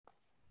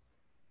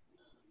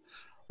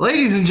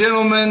Ladies and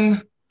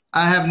gentlemen,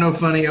 I have no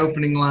funny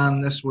opening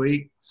line this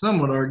week. Some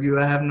would argue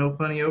I have no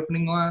funny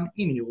opening line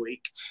any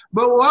week.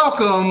 But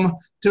welcome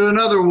to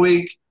another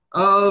week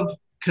of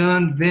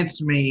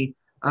Convince Me.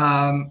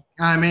 I'm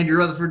Andy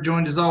Rutherford,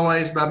 joined as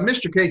always by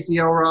Mr. Casey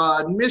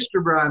Elrod,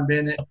 Mr. Brian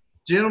Bennett.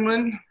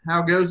 Gentlemen,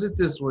 how goes it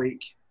this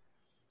week?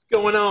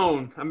 What's going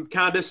on? I'm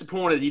kind of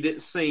disappointed you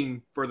didn't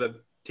sing for the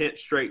 10th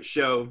straight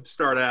show to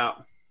start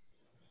out.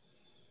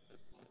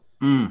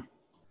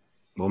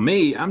 Well,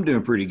 I'm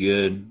doing pretty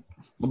good.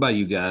 What about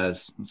you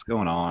guys? What's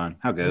going on?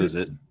 How goes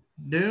it?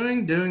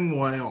 Doing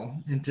well.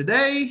 And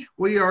today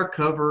we are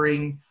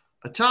covering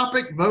a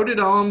topic voted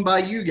on by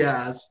you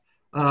guys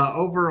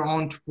over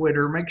on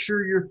Twitter. Make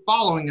sure you're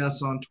following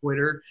us on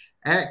Twitter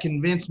at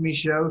Convince Me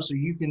Show so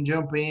you can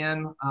jump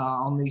in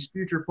on these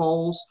future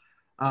polls.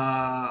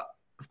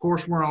 Of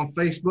course, we're on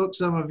Facebook.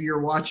 Some of you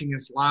are watching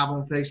us live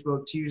on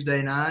Facebook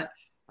Tuesday night.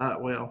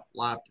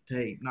 Live to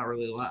tape, not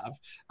really live,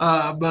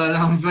 but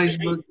on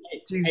Facebook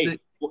Tuesday.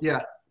 Yeah,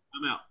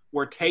 I'm out.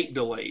 We're tape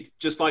delayed,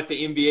 just like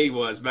the NBA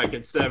was back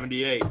in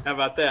 ’78. How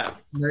about that?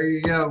 There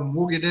you go.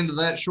 We'll get into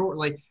that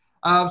shortly.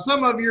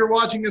 Some of you are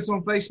watching us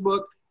on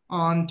Facebook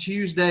on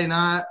Tuesday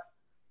night.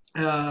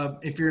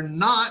 If you're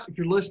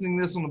listening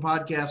to this on the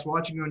podcast,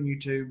 watching on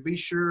YouTube, be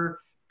sure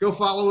go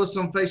follow us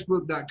on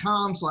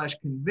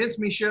Facebook.com/Convince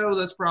Me Show.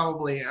 That's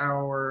probably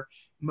our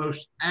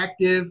most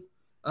active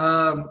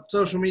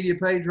social media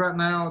page right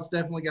now. It's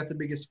definitely got the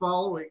biggest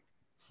following.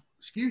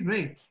 Excuse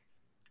me.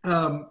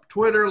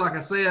 Twitter, like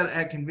I said,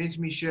 at Convince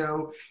Me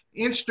Show.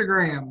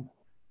 Instagram,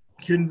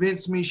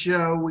 Convince Me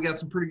Show. We got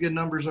some pretty good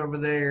numbers over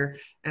there.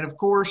 And of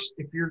course,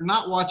 if you're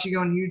not watching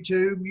on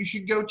YouTube, you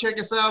should go check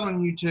us out on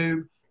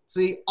YouTube.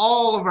 See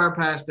all of our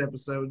past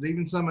episodes,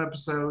 even some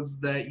episodes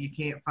that you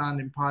can't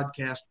find in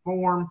podcast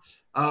form,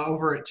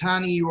 over at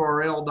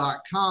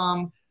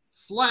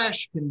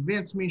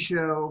tinyurl.com/Convince Me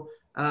Show.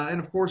 And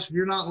of course, if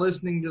you're not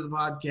listening to the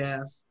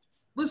podcast,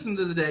 listen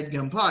to the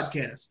Deadgum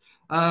podcast.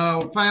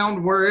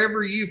 Found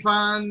wherever you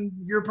find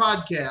your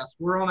podcast.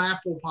 We're on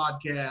Apple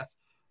Podcasts,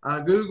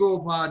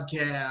 Google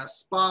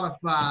Podcasts,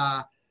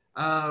 Spotify,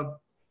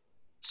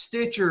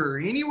 Stitcher,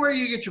 anywhere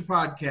you get your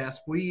podcast,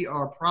 we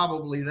are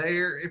probably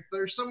there. If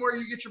there's somewhere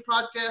you get your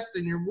podcast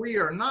and we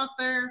are not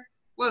there,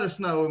 let us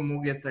know and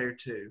we'll get there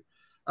too.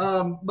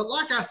 But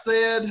like I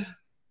said,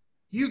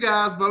 you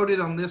guys voted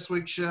on this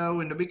week's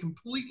show, and to be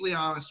completely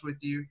honest with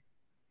you,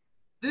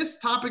 this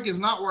topic is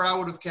not where I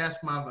would have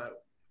cast my vote.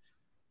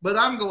 But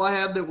I'm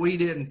glad that we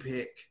didn't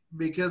pick,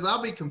 because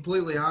I'll be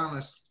completely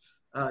honest,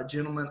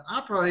 gentlemen, I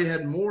probably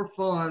had more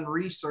fun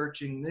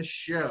researching this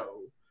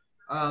show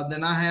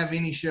than I have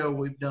any show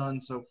we've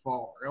done so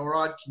far.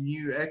 Elrod, can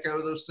you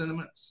echo those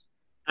sentiments?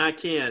 I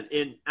can.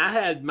 And I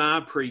had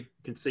my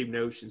preconceived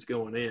notions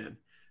going in,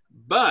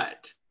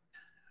 but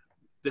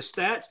the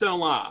stats don't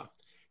lie.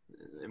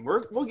 And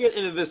we'll get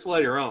into this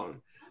later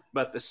on,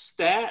 but the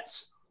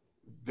stats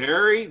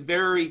very,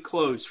 very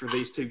close for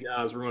these two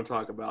guys we're going to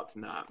talk about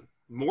tonight.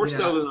 More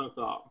so than I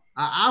thought.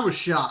 I was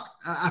shocked.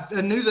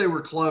 I knew they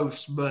were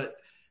close, but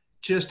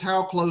just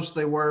how close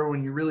they were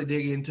when you really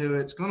dig into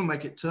it, it's going to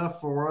make it tough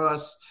for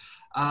us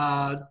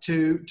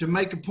to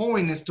make a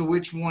point as to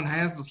which one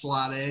has the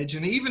slight edge.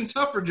 And even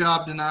tougher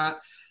job tonight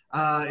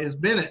is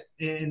Bennett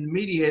in the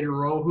mediator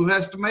role, who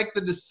has to make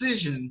the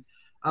decision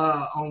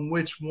on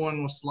which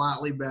one was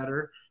slightly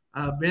better.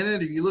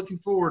 Bennett, are you looking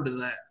forward to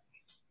that?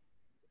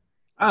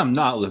 I'm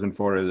not looking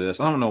forward to this.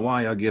 I don't know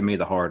why y'all give me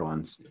the hard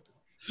ones.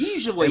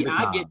 Usually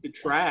I get to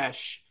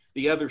trash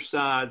the other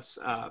side's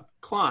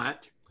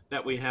client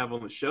that we have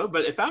on the show,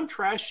 but if I'm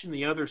trashing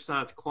the other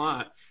side's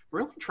client, I'm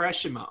really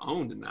trashing my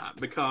own tonight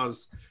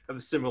because of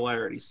the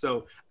similarities.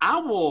 So I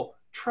will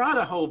try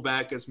to hold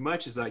back as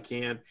much as I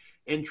can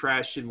in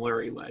trashing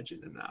Larry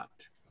Legend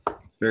tonight.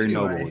 Very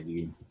noble of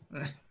you.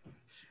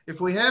 If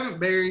we haven't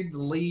buried the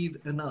lead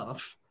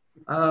enough,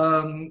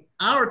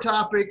 our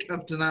topic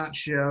of tonight's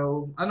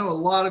show, I know a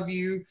lot of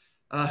you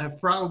have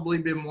probably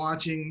been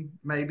watching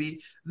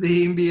maybe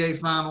the NBA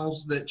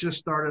Finals that just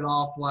started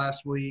off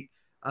last week.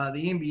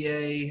 The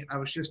NBA, I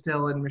was just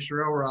telling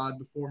Mr. Elrod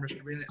before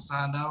Mr. Bennett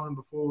signed on and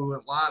before we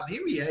went live, the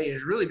NBA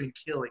has really been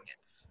killing it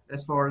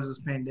as far as this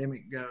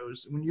pandemic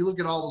goes. When you look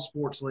at all the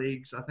sports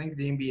leagues, I think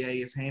the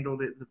NBA has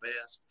handled it the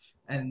best.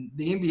 And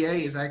the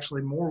NBA is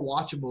actually more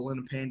watchable in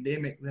a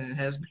pandemic than it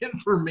has been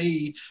for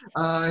me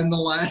in the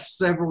last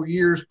several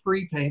years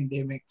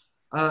pre-pandemic.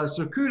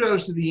 So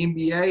kudos to the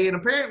NBA. And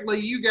apparently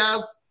you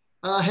guys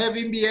have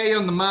NBA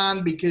on the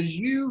mind because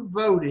you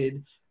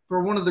voted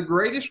for one of the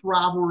greatest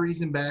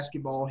rivalries in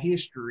basketball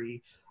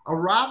history, a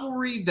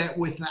rivalry that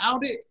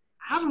without it,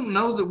 I don't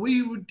know that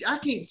I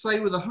can't say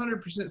with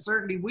 100%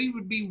 certainty we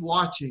would be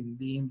watching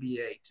the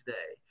NBA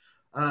today,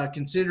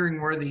 considering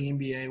where the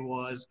NBA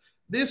was.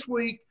 This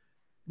week,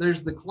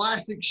 there's the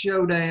classic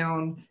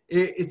showdown.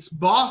 It's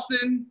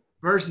Boston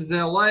versus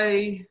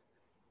LA.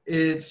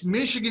 It's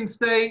Michigan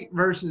State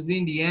versus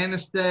Indiana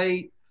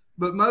State.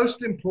 But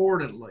most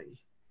importantly,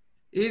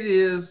 it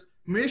is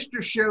Mr.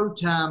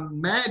 Showtime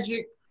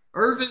Magic,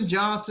 Irvin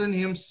Johnson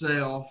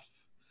himself,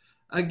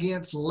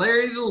 against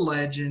Larry the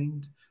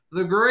Legend,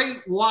 the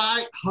Great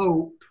White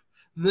Hope,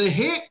 the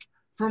Hick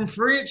from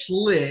French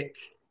Lick,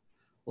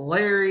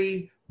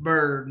 Larry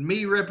Bird.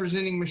 Me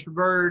representing Mr.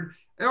 Bird,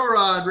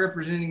 Elrod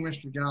representing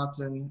Mr.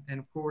 Johnson, and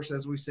of course,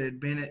 as we said,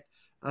 Bennett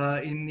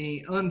in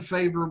the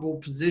unfavorable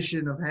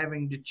position of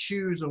having to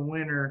choose a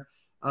winner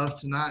of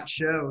tonight's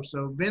show.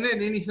 So,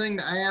 Bennett, anything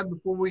to add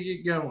before we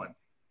get going?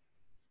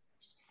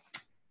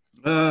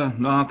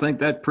 No, I think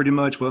that pretty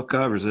much well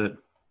covers it.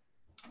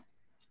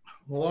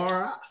 Well, all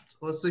right.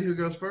 Let's see who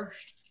goes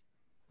first.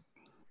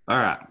 All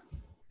right.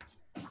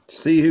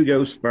 See who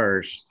goes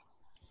first.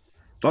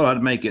 Thought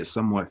I'd make it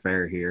somewhat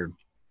fair here.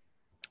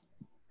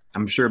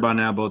 I'm sure by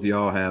now both of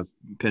y'all have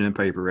pen and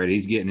paper ready.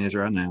 He's getting his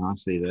right now. I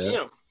see that.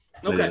 Yeah.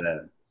 Look Okay. at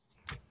that.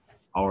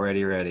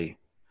 Already ready.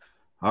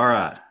 All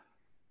right.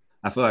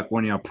 I feel like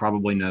one of y'all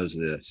probably knows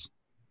this.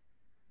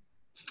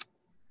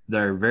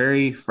 Their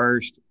very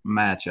first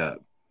matchup,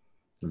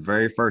 the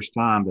very first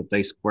time that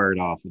they squared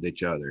off with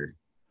each other,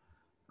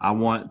 I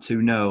want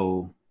to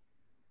know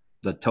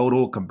the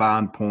total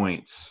combined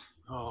points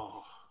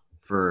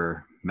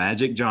for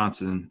Magic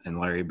Johnson and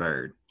Larry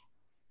Bird.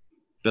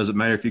 Doesn't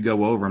matter if you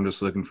go over, I'm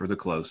just looking for the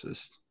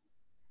closest.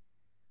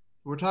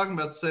 We're talking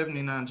about the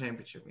 79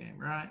 championship game,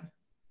 right?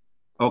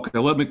 Okay,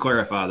 let me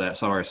clarify that.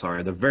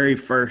 Sorry. The very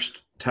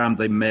first time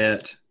they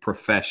met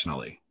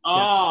professionally.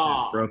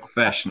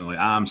 Professionally.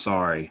 I'm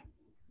sorry.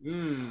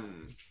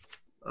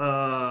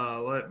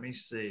 Let me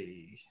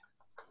see.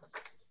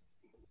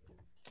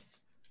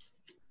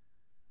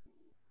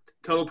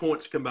 Total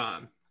points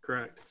combined,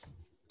 correct?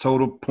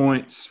 Total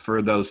points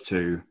for those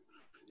two.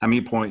 How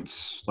many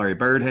points Larry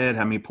Bird had?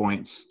 How many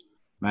points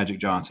Magic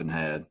Johnson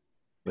had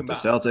with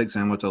combined. the Celtics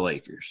and with the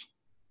Lakers?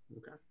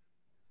 Okay.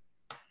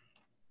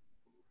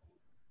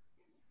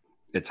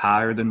 It's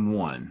higher than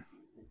 1.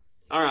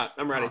 All right,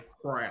 I'm ready.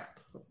 Oh, crap.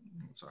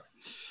 I'm sorry.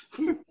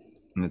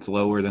 And it's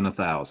lower than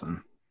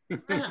 1,000.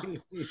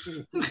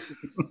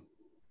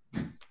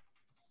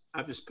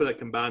 I've just put a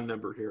combined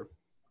number here.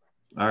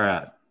 All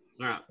right.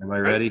 All right.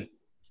 Everybody ready?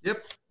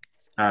 Yep.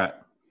 All right.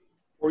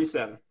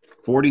 47.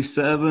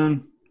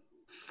 47,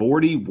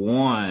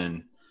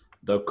 41.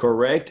 The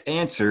correct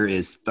answer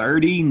is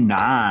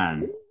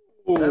 39.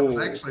 That was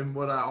actually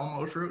what I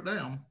almost wrote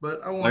down,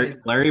 but I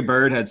wanted Larry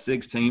Bird had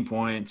 16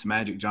 points.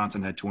 Magic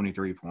Johnson had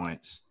 23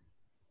 points.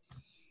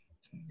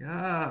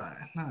 God,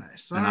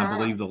 nice. And I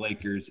believe the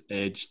Lakers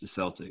edged the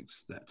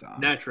Celtics that time.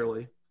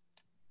 Naturally.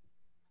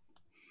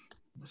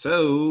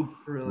 So,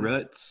 Really?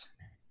 Ruts,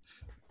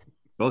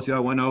 both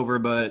y'all went over,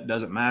 but it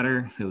doesn't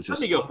matter. It was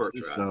just Let me go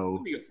first, right? So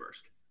Let me go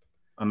first.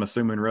 I'm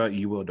assuming, Rut,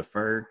 you will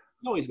defer.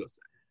 No, he's going to say.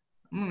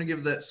 I'm going to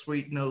give that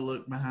sweet no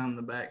look behind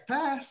the back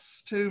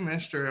pass to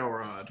Mr.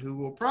 Elrod, who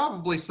will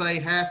probably say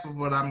half of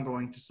what I'm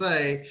going to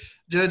say,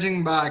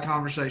 judging by a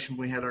conversation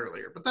we had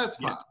earlier. But that's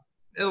fine.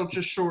 Yeah. It'll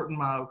just shorten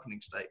my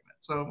opening statement.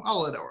 So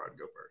I'll let Elrod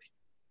go first.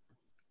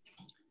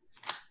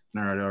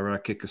 All right,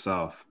 Elrod, kick us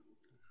off.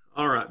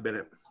 All right,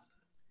 Bennett.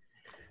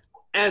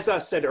 As I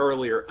said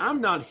earlier,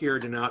 I'm not here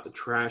tonight to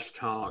trash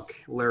talk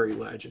Larry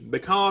Legend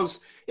because,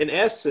 in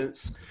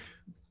essence,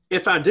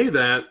 if I do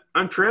that,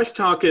 I'm trash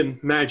talking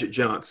Magic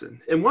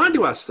Johnson. And why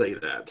do I say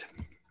that?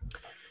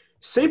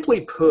 Simply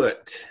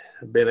put,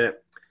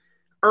 Bennett,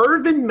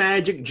 Irvin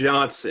Magic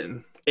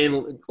Johnson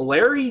and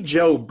Larry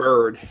Joe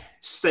Bird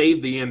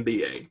saved the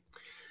NBA.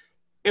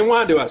 And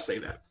why do I say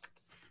that?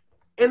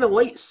 In the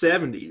late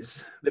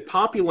 70s, the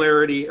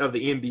popularity of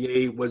the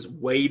NBA was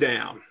way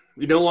down.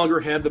 You no longer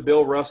had the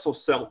Bill Russell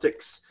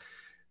Celtics.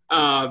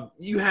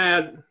 You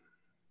had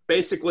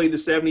basically the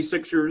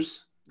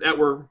 76ers that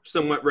were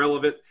somewhat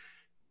relevant.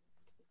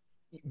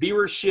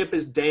 Viewership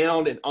is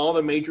down in all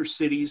the major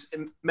cities.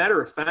 And matter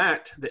of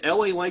fact, the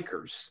LA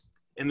Lakers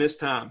in this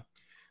time,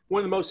 one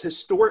of the most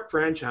historic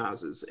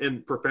franchises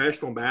in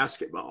professional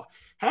basketball,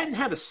 hadn't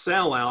had a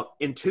sellout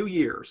in 2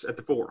 years at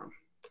the Forum.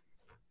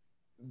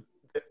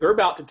 They're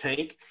about to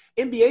tank.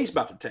 NBA's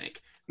about to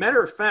tank.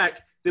 Matter of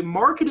fact, the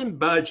marketing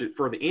budget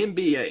for the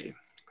NBA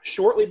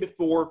shortly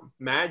before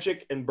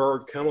Magic and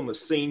Bird come on the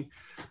scene,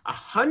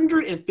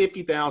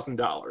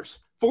 $150,000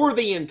 for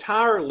the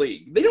entire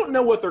league. They don't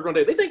know what they're going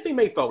to do. They think they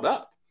may fold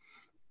up.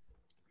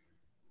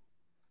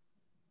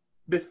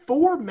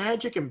 Before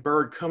Magic and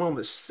Bird come on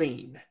the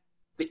scene,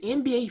 the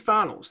NBA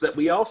Finals that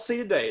we all see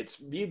today, it's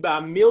viewed by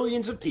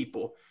millions of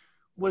people,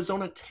 was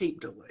on a tape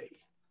delay.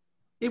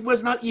 It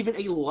was not even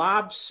a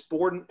live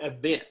sporting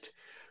event.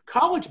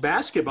 College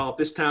basketball at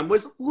this time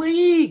was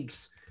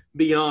leagues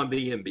beyond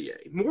the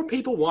NBA. More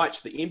people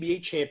watched the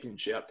NBA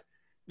championship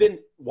than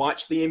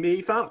watched the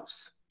NBA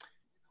Finals.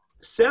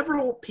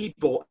 Several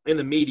people in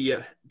the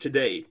media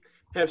today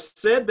have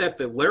said that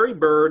the Larry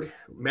Bird,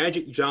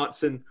 Magic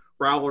Johnson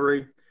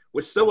rivalry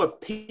was so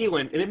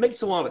appealing, and it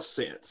makes a lot of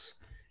sense.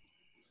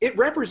 It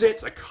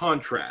represents a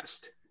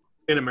contrast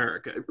in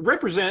America. It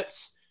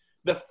represents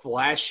the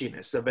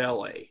flashiness of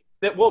LA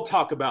that we'll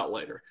talk about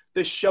later,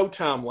 the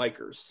Showtime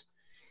Lakers.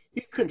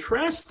 You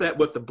contrast that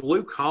with the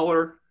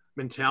blue-collar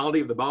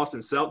mentality of the Boston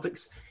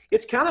Celtics.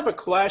 It's kind of a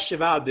clash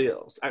of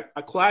ideals,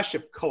 a clash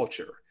of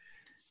culture.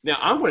 Now,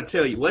 I'm going to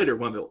tell you later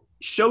when the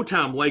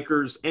Showtime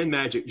Lakers and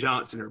Magic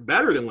Johnson are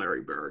better than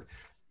Larry Bird,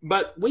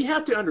 but we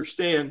have to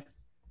understand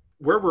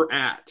where we're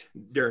at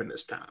during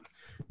this time.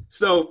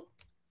 So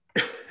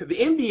the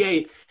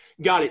NBA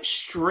got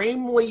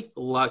extremely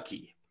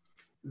lucky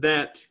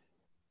that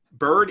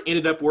Bird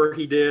ended up where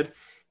he did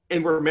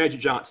and where Magic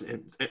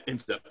Johnson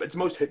ends up. It's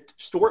most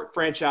historic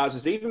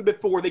franchises. Even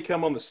before they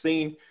come on the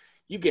scene,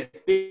 you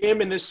get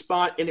them in this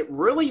spot, and it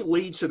really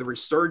leads to the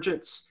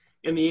resurgence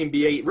in the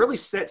NBA. It really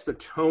sets the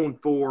tone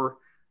for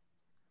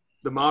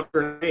the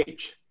modern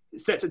age.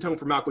 It sets the tone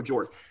for Michael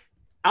Jordan.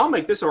 I'll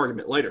make this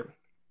argument later.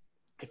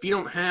 If you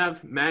don't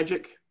have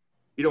Magic,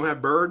 you don't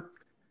have Bird,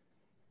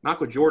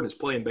 Michael Jordan is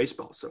playing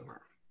baseball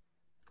somewhere.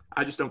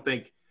 I just don't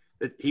think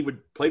that he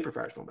would play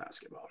professional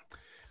basketball.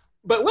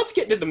 But let's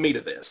get to the meat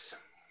of this.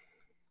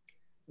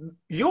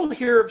 You'll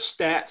hear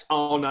stats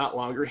all night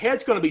long. Your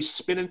head's going to be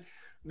spinning.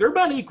 They're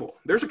about equal.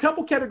 There's a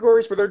couple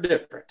categories where they're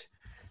different.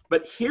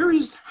 But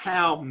here's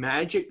how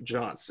Magic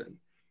Johnson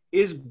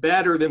is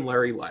better than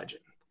Larry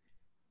Legend.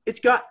 It's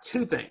got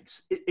two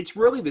things. It's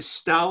really the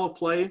style of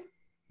play.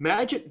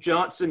 Magic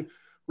Johnson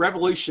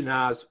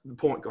revolutionized the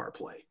point guard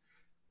play.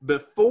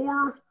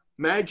 Before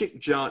Magic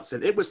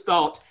Johnson, it was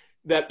thought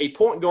that a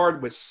point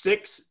guard was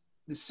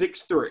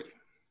 6'3".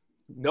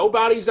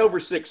 Nobody's over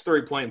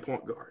 6'3" playing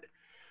point guard.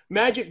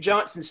 Magic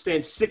Johnson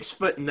stands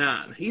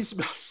 6'9". He's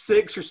about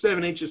 6 or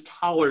 7 inches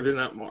taller than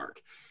that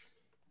mark.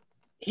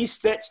 He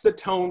sets the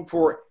tone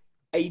for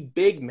a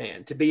big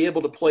man to be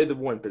able to play the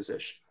one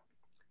position.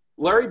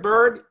 Larry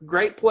Bird,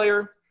 great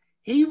player.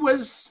 He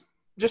was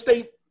just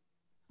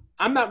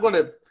I'm not going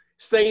to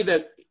say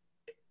that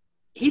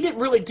he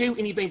didn't really do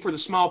anything for the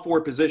small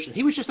forward position.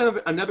 He was just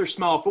another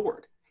small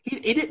forward.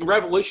 He didn't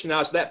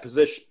revolutionize that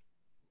position.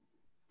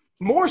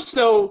 More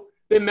so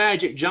than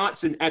Magic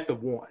Johnson at the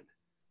one.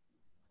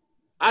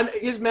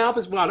 His mouth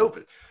is wide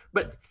open.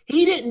 But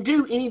he didn't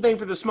do anything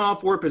for the small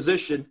forward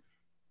position,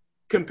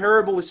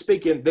 comparably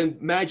speaking, than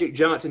Magic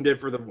Johnson did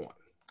for the one.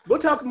 We'll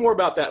talk more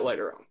about that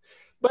later on.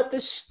 But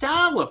the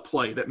style of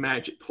play that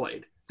Magic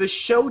played, the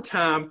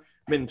Showtime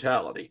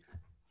mentality,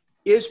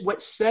 is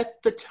what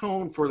set the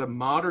tone for the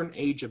modern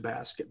age of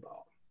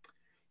basketball.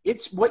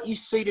 It's what you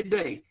see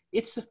today.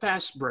 It's the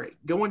fast break,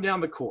 going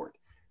down the court.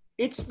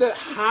 It's the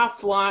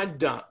high-flying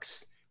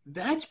dunks.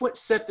 That's what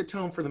set the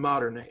tone for the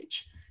modern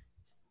age.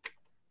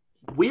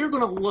 We're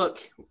going to look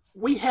 –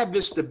 we had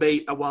this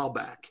debate a while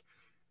back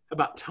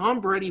about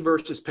Tom Brady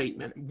versus Peyton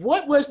Manning.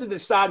 What was the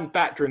deciding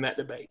factor in that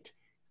debate?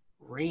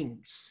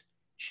 Rings,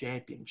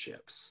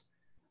 championships.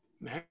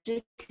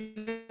 Magic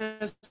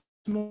has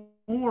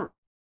more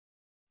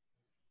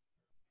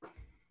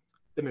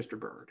than Mr.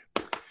 Bird.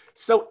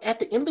 So at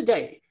the end of the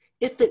day,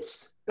 if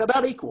it's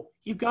about equal,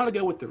 you've got to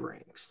go with the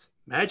rings.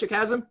 Magic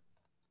has them.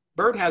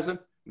 Bird has them.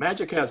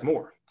 Magic has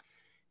more.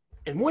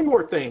 And one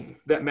more thing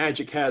that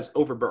Magic has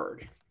over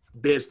Bird,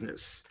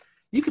 business.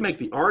 You can make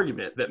the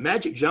argument that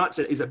Magic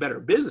Johnson is a better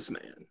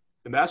businessman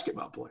than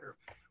basketball player.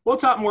 We'll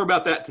talk more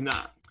about that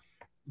tonight.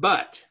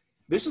 But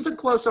this is a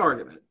close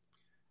argument.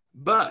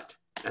 But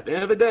at the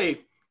end of the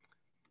day,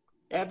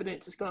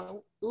 evidence is going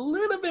a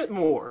little bit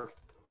more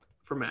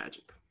for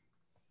Magic.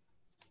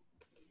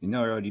 You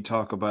know, you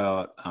talk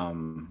about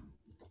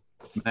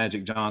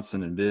Magic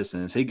Johnson and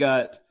business. He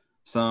got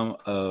some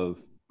of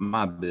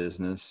my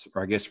business,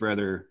 or I guess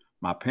rather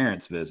my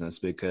parents' business,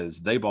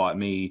 because they bought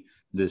me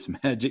this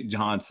Magic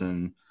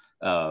Johnson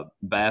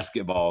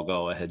basketball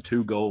goal. It had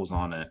 2 goals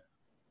on it.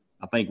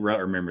 I think Rut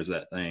remembers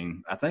that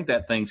thing. I think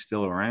that thing's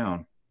still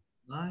around.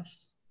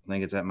 Nice. I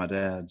think it's at my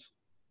dad's.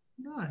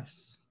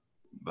 Nice.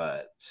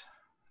 But,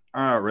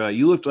 all right, Rut,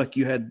 you looked like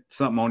you had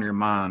something on your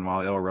mind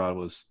while Elrod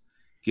was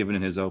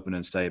giving his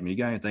opening statement. You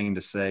got anything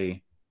to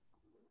say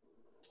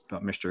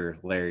about Mr.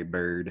 Larry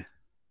Bird?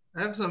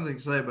 I have something to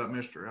say about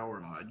Mr.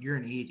 Elrod. You're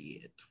an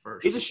idiot.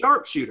 First, he's a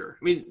sharpshooter.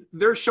 I mean,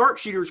 their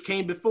sharpshooters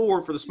came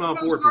before for the small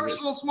forward position.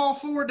 Personal small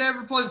forward to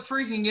ever play the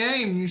freaking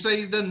game. You say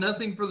he's done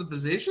nothing for the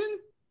position?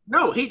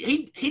 No,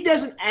 he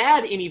doesn't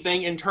add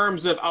anything in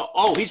terms of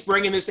he's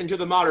bringing this into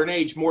the modern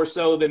age more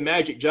so than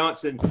Magic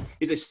Johnson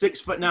is a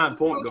 6'9"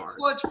 point guard.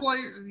 Clutch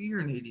player.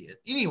 You're an idiot.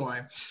 Anyway,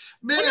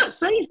 I'm not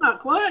saying he's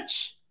not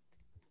clutch.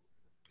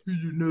 He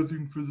did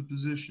nothing for the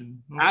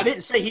position. Okay. I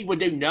didn't say he would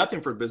do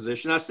nothing for the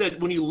position. I said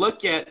when you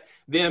look at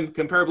them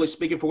comparably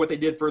speaking for what they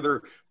did for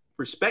their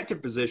respective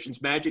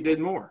positions, Magic did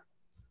more.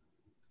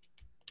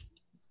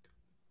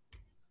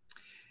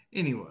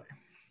 Anyway,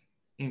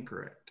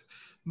 incorrect.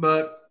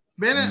 But,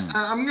 Bennett,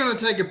 I'm going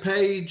to take a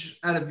page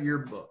out of your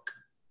book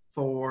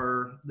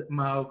for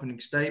my opening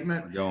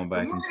statement. We're going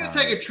back in time. We're going to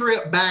take a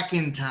trip back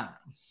in time.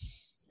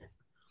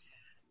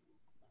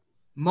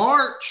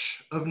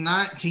 March of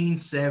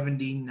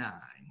 1979.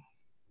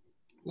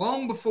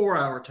 Long before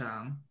our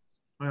time.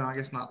 Well, I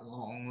guess not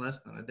long, less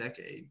than a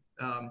decade.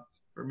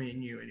 For me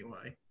and you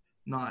anyway.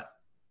 Not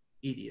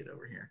idiot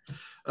over here.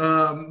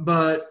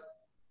 But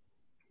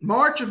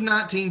March of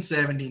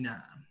 1979.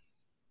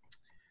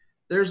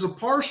 There's a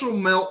partial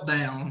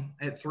meltdown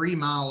at 3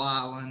 Mile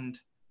Island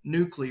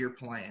nuclear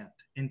plant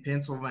in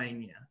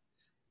Pennsylvania.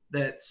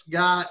 that's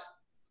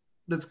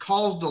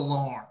caused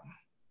alarm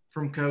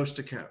from coast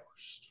to coast.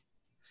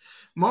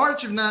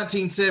 March of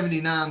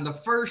 1979, the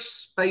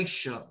first space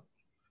shuttle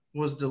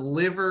was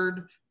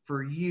delivered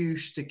for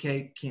use to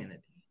Cape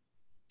Kennedy.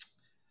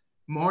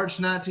 March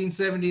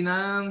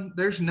 1979,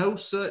 there's no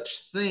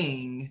such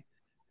thing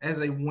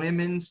as a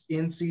women's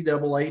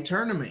NCAA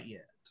tournament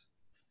yet.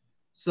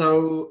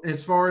 So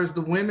as far as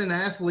the women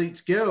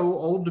athletes go,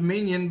 Old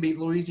Dominion beat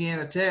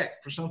Louisiana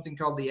Tech for something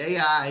called the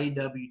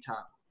AIAW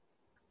title.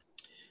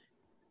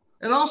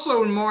 And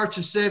also in March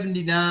of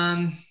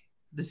 79,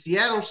 the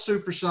Seattle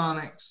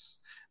Supersonics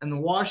and the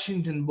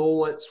Washington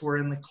Bullets were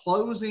in the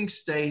closing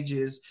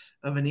stages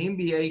of an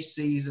NBA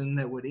season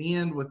that would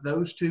end with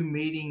those two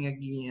meeting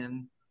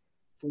again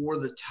for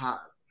the title.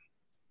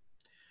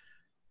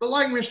 But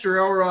like Mr.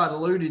 Elrod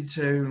alluded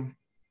to,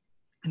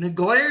 and a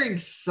glaring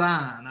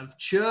sign of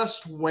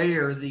just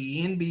where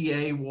the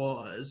NBA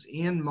was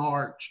in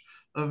March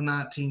of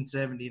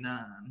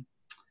 1979,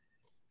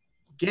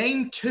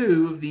 Game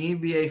 2 of the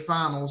NBA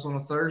Finals on a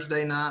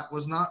Thursday night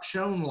was not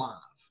shown live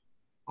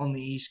on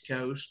the East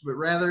Coast, but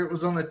rather it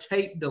was on a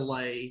tape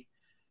delay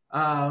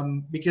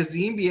because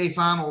the NBA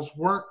Finals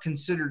weren't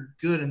considered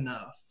good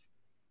enough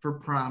for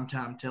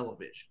primetime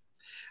television.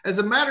 As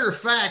a matter of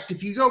fact,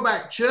 if you go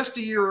back just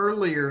a year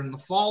earlier in the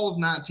fall of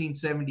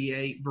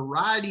 1978,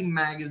 Variety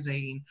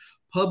magazine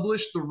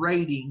published the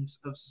ratings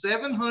of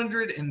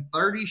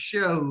 730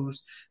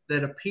 shows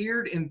that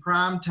appeared in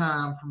prime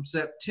time from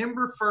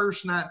September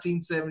 1st,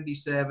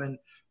 1977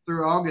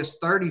 through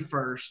August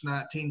 31st,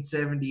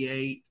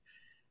 1978.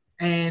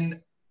 And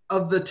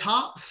of the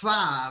top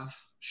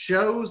 5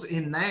 shows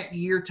in that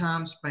year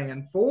time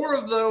span, 4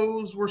 of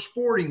those were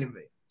sporting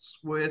events,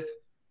 with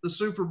the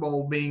Super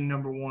Bowl being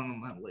number 1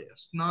 on that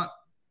list. Not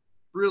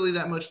really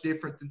that much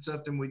different than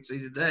something we'd see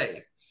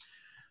today.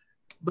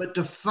 But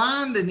to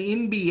find an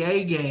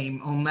NBA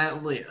game on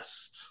that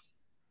list,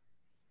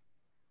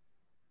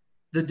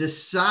 the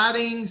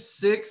deciding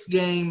 6th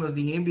game of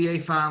the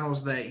NBA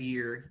Finals that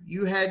year,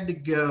 you had to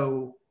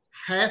go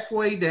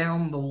halfway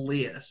down the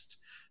list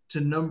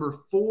to number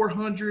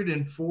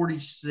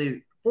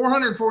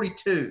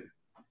 442,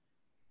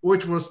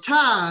 which was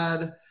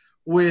tied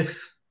with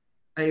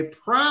a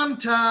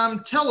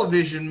primetime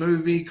television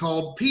movie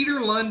called Peter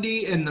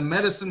Lundy and the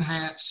Medicine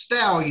Hat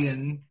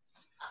Stallion,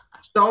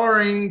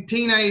 starring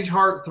teenage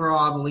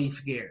heartthrob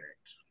Leif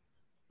Garrett.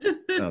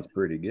 Sounds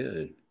pretty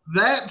good.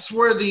 That's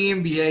where the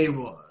NBA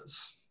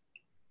was.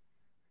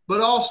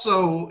 But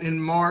also in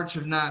March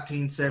of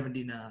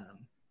 1979,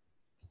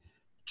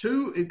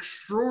 2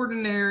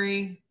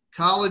 extraordinary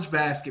college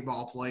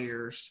basketball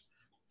players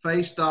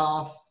faced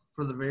off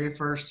for the very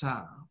first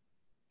time.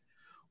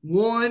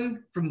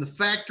 One from the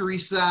factory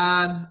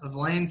side of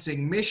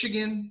Lansing,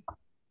 Michigan,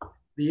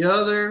 the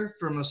other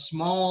from a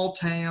small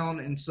town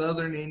in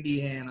southern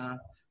Indiana.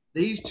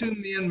 These 2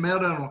 men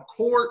met on a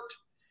court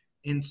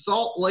in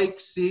Salt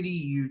Lake City,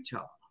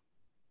 Utah,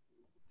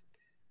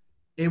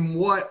 in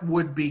what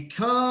would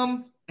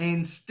become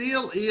and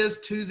still is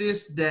to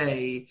this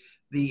day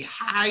the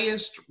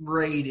highest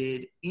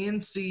rated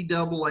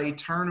NCAA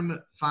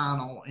tournament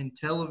final in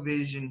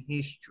television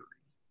history.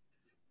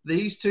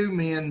 These 2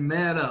 men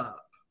met up,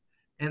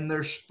 and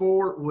their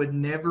sport would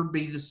never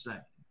be the same.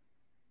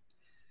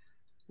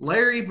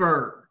 Larry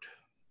Bird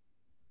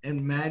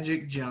and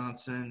Magic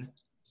Johnson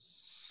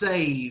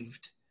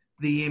saved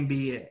the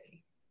NBA.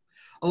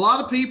 A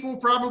lot of people,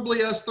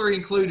 probably us 3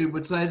 included,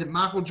 would say that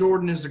Michael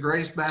Jordan is the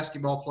greatest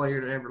basketball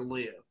player to ever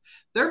live.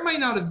 There may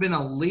not have been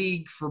a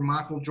league for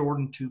Michael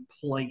Jordan to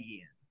play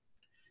in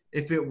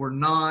if it were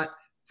not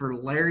for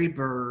Larry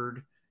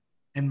Bird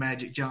and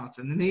Magic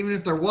Johnson. And even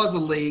if there was a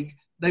league,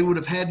 they would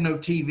have had no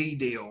TV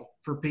deal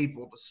for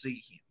people to see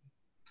him.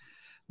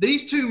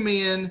 These 2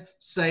 men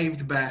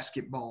saved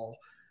basketball.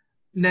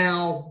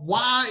 Now,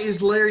 why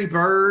is Larry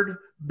Bird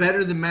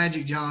better than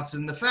Magic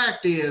Johnson? The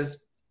fact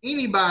is,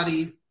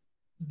 anybody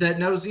that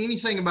knows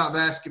anything about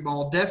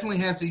basketball definitely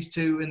has these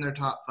 2 in their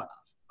top 5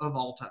 of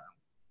all time.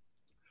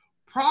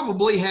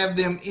 Probably have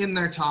them in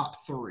their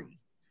top 3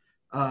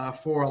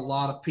 for a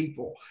lot of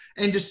people.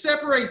 And to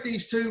separate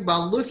these 2 by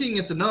looking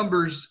at the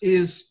numbers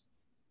is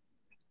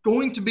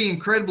going to be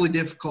incredibly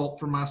difficult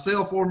for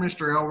myself or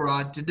Mr.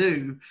 Elrod to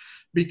do,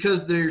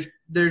 because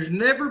there's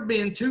never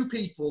been 2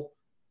 people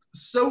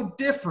so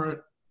different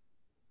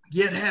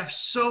yet have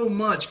so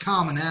much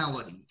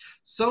commonality,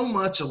 so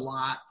much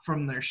alike,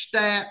 from their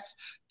stats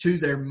to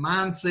their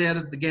mindset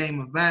of the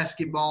game of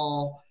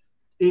basketball.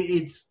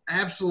 It's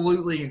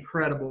absolutely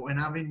incredible, and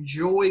I've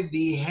enjoyed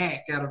the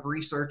heck out of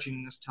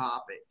researching this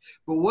topic.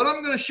 But what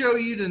I'm going to show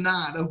you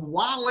tonight of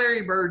why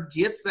Larry Bird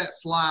gets that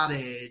slight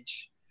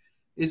edge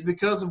is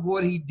because of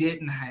what he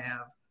didn't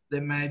have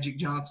that Magic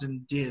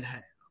Johnson did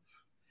have.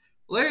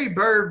 Larry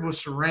Bird was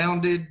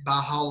surrounded by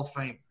Hall of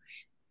Famers.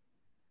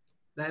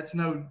 That's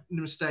no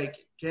mistake.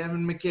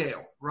 Kevin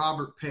McHale,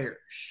 Robert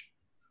Parrish.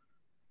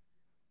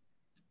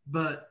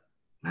 But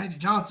Magic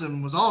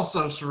Johnson was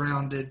also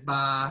surrounded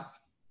by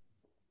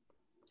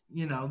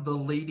the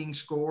leading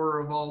scorer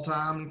of all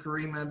time,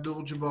 Kareem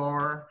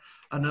Abdul-Jabbar,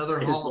 another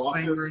Hall of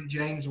Famer in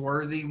James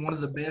Worthy, one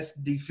of the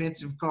best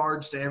defensive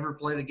guards to ever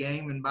play the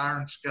game in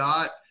Byron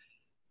Scott.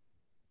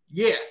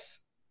 Yes,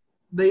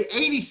 the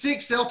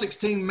 86 Celtics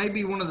team may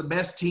be one of the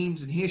best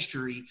teams in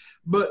history,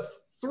 but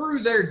through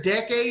their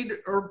decade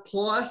or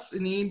plus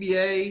in the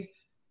NBA,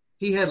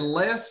 he had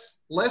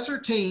lesser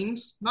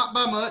teams, not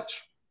by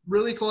much,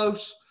 really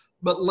close,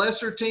 but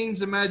lesser teams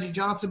than Magic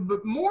Johnson.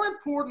 But more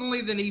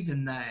importantly than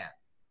even that,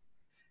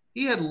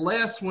 he had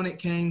less when it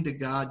came to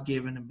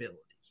God-given ability.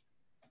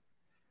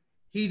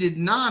 He did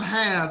not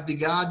have the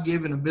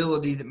God-given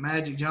ability that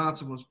Magic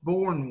Johnson was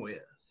born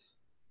with,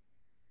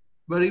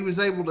 but he was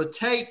able to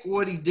take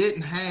what he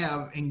didn't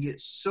have and get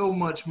so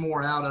much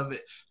more out of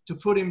it to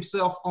put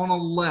himself on a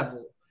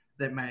level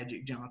that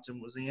Magic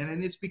Johnson was in.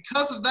 And it's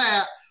because of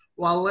that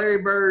why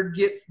Larry Bird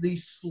gets the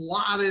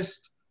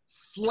slightest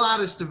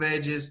of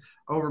edges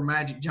over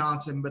Magic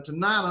Johnson. But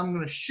tonight I'm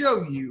going to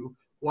show you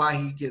why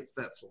he gets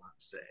that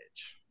slightest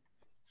edge.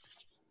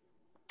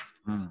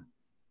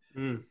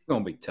 It's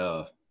going to be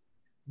tough.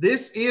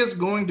 This is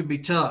going to be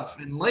tough.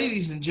 And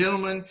ladies and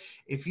gentlemen,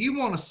 if you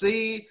want to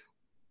see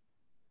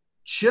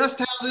just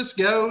how this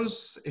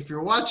goes, if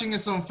you're watching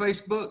us on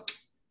Facebook,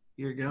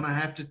 you're going to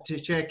have to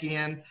check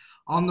in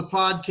on the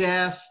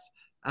podcast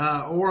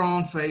or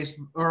on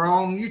Facebook or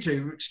on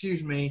YouTube,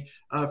 excuse me.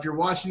 If you're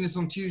watching this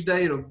on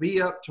Tuesday, it'll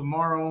be up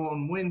tomorrow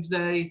on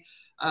Wednesday.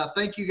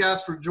 Thank you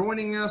guys for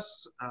joining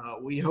us.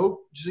 We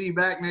hope to see you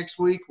back next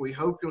week. We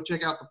hope you'll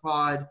check out the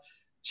pod.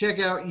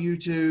 Check out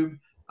YouTube.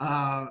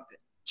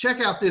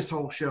 Check out this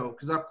whole show,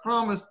 because I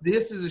promise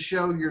this is a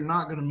show you're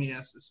not going to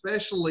miss,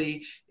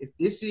 especially if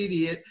this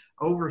idiot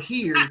over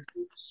here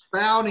keeps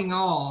spouting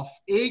off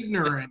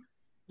ignorant,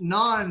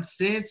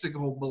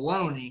 nonsensical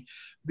baloney,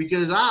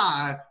 because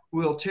I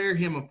will tear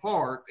him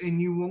apart,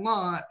 and you will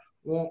not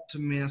want to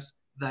miss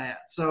that.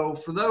 So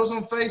for those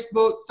on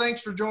Facebook,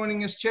 thanks for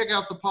joining us. Check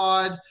out the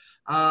pod.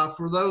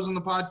 For those on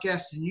the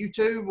podcast and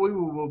YouTube, we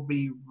will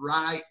be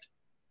right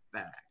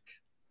back.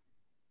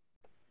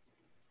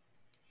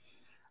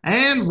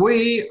 And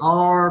we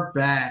are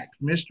back.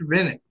 Mr.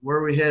 Bennett, where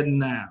are we heading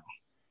now?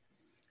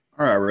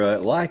 All right,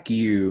 Rut, like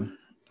you,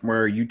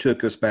 where you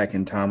took us back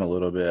in time a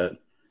little bit,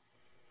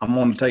 I'm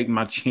going to take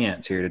my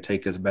chance here to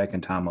take us back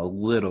in time a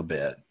little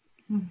bit,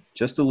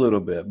 just a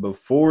little bit.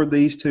 Before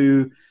these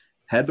two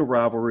had the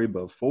rivalry,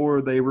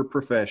 before they were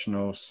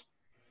professionals,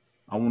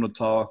 I want to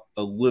talk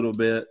a little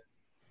bit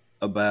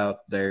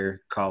about their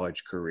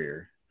college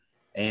career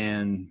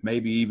and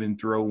maybe even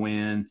throw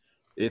in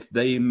if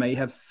they may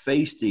have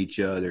faced each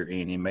other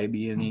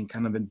maybe in any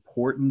kind of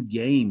important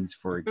games,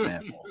 for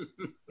example.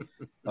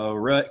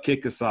 Rut,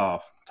 kick us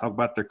off. Talk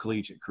about their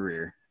collegiate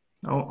career.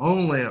 Oh,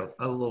 only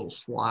a little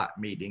slight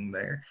meeting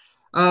there.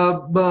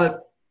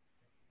 But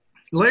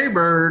Larry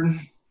Bird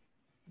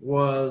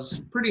was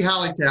pretty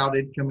highly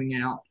touted coming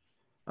out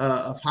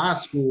of high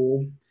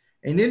school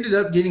and ended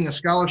up getting a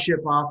scholarship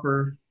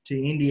offer to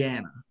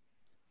Indiana.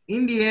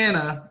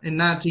 Indiana in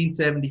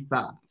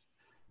 1975.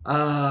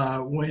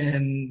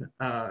 When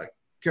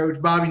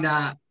Coach Bobby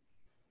Knight,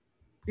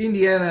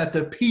 Indiana at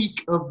the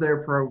peak of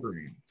their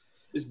program.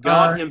 It's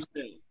God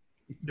himself.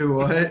 Do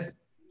what? It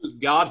was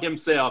God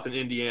himself in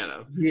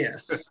Indiana.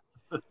 Yes.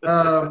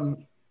 But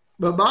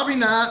Bobby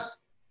Knight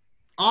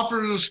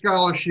offers a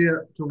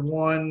scholarship to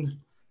one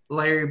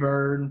Larry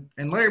Bird,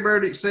 and Larry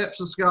Bird accepts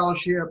the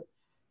scholarship,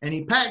 and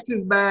he packs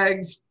his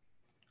bags,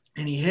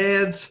 and he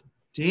heads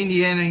to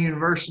Indiana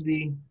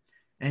University,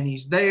 and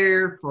he's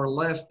there for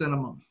less than a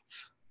month.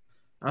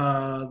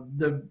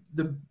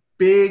 The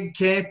big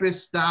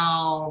campus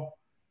style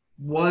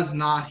was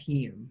not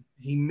him.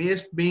 He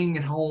missed being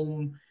at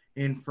home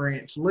in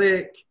French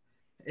Lick.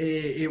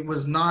 It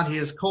was not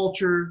his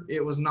culture.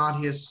 It was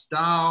not his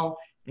style.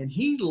 And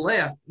he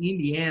left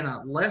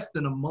Indiana less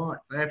than a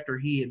month after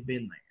he had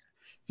been there.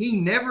 He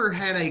never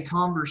had a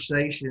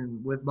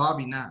conversation with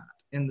Bobby Knight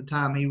in the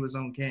time he was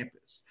on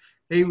campus.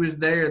 He was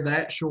there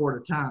that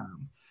short a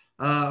time.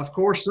 Of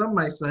course, some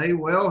may say,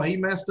 well, he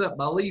messed up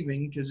by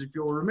leaving, because if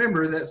you'll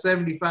remember, that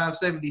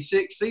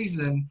 75-76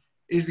 season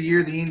is the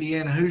year the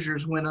Indiana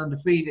Hoosiers went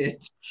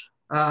undefeated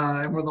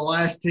and were the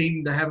last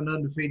team to have an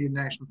undefeated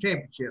national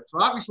championship. So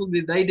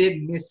obviously they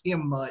didn't miss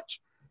him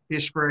much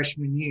his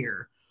freshman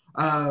year.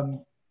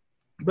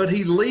 But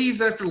he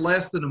leaves after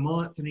less than a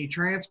month, and he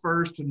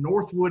transfers to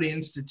Northwood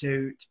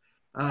Institute,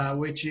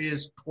 which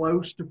is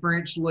close to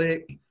French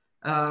Lick,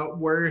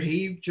 where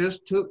he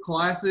just took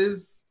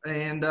classes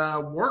and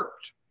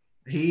worked.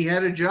 He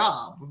had a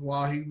job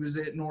while he was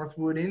at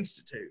Northwood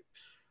Institute.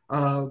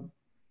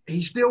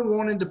 He still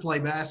wanted to play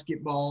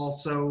basketball,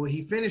 so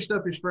he finished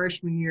up his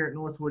freshman year at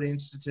Northwood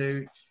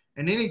Institute,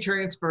 and then he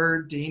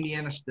transferred to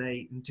Indiana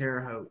State in Terre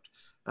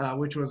Haute,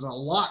 which was a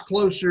lot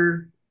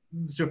closer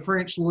to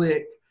French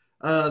Lick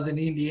than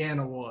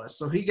Indiana was.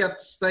 So he got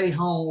to stay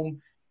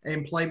home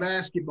and play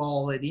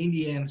basketball at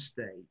Indiana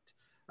State.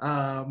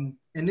 And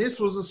this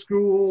was a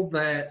school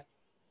that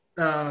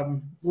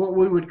what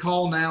we would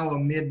call now a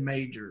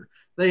mid-major.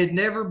 They had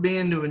never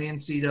been to an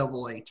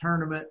NCAA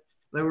tournament.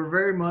 They were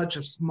very much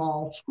a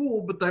small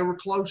school, but they were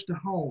close to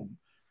home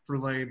for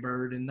Larry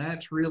Bird, and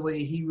that's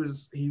really he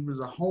was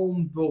a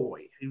home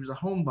boy. He was a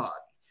homebody.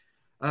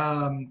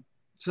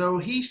 So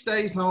he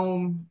stays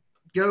home,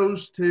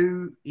 goes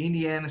to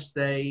Indiana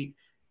State,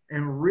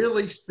 and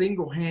really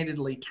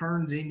single-handedly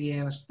turns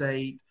Indiana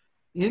State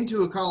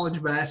into a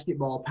college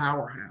basketball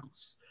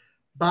powerhouse.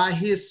 By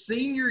his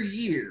senior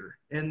year,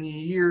 in the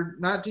year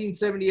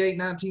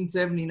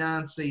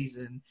 1978-1979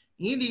 season,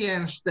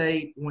 Indiana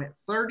State went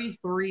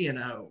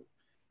 33-0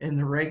 in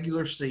the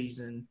regular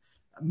season,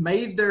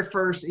 made their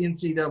first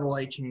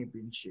NCAA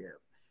championship.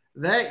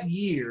 That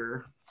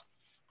year,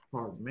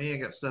 pardon me, I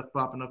got stuff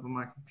popping up on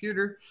my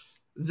computer.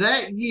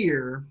 That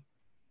year,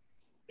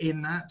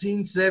 in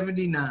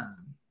 1979,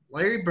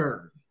 Larry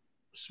Bird,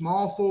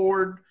 small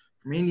forward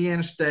from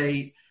Indiana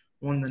State,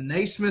 won the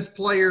Naismith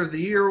Player of the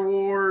Year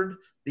award,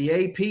 the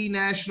AP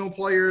National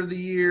Player of the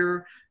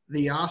Year,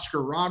 the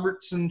Oscar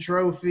Robertson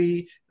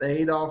Trophy,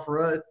 the Adolph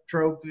Rudd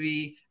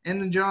Trophy,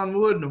 and the John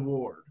Wooden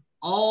Award.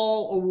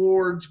 All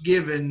awards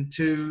given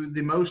to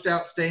the most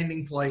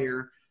outstanding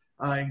player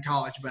in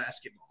college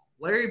basketball.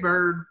 Larry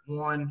Bird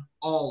won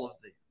all of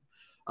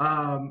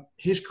them.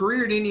 His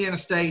career at Indiana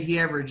State, he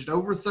averaged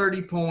over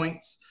 30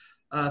 points,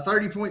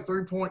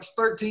 30.3 points,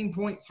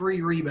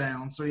 13.3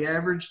 rebounds. So he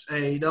averaged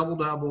a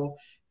double-double.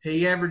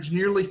 He averaged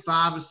nearly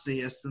 5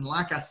 assists. And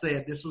like I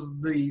said, this was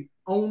the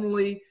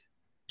only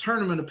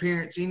tournament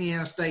appearance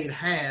Indiana State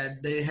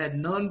had. They had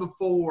none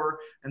before,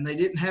 and they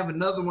didn't have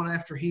another one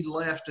after he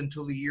left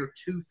until the year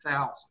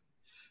 2000.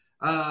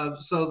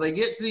 So they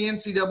get to the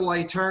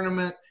NCAA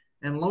tournament,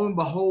 and lo and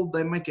behold,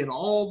 they make it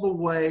all the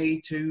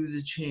way to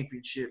the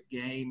championship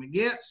game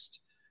against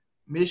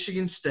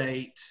Michigan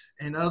State,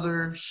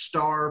 another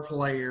star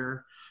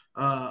player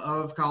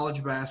of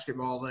college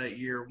basketball that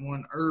year,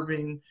 one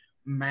Irving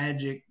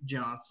Magic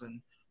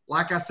Johnson.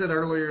 Like I said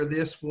earlier,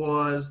 this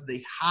was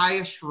the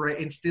highest rate,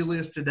 and still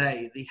is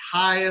today, the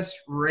highest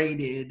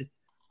rated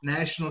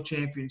national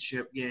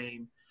championship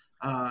game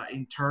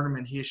in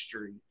tournament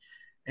history.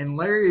 And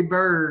Larry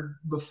Bird,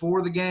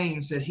 before the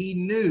game, said he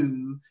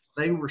knew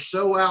they were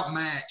so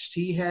outmatched,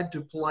 he had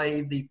to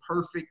play the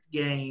perfect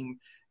game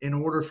in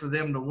order for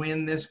them to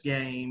win this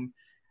game.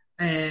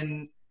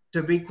 And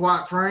to be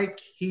quite frank,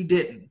 he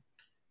didn't.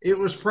 It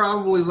was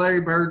probably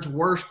Larry Bird's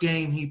worst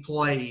game he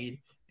played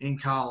in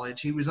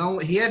college.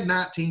 He had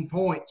 19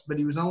 points, but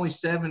he was only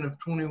 7 of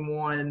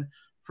 21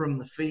 from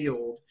the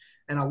field.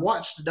 And I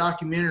watched a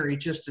documentary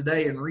just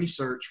today in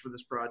research for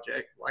this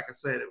project. Like I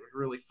said, it was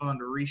really fun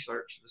to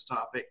research this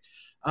topic.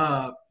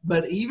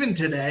 But even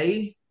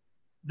today,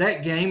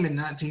 that game in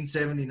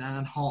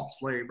 1979 haunts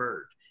Larry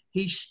Bird.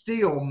 He's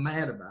still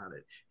mad about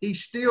it. He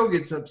still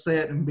gets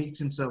upset and beats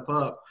himself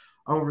up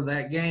over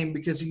that game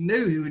because he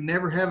knew he would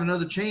never have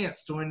another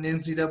chance to win the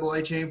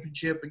NCAA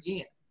championship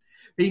again.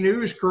 He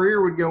knew his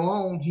career would go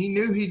on. He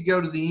knew he'd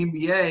go to the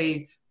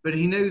NBA, but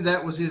he knew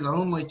that was his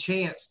only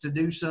chance to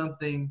do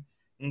something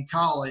in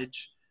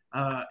college,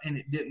 and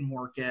it didn't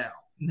work out.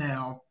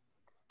 Now,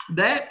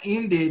 that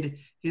ended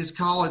his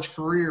college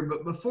career,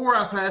 but before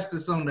I pass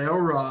this on to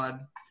Elrod,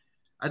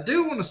 I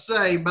do want to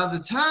say by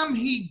the time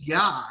he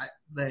got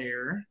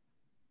there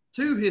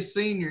to his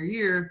senior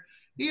year,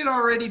 he had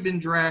already been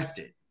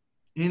drafted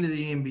into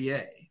the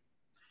NBA.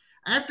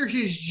 After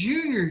his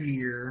junior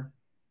year,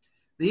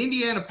 the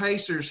Indiana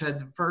Pacers had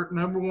the first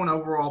 #1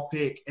 overall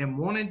pick and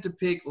wanted to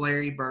pick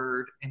Larry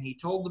Bird, and he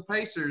told the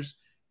Pacers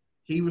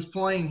he was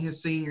playing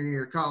his senior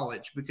year of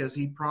college because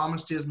he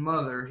promised his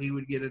mother he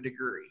would get a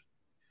degree.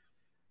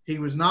 He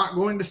was not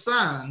going to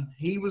sign.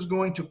 He was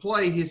going to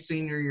play his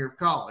senior year of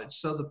college.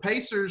 So the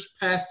Pacers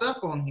passed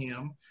up on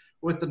him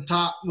with the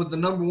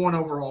 #1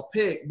 overall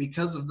pick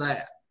because of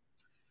that.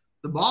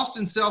 The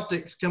Boston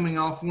Celtics, coming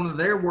off one of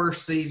their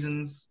worst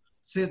seasons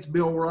since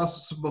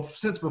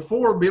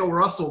before Bill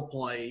Russell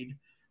played,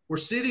 were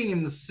sitting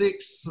in the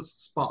 6th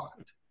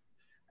spot.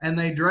 And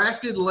they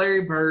drafted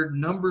Larry Bird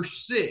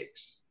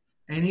 #6.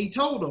 And he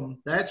told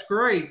them, that's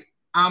great.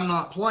 I'm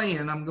not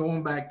playing. I'm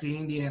going back to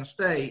Indiana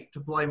State to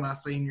play my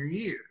senior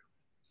year.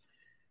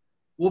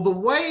 Well, the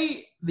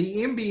way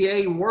the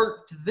NBA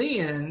worked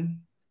then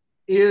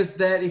is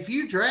that if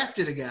you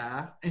drafted a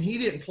guy and he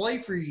didn't play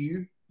for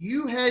you,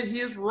 you had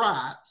his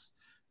rights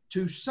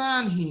to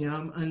sign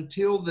him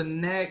until the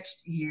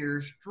next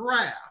year's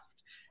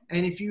draft.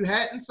 And if you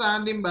hadn't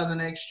signed him by the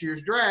next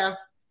year's draft,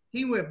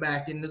 he went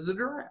back into the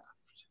draft.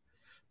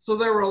 So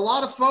there were a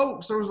lot of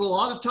folks, there was a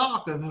lot of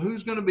talk of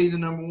who's going to be the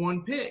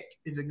 #1 pick.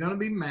 Is it going to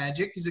be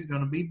Magic? Is it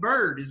going to be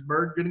Bird? Is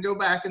Bird going to go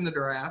back in the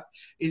draft?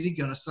 Is he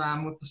going to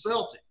sign with the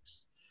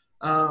Celtics?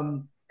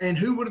 And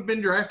who would have been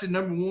drafted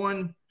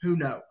 #1? Who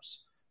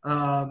knows?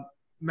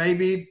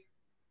 Maybe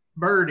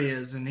Bird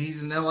is, and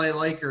he's an LA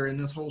Laker, and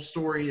this whole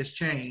story has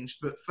changed.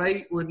 But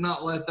fate would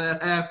not let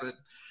that happen.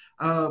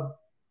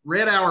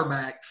 Red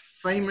Auerbach,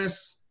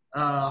 famous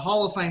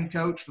Hall of Fame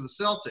coach for the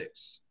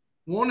Celtics,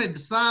 wanted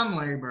to sign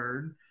Larry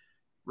Bird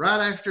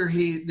right after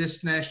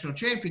this national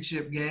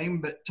championship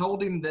game, but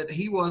told him that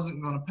he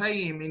wasn't going to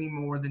pay him any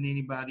more than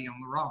anybody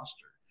on the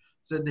roster.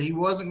 said that he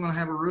wasn't going to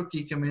have a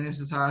rookie come in as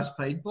his highest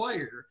paid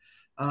player.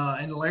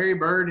 And Larry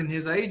Bird and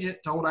his agent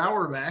told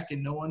Auerbach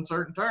in no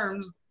uncertain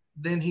terms,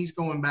 then he's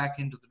going back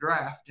into the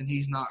draft and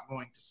he's not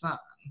going to sign.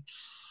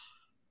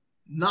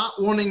 Not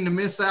wanting to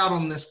miss out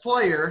on this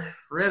player,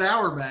 Red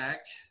Auerbach,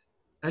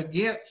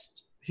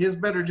 against his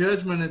better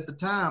judgment at the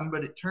time,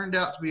 but it turned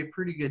out to be a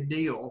pretty good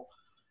deal,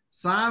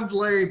 signs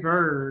Larry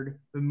Bird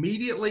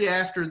immediately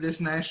after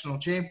this national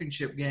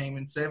championship game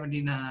in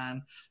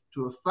 '79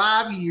 to a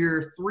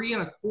 5-year,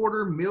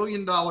 $3.25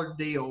 million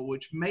deal,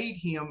 which made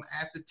him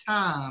at the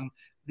time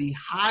the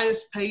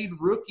highest paid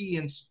rookie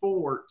in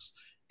sports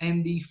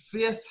and the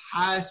 5th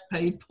highest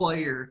paid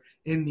player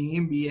in the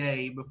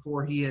NBA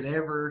before he had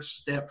ever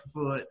stepped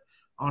foot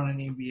on an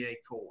NBA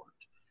court.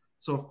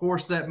 So, of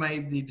course, that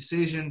made the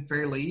decision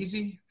fairly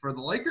easy for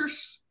the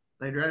Lakers.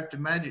 They drafted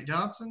Magic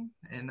Johnson,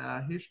 and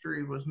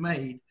history was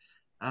made.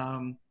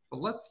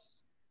 But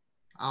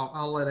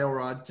I'll let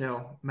Elrod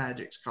tell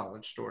Magic's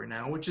college story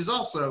now, which is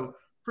also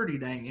pretty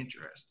dang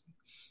interesting.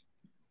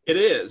 It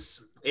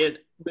is. And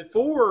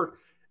before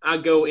I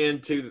go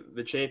into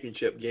the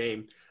championship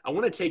game, I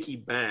want to take you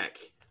back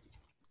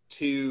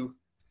to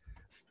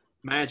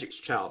Magic's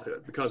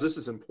childhood, because this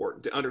is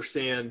important to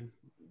understand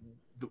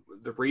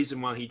the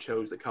reason why he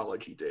chose the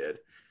college he did.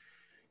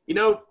 You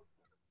know,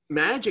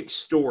 Magic's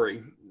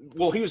story,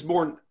 well, he was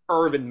born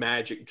Irvin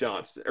Magic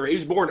Johnson, or he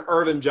was born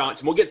Irvin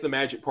Johnson. We'll get to the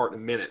Magic part in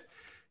a minute.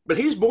 But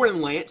he was born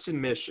in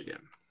Lansing, Michigan,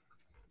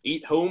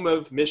 home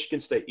of Michigan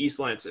State, East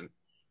Lansing.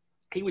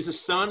 He was the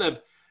son of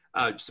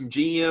some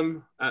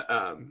GM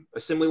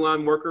assembly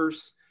line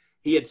workers.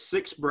 He had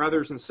 6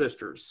 brothers and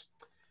sisters.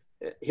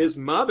 His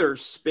mother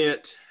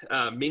spent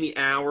many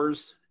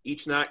hours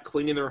each night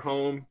cleaning their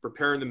home,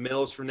 preparing the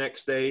meals for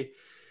next day.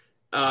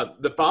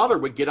 The father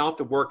would get off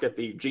to work at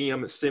the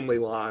GM assembly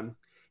line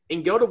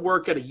and go to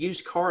work at a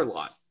used car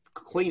lot,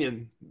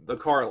 cleaning the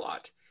car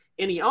lot.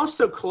 And he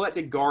also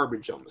collected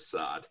garbage on the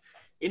side.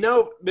 You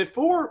know,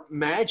 before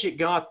Magic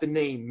got the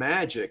name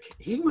Magic,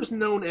 he was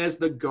known as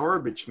the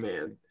Garbage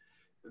Man.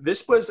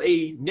 This was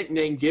a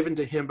nickname given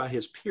to him by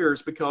his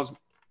peers because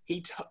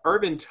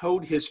Irvin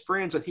told his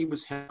friends that he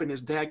was helping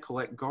his dad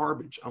collect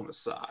garbage on the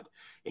side.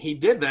 And he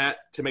did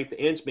that to make the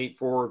ends meet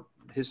for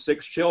his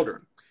 6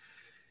 children.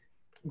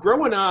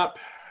 Growing up,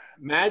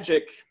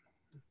 Magic,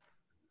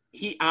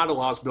 he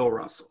idolized Bill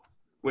Russell,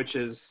 which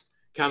is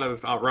kind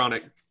of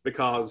ironic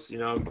because, you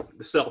know,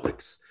 the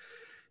Celtics.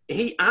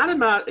 He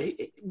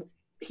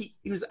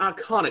was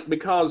iconic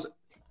because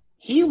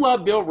he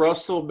loved Bill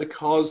Russell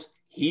because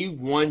he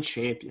won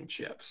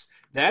championships.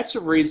 That's the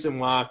reason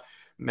why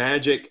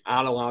Magic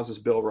idolizes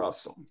Bill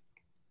Russell.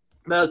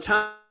 By the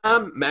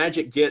time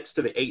Magic gets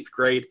to the 8th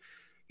grade,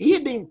 he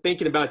had been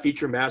thinking about a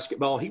future in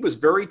basketball. He was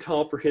very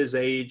tall for his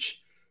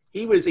age.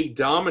 He was a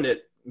dominant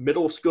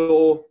middle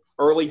school,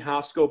 early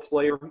high school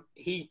player.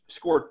 He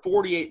scored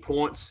 48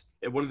 points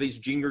at one of these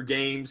junior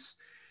games.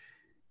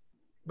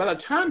 By the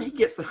time he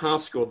gets to high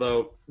school,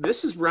 though,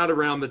 this is right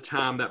around the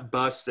time that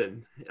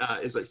busing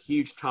is a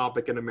huge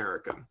topic in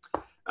America.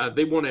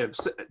 They want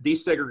to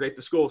desegregate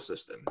the school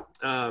system.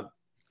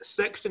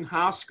 Sexton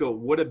High School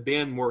would have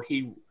been where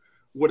he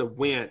would have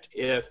went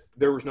if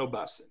there was no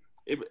busing.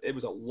 It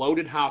was a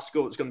loaded high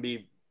school. It's going to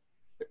be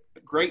a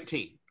great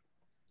team.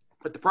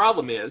 But the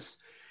problem is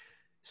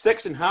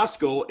Sexton High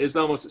School is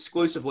almost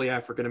exclusively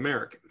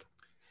African-American.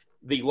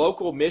 The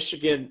local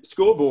Michigan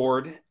school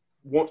board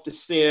wants to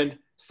send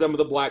some of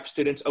the black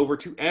students over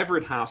to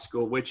Everett High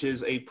School, which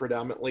is a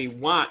predominantly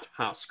white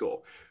high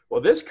school. Well,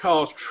 this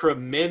caused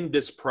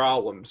tremendous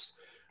problems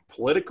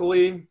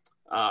politically,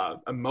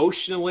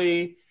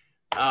 emotionally,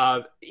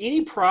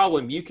 any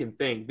problem you can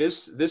think.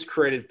 This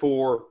created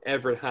for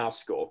Everett High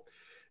School.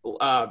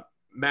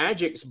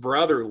 Magic's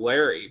brother,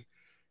 Larry,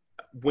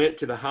 went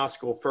to the high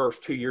school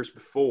first 2 years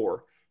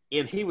before,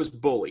 and he was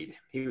bullied.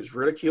 He was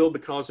ridiculed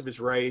because of his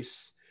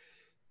race.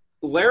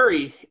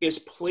 Larry is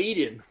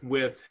pleading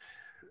with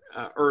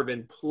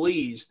Irvin,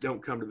 please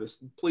don't come to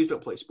this. Please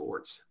don't play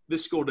sports.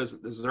 This school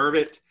doesn't deserve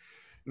it.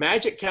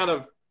 Magic kind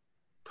of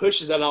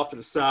pushes that off to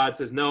the side,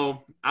 says,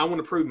 no, I want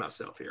to prove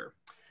myself here.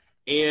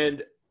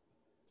 And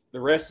the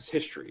rest is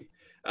history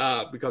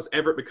because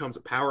Everett becomes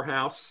a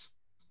powerhouse.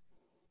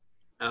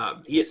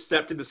 He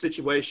accepted the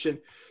situation.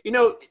 You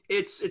know,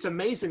 it's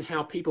amazing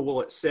how people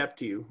will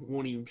accept you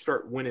when you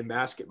start winning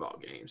basketball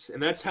games.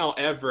 And that's how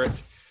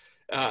Everett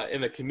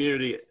in the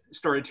community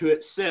started to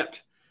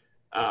accept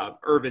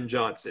Irvin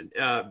Johnson.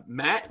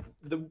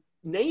 The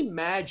name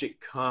Magic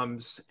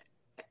comes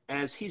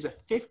as he's a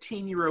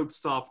 15-year-old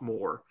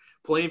sophomore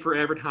playing for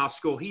Everett High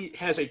School. He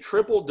has a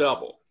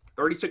triple-double,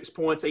 36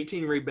 points,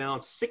 18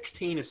 rebounds,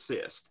 16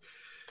 assists.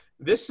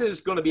 This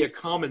is going to be a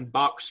common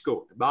box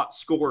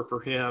score for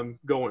him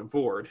going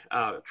forward,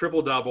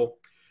 triple-double.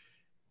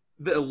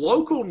 The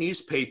local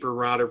newspaper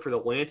writer for the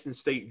Lansing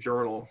State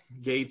Journal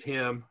gave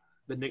him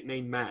the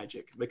nickname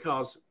Magic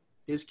because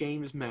his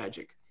game is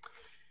magic.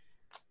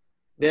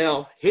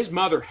 Now, his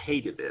mother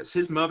hated this.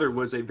 His mother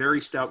was a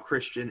very stout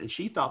Christian, and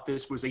she thought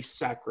this was a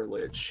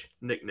sacrilege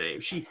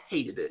nickname. She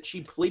hated it. She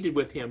pleaded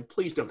with him,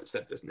 please don't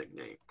accept this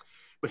nickname.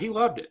 but he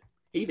loved it.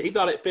 He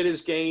thought it fit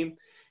his game,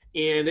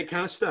 and it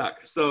kind of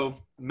stuck. So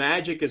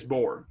Magic is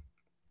born.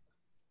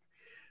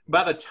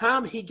 By the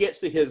time he gets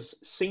to his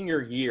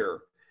senior year,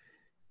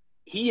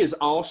 he is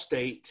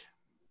all-state,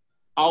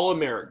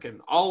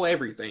 all-American, all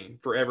everything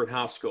for Everett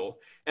High School.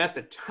 At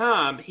the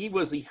time, he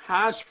was the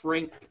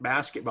highest-ranked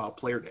basketball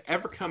player to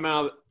ever come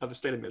out of the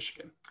state of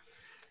Michigan.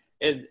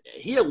 And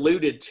he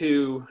alluded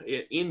to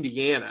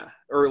Indiana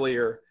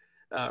earlier,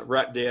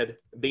 Rut did,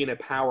 being a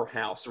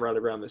powerhouse right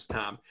around this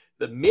time.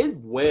 The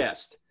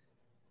Midwest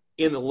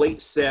in the late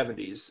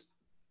 70s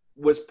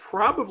was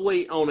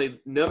probably on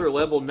another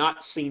level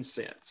not seen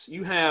since.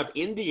 You have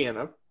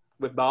Indiana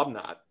with Bob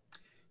Knight.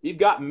 You've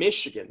got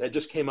Michigan that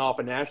just came off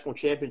a national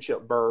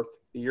championship berth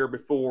the year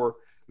before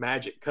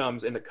Magic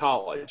comes into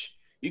college.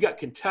 You got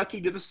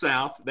Kentucky to the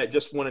south that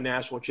just won a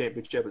national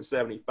championship in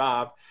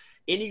 75.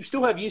 And you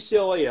still have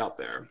UCLA out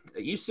there.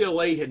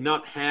 UCLA had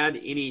not had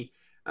any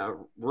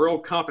real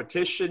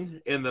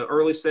competition in the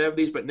early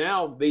 70s, but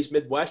now these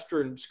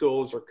Midwestern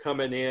schools are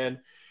coming in,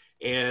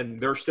 and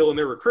they're still in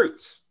their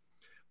recruits.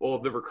 Well,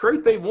 the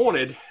recruit they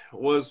wanted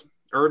was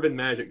Earvin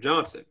Magic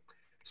Johnson.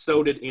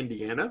 So did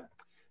Indiana.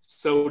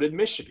 So did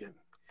Michigan.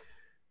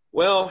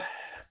 Well,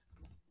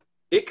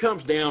 it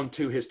comes down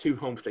to his two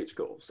home state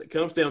schools. It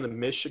comes down to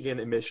Michigan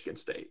and Michigan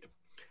State.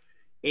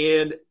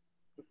 And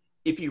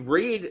if you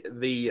read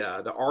the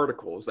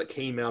articles that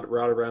came out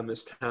right around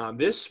this time,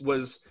 this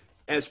was,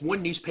 as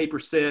one newspaper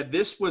said,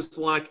 this was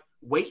like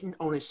waiting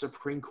on a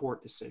Supreme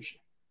Court decision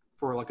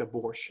for like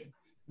abortion.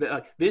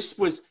 This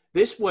was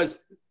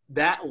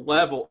that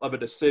level of a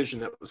decision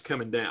that was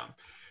coming down.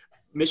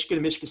 Michigan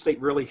and Michigan State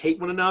really hate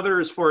one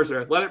another as far as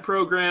their athletic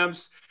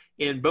programs,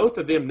 and both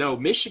of them know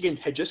Michigan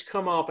had just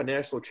come off a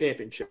national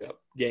championship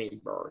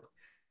game berth.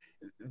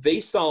 They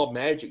saw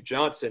Magic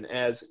Johnson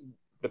as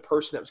the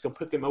person that was going to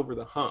put them over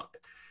the hump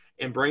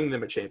and bring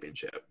them a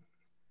championship.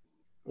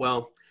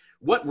 Well,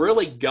 what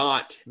really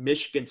got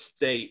Michigan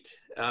State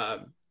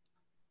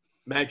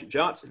Magic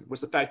Johnson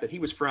was the fact that he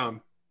was from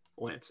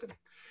Lansing,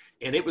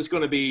 and it was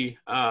going to be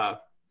a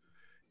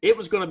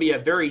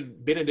very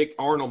Benedict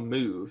Arnold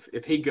move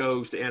if he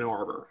goes to Ann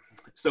Arbor.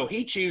 So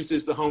he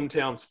chooses the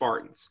hometown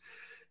Spartans.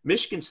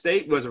 Michigan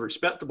State was a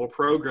respectable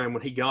program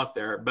when he got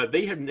there, but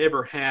they have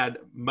never had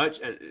much.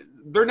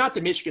 They're not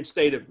the Michigan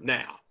State of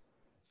now.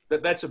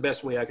 That's the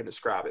best way I can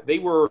describe it. They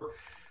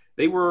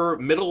were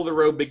middle of the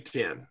road Big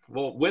Ten.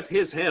 Well, with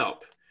his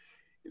help,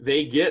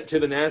 they get to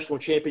the national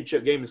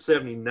championship game in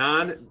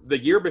 '79.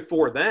 The year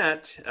before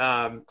that,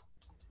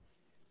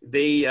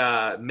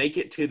 they make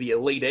it to the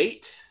Elite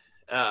Eight.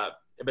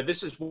 But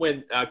this is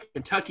when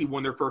Kentucky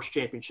won their first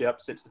championship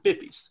since the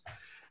 50s,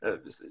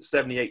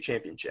 78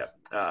 championship.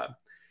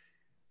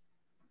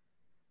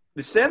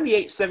 The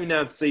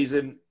 78-79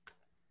 season,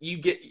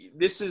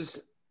 this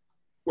is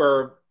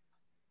where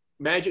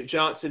Magic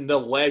Johnson, the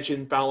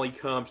legend, finally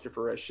comes to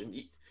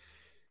fruition.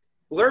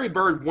 Larry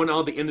Bird won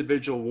all the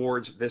individual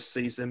awards this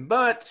season,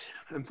 but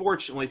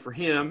unfortunately for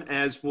him,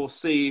 as we'll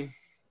see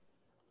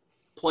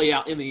play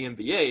out in the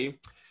NBA,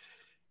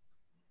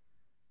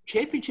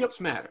 championships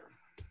matter.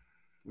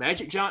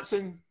 Magic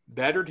Johnson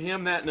bettered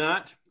him that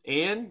night,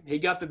 and he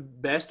got the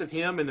best of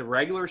him in the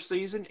regular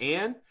season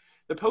and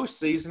the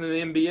postseason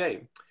in the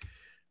NBA.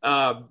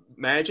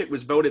 Magic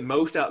was voted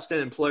most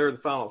outstanding player of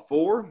the Final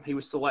Four. He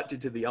was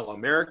selected to the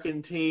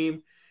All-American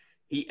team.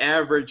 He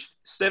averaged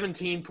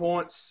 17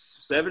 points,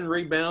 7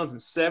 rebounds,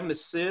 and 7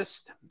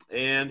 assists,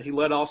 and he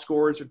led all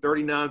scorers with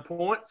 39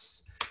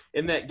 points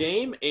in that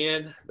game,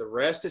 and the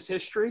rest is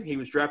history. He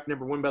was drafted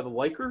number 1 by the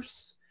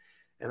Lakers,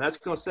 and that's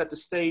going to set the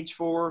stage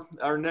for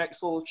our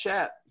next little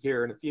chat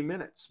here in a few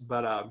minutes.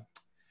 But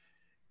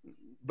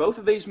both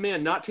of these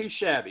men, not too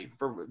shabby.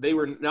 They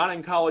were not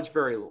in college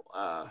very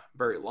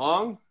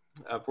long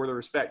for their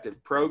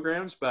respective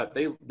programs, but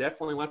they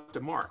definitely left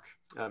a mark.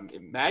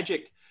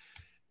 Magic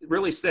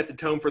really set the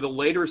tone for the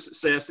later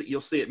success that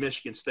you'll see at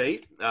Michigan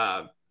State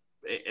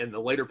in the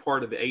later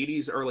part of the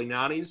 80s, early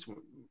 90s,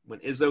 when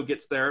Izzo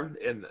gets there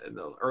in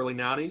the early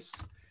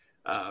 90s.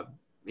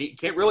 You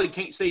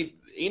can't see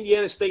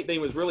Indiana State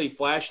thing was really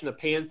flash in the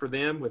pan for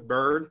them with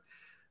Bird.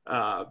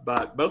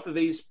 But both of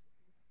these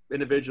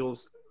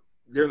individuals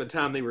during the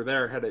time they were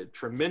there had a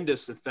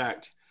tremendous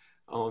effect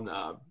on,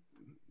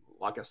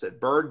 like I said,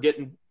 Bird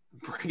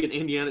bringing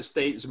Indiana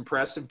State is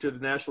impressive to the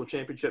national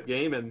championship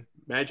game, and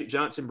Magic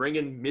Johnson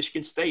bringing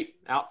Michigan State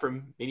out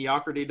from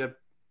mediocrity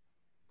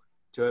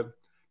to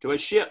a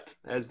ship,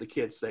 as the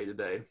kids say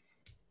today.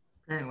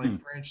 Apparently,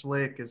 French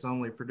Lick has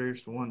only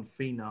produced one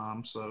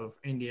phenom, so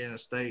Indiana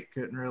State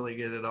couldn't really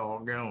get it all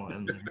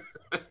going.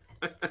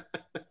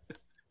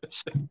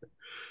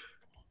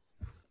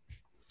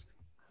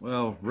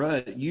 Well,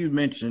 Rhett, you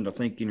mentioned, I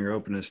think, in your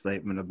opening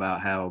statement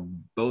about how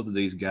both of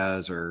these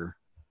guys are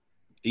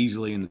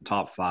easily in the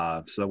top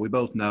 5. So we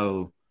both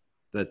know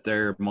that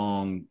they're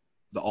among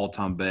the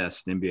all-time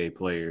best NBA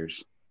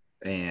players.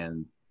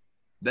 And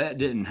that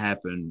didn't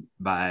happen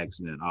by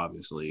accident,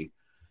 obviously.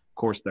 Of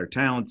course, they're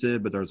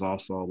talented, but there's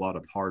also a lot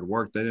of hard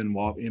work that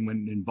involved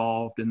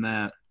in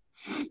that.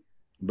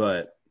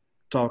 But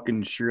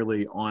talking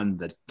surely on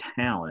the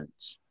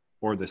talents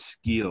or the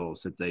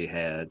skills that they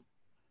had.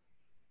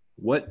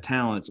 What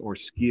talents or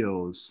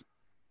skills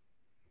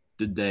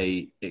did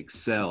they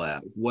excel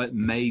at? What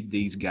made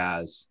these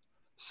guys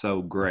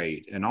so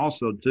great? And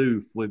also,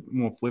 too, I'm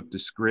going to flip the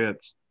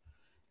script,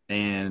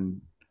 and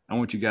I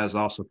want you guys to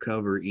also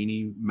cover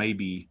any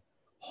maybe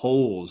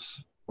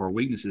holes or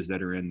weaknesses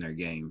that are in their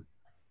game.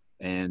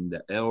 And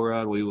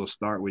Elrod, we will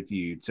start with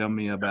you. Tell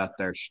me about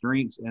their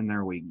strengths and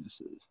their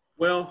weaknesses.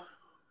 Well,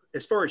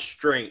 as far as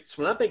strengths,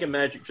 when I think of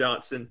Magic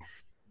Johnson,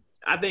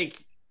 I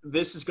think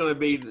this is going to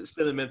be the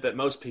sentiment that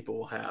most people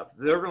will have.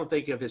 They're going to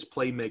think of his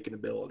playmaking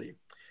ability.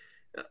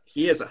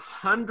 He has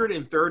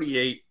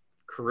 138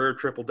 career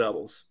triple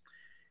doubles.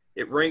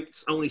 It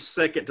ranks only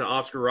second to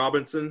Oscar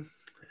Robertson.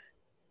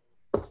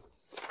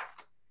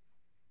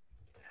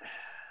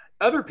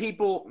 Other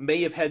people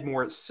may have had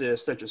more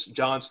assists, such as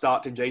John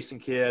Stockton, Jason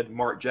Kidd,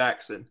 Mark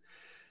Jackson.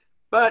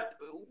 But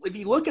if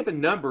you look at the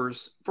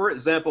numbers, for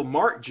example,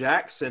 Mark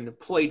Jackson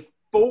played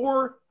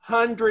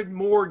 400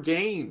 more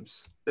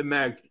games than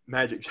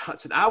Magic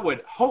Johnson. I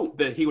would hope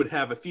that he would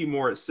have a few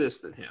more assists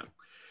than him.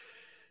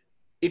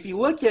 If you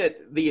look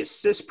at the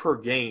assists per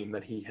game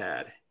that he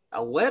had,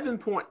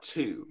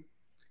 11.2.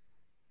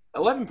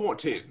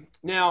 11.2.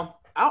 Now,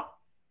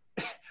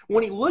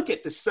 when you look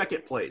at the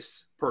second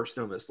place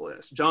person on this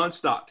list, John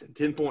Stockton,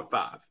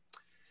 10.5.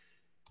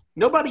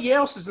 Nobody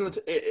else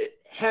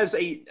has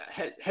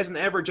an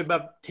average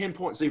above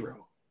 10.0.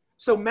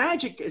 So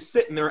Magic is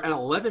sitting there at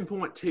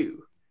 11.2.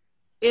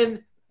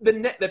 And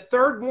the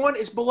third one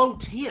is below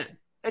 10.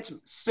 That's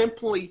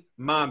simply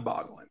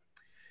mind-boggling.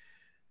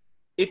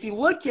 If you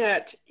look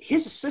at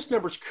his assist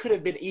numbers could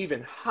have been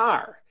even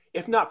higher,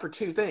 if not for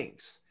two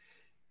things.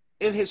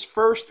 In his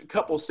first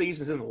couple of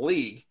seasons in the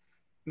league,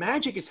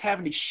 Magic is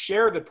having to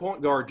share the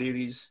point guard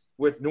duties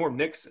with Norm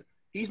Nixon.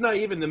 He's not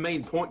even the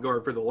main point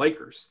guard for the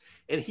Lakers,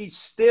 and he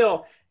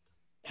still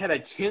had a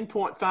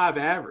 10.5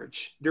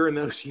 average during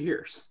those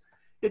years.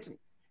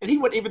 And he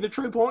wasn't even the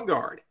true point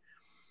guard.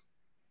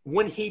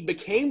 When he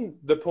became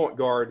the point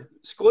guard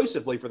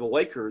exclusively for the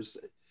Lakers,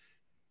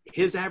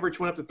 his average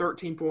went up to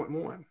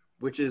 13.1,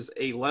 which is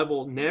a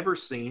level never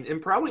seen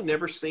and probably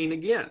never seen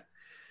again.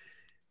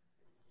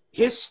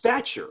 His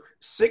stature,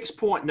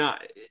 6'9",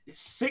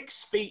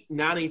 6 feet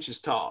 9 inches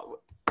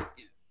tall.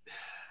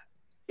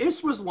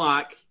 This was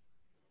like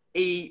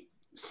a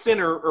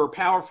center or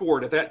power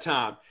forward at that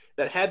time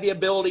that had the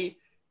ability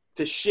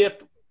to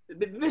shift.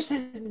 This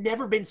has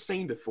never been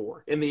seen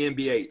before in the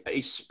NBA,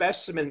 a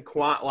specimen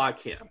quite like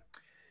him.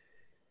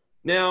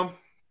 Now,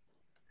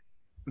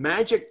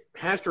 Magic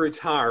has to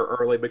retire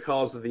early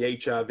because of the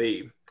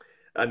HIV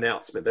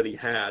announcement that he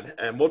had,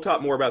 and we'll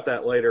talk more about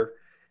that later.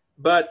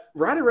 But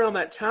right around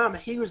that time,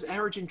 he was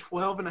averaging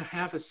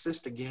 12.5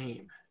 assists a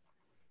game.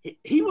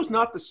 He was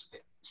not the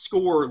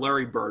scorer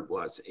Larry Bird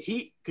was.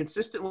 He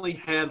consistently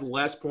had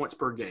less points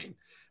per game.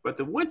 But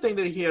the one thing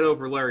that he had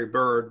over Larry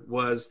Bird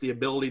was the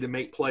ability to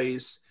make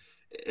plays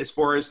as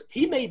far as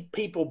he made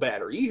people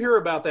better. You hear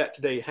about that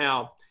today,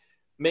 how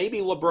maybe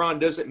LeBron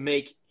doesn't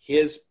make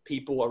his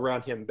people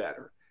around him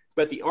better.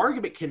 But the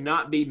argument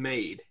cannot be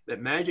made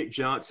that Magic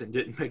Johnson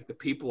didn't make the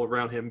people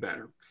around him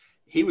better.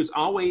 He was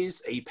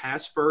always a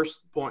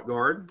pass-first point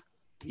guard.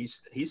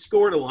 He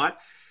scored a lot.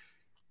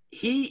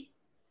 He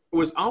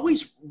was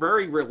always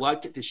very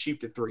reluctant to shoot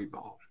the three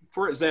ball.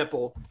 For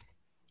example,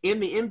 in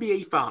the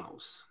NBA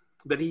Finals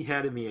that he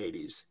had in the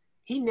 80s,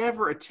 he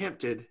never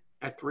attempted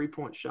a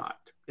three-point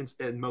shot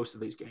in most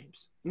of these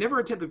games. Never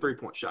attempted a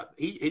three-point shot.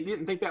 He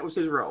didn't think that was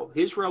his role.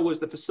 His role was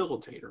the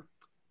facilitator,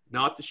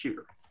 not the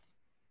shooter.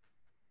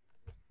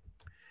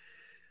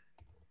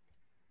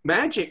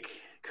 Magic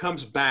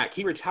comes back.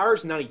 He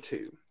retires in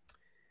 92.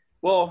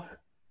 Well,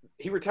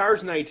 he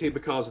retires in 92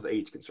 because of the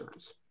AIDS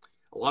concerns.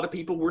 A lot of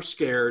people were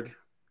scared.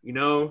 You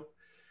know,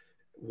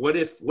 what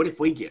if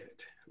we get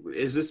it?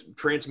 Is this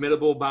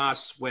transmittable by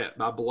sweat,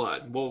 by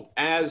blood? Well,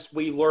 as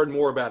we learn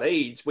more about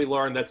AIDS, we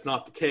learn that's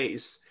not the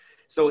case.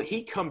 So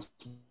he comes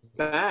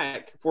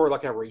back for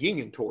like a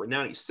reunion tour in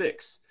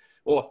 96.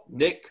 Well,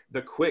 Nick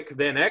the Quick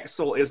Van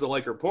Exel is the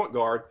Laker point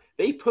guard.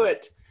 They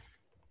put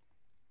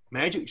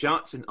Magic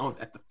Johnson on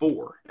at the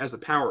 4 as a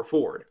power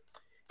forward,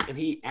 and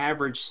he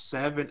averaged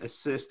 7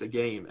 assists a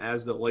game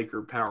as the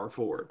Laker power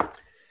forward.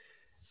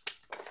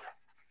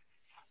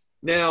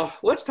 Now,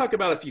 let's talk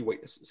about a few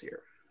weaknesses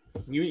here.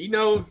 You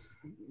know,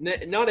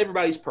 not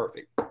everybody's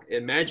perfect,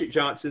 and Magic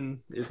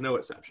Johnson is no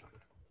exception.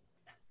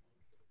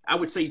 I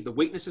would say the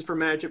weaknesses for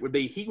Magic would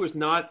be he was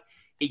not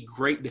a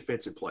great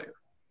defensive player.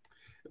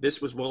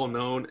 This was well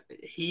known.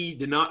 He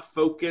did not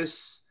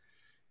focus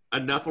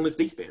enough on his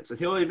defense, and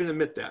he'll even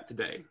admit that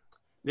today.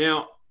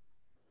 Now,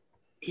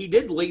 he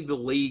did lead the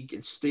league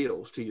in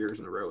steals 2 years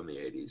in a row in the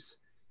 80s,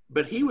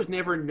 but he was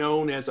never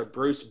known as a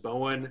Bruce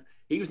Bowen.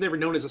 He was never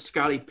known as a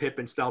Scottie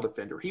Pippen style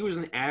defender. He was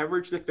an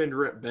average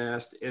defender at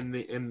best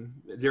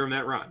during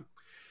that run.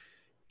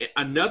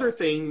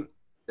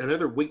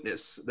 Another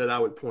weakness that I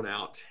would point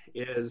out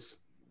is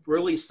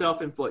really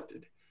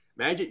self-inflicted.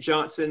 Magic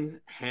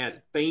Johnson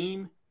had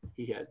fame.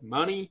 He had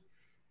money.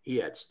 he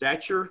had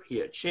stature, he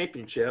had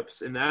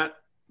championships, and that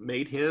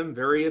made him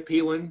very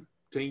appealing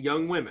to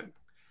young women.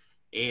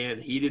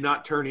 And he did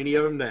not turn any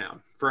of them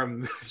down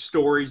from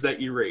stories that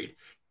you read.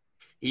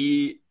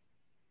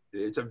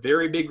 It's a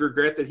very big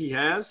regret that he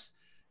has,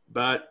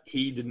 but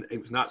he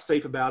was not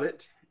safe about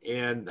it.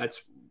 And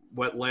that's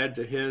what led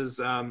to his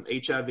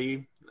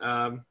HIV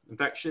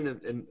infection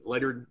and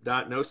later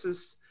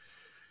diagnosis.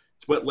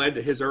 It's what led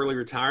to his early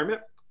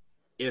retirement.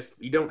 If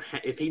he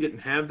didn't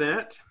have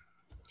that,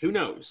 who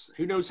knows?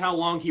 Who knows how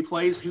long he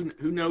plays? Who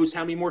knows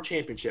how many more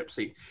championships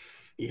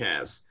he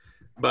has?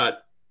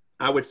 But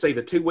I would say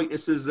the two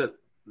weaknesses that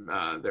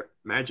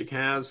Magic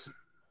has,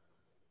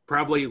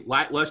 probably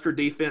lackluster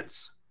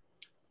defense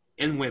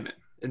and women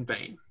in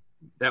vain.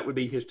 That would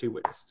be his two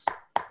weaknesses.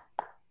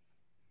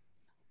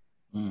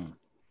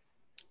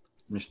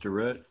 Mr.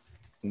 Rhett,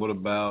 what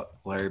about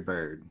Larry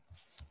Bird?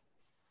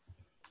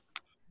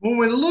 When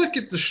we look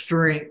at the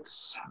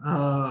strengths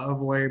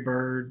of Larry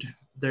Bird,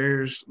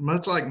 there's,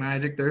 much like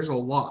Magic, there's a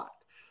lot.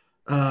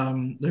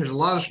 There's a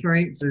lot of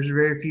strengths. There's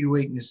very few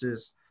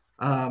weaknesses.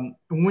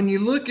 When you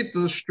look at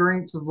the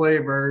strengths of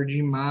Larry Bird,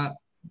 you might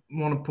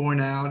want to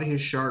point out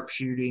his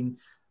sharpshooting,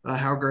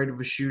 how great of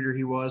a shooter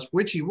he was,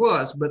 which he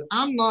was. But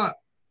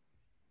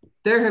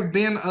there have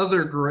been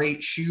other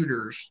great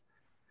shooters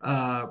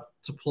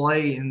to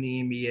play in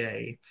the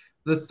NBA.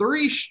 The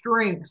three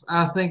strengths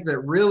I think that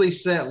really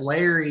set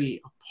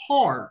Larry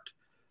apart,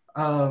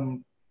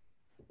 and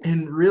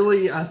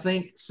really I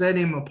think set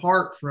him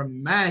apart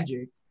from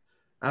Magic,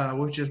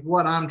 which is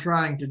what I'm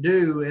trying to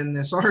do in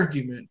this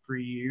argument for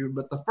you.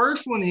 But the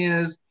first one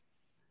is,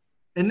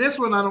 and this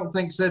one I don't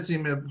think sets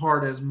him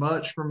apart as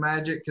much from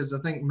Magic, because I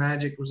think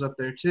Magic was up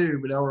there too,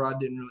 but Elrod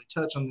didn't really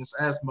touch on this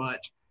as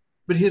much.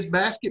 But his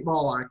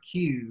basketball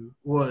IQ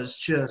was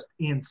just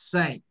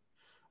insane.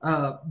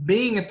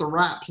 Being at the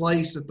right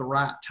place at the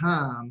right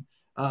time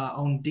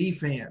on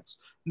defense,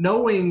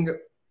 knowing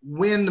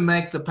when to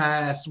make the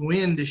pass,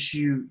 when to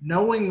shoot,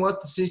 knowing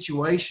what the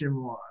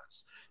situation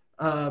was.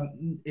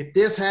 If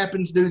this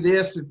happens, do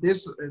this. If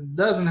this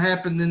doesn't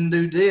happen, then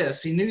do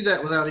this. He knew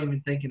that without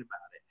even thinking about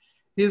it.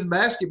 His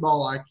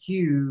basketball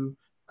IQ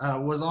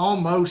was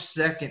almost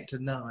second to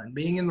none,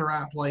 being in the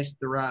right place at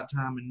the right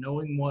time and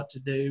knowing what to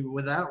do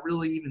without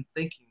really even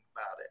thinking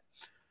about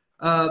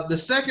it. The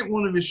second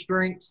one of his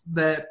strengths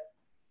that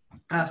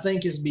I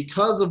think is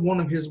because of one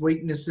of his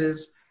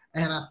weaknesses,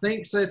 and I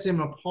think sets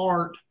him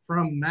apart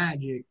from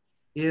Magic,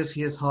 is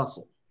his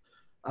hustle.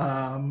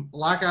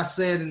 Like I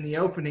said in the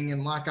opening,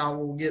 and like I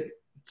will get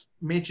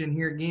mentioned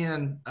here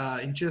again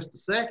in just a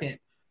second,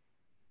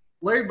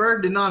 Larry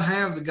Bird did not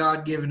have the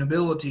God-given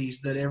abilities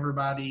that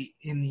everybody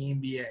in the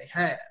NBA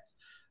has.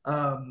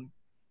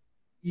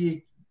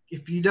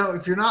 If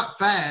you're not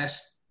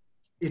fast,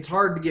 it's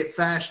hard to get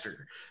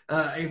faster.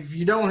 If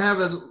you don't have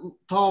a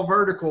tall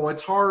vertical,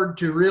 it's hard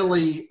to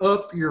really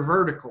up your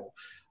vertical.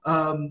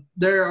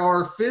 There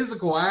are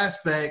physical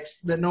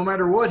aspects that no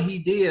matter what he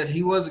did,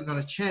 he wasn't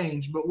going to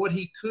change. But what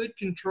he could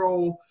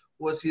control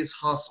was his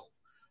hustle.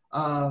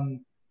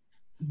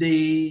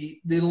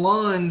 The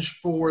lunge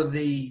for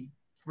the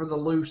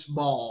loose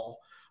ball,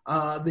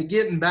 the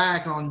getting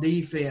back on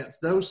defense,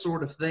 those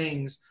sort of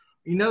things.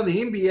 You know,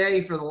 the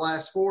NBA for the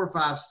last 4 or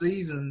 5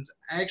 seasons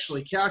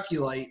actually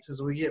calculates,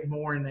 as we get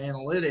more into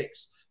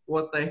analytics,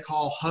 what they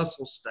call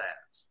hustle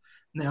stats.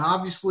 Now,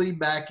 obviously,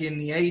 back in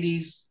the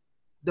 80s,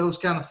 those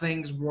kind of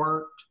things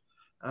weren't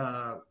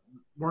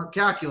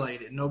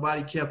calculated.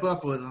 Nobody kept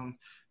up with them.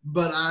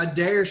 But I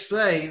dare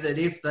say that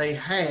if they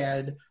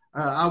had,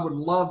 I would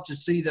love to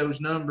see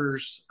those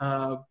numbers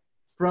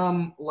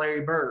from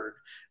Larry Bird.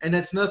 And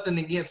it's nothing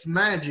against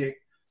Magic,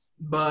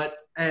 but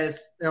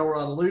as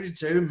Elrod alluded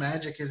to,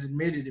 Magic has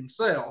admitted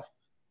himself,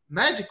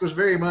 Magic was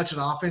very much an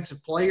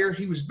offensive player.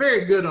 He was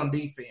very good on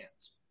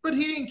defense, but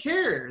he didn't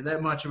care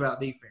that much about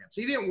defense.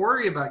 He didn't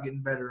worry about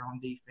getting better on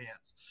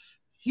defense.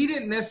 He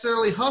didn't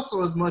necessarily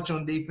hustle as much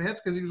on defense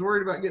because he was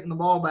worried about getting the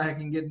ball back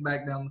and getting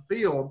back down the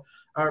field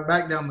or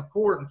back down the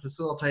court and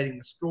facilitating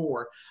the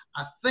score.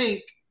 I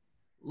think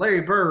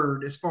Larry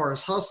Bird, as far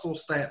as hustle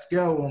stats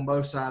go on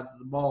both sides of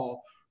the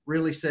ball,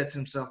 really sets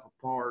himself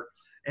apart.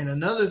 And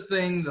another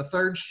thing, the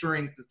third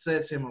strength that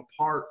sets him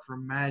apart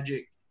from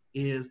Magic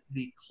is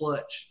the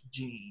clutch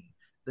gene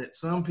that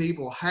some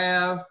people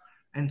have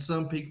and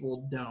some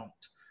people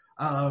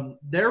don't.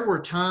 There were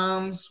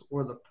times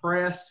where the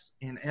press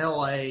in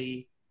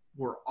LA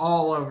were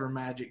all over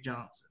Magic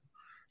Johnson.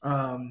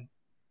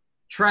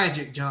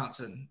 Tragic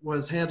Johnson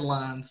was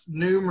headlines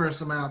numerous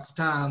amounts of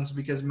times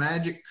because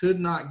Magic could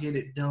not get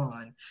it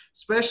done,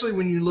 especially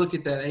when you look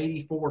at that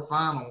 84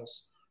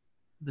 finals.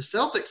 The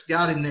Celtics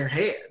got in their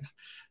head.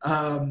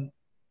 Kevin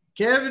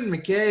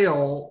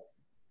McHale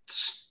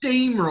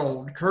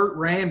steamrolled Kurt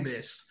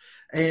Rambis,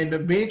 and a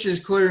benches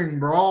clearing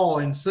brawl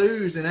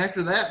ensues. And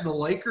after that, the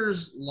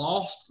Lakers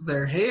lost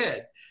their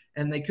head,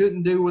 and they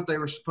couldn't do what they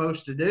were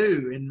supposed to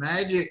do. And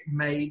Magic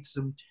made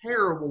some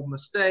terrible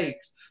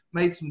mistakes,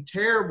 made some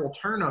terrible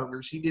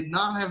turnovers. He did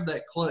not have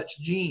that clutch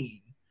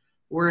gene.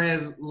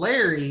 Whereas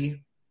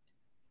Larry,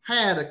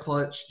 had a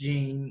clutch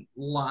gene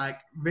like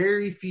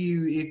very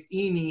few, if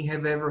any,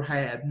 have ever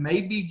had.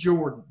 Maybe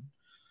Jordan.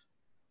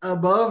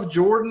 Above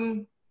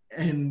Jordan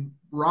and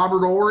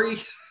Robert Horry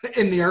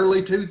in the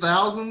early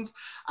 2000s,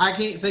 I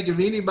can't think of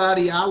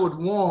anybody I would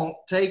want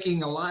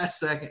taking a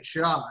last-second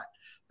shot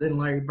than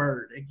Larry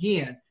Bird.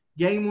 Again,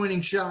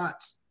 game-winning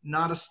shots,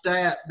 not a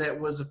stat that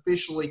was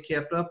officially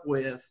kept up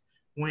with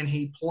when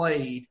he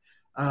played,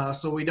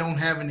 so we don't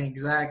have an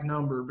exact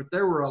number. But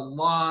there were a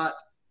lot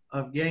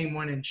of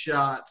game-winning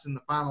shots in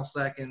the final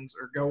seconds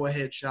or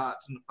go-ahead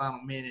shots in the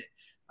final minute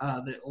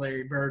that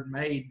Larry Bird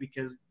made,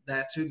 because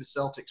that's who the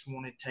Celtics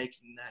wanted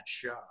taking that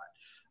shot.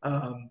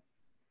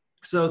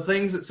 So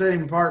things that set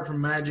him apart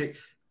from Magic,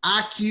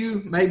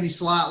 IQ maybe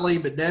slightly,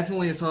 but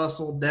definitely his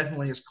hustle,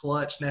 definitely his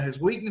clutch. Now his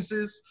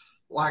weaknesses,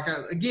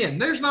 again,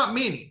 there's not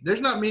many.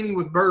 There's not many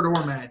with Bird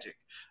or Magic.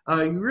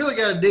 You really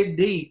got to dig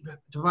deep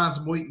to find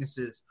some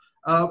weaknesses.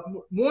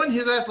 One,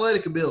 his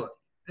athletic ability,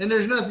 and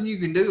there's nothing you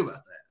can do about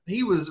that.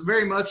 He was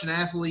very much an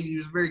athlete. He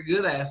was a very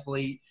good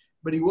athlete,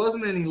 but he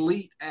wasn't an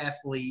elite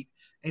athlete,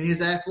 and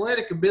his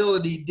athletic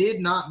ability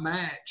did not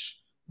match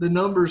the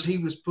numbers he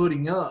was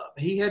putting up.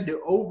 He had to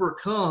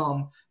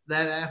overcome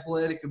that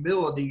athletic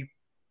ability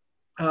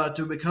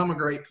to become a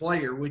great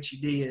player, which he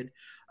did.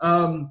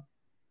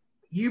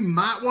 You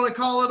might want to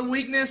call it a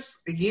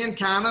weakness. Again,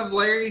 kind of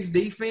Larry's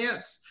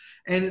defense,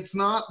 and it's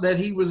not that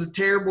he was a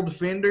terrible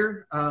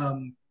defender.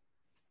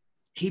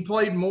 He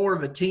played more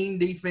of a team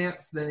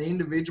defense than an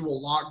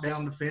individual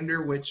lockdown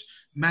defender, which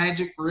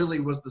Magic really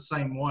was the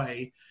same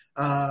way.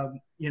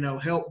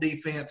 Help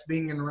defense,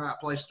 being in the right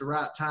place at the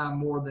right time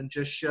more than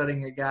just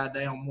shutting a guy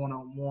down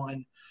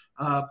one-on-one.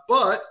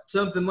 But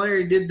something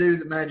Larry did do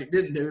that Magic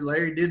didn't do,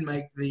 Larry did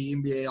make the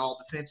NBA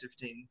All-Defensive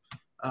Team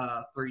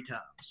 3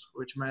 times,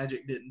 which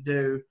Magic didn't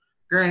do.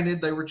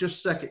 Granted, they were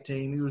just second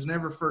team. He was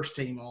never first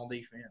team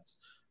All-Defense,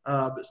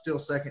 but still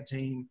second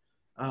team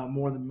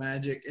more than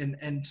Magic.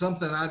 And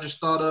something I just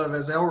thought of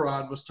as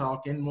Elrod was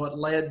talking, what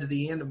led to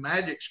the end of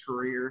Magic's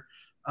career,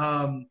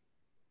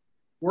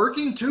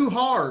 working too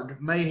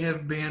hard may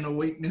have been a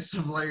weakness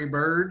of Larry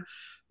Bird,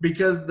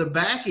 because the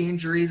back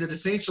injury that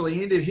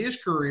essentially ended his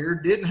career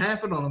didn't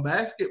happen on a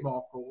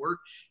basketball court.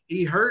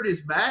 He hurt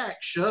his back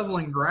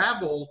shoveling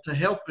gravel to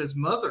help his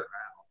mother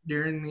out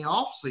during the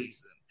off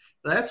season.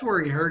 That's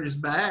where he hurt his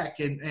back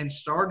and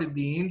started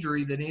the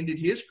injury that ended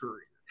his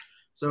career.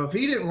 So if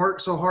he didn't work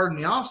so hard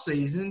in the off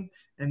season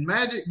and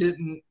Magic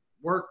didn't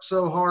work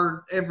so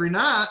hard every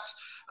night,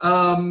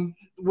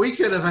 we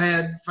could have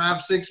had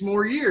 5-6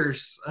 more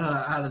years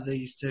out of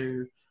these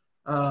two.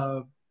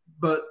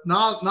 But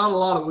not a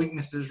lot of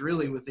weaknesses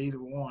really with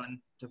either one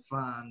to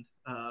find,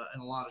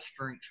 and a lot of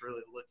strengths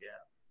really to look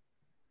at.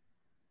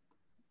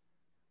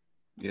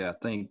 Yeah, I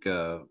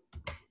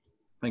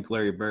think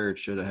Larry Bird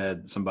should have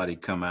had somebody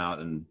come out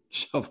and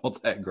shovel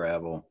that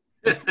gravel.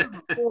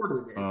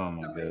 Oh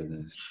my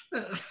goodness!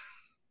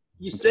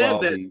 You said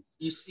that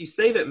you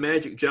say that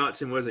Magic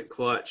Johnson wasn't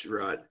clutch,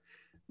 Rod.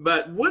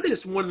 But what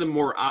is one of the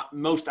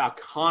most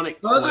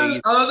iconic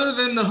plays? Other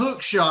than the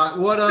hook shot,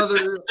 what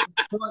other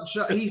clutch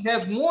shot? He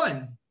has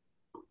one.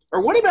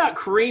 Or what about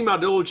Kareem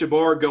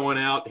Abdul-Jabbar going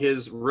out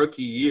his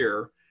rookie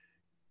year,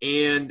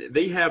 and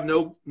they have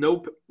no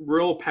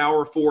real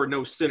power forward,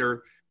 no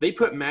center. They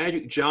put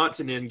Magic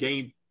Johnson in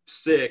Game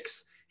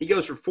 6. He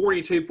goes for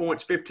 42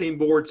 points, 15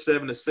 boards,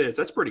 7 assists.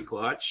 That's pretty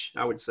clutch,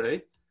 I would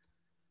say.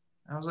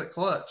 How's that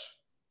clutch?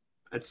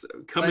 That's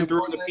coming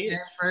through on the game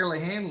fairly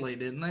handily,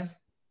 didn't they?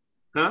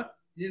 Huh?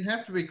 You didn't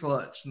have to be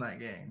clutch in that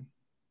game.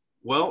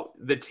 Well,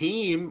 the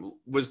team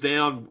was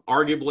down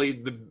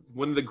arguably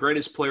one of the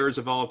greatest players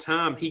of all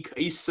time.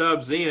 He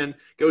subs in,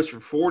 goes for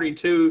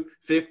 42,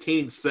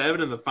 15,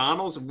 7 in the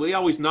finals. We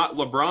always knock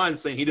LeBron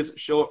saying he doesn't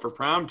show up for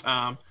prime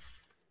time.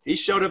 He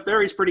showed up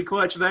there. He's pretty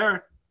clutch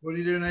there. What did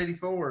he do in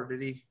 84?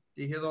 Did he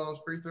hit all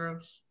those free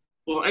throws?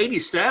 Well,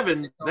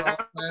 87,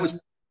 that was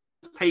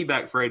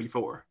payback for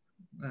 84.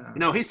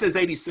 No, he says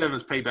 87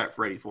 is payback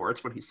for 84.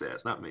 That's what he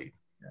says, not me.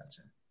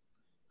 Gotcha.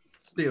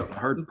 Still,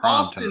 the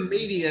Boston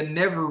media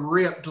never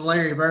ripped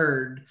Larry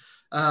Bird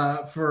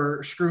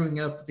for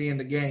screwing up at the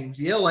end of games.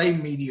 The LA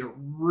media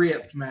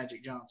ripped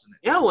Magic Johnson.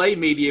 LA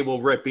media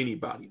will rip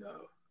anybody,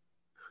 though.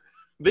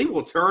 They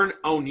will turn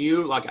on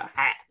you like a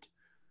hat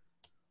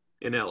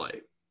in LA.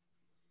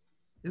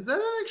 Is that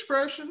an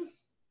expression?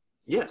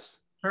 Yes.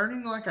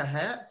 Turning like a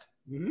hat?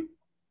 Mm-hmm.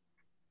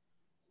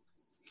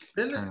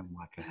 Turn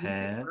like a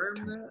hat.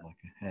 Turn like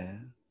a hat.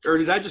 Or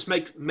did I just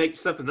make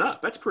something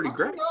up? That's pretty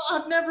great.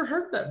 I've never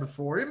heard that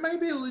before. It may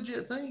be a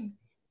legit thing.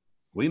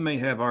 We may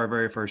have our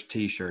very first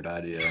T-shirt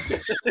idea.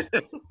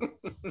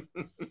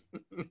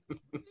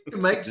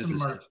 Make some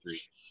merch.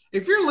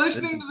 If you're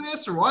listening to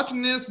this or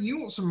watching this and you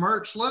want some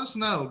merch, let us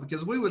know,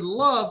 because we would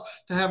love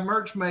to have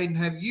merch made and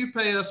have you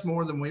pay us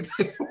more than we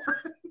pay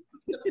for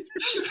it.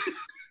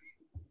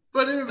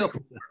 But it would be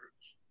cool.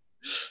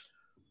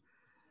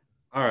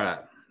 All right.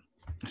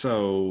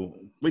 So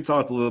we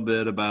talked a little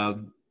bit about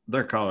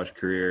their college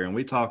career, and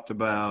we talked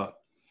about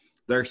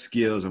their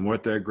skills and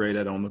what they're great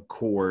at on the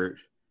court.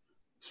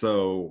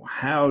 So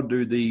how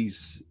do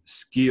these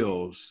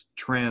skills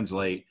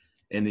translate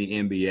in the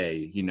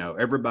NBA? You know,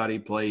 everybody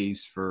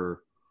plays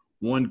for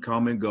one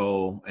common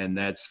goal, and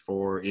that's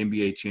for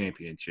NBA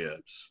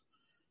championships.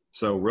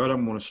 So, Rudd,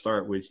 I'm going to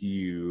start with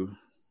you.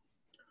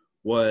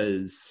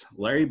 Was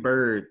Larry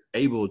Bird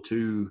able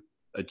to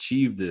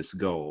achieve this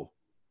goal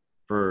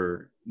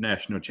for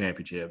national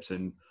championships?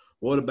 And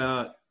what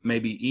about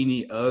maybe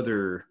any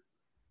other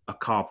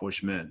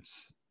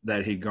accomplishments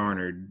that he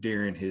garnered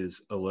during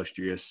his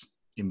illustrious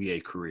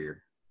NBA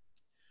career?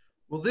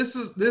 Well, this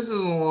is a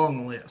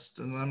long list,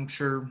 and I'm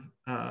sure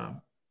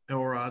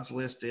Elrod's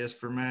list is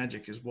for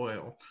Magic as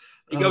well.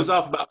 He goes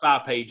off about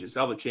 5 pages,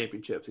 all the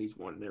championships he's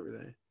won and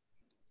everything.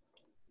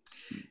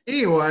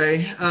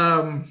 Anyway,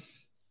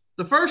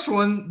 the first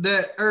one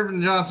that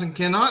Irvin Johnson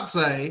cannot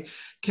say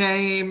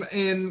came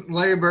in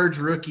Larry Bird's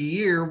rookie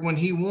year when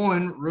he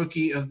won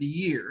Rookie of the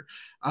Year,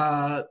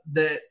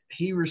 that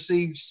he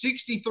received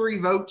 63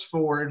 votes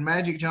for, and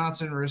Magic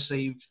Johnson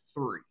received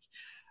 3.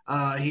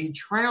 He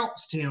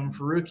trounced him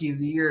for Rookie of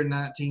the Year in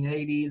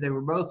 1980. They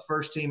were both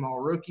first-team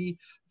All-Rookie.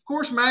 Of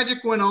course,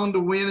 Magic went on to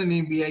win an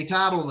NBA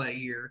title that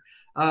year.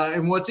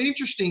 And what's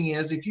interesting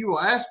is if you will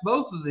ask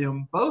both of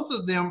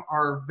them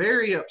are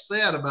very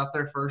upset about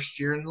their first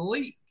year in the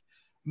league.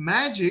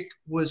 Magic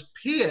was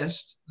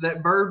pissed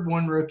that Bird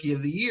won Rookie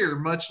of the Year,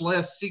 much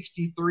less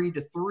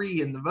 63-3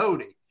 in the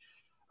voting.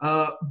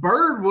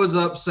 Bird was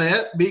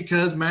upset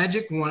because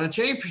Magic won a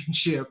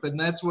championship, and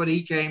that's what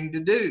he came to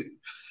do.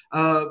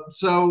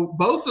 So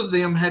both of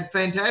them had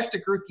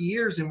fantastic rookie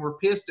years and were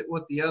pissed at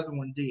what the other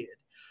one did,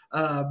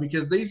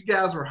 because these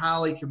guys were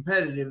highly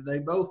competitive. They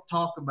both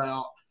talk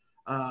about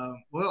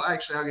well,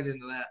 actually, I'll get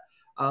into that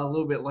a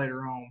little bit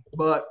later on.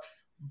 But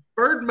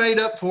Bird made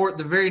up for it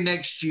the very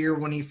next year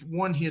when he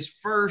won his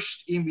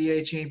first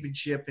NBA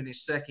championship in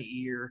his second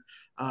year,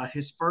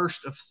 his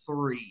first of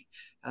 3.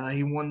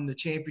 He won the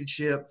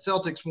championship.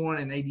 Celtics won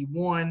in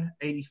 81,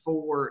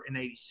 84, and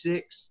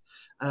 86.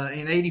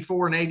 In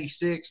 84 and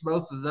 86,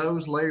 both of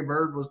those, Larry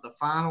Bird was the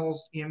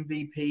finals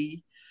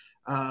MVP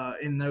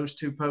in those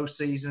 2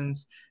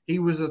 postseasons. He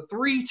was a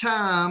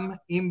 3-time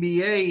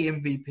NBA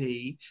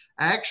MVP,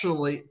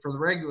 actually, for the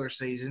regular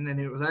season, and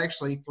it was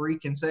actually 3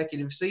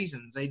 consecutive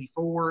seasons,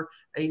 84,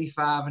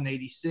 85, and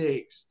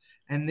 86.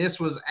 And this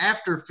was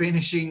after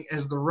finishing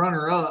as the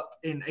runner-up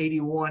in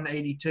 81,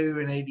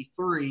 82, and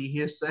 83,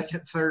 his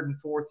second, third,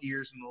 and fourth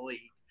years in the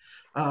league.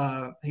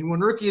 He won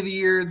Rookie of the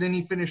Year, then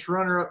he finished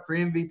runner-up for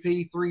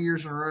MVP 3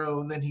 years in a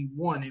row, and then he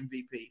won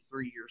MVP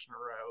 3 years in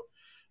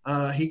a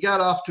row. He got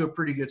off to a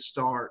pretty good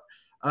start.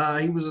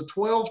 He was a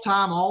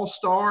 12-time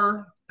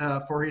All-Star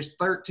for his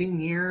 13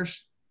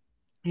 years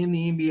in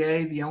the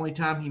NBA. The only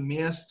time he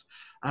missed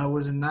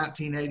was in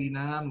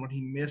 1989 when he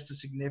missed a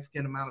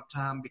significant amount of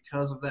time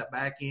because of that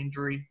back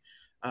injury.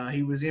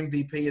 He was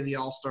MVP of the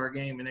All-Star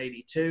game in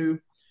 82.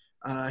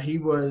 He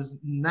was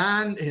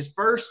his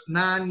first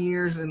 9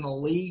 years in the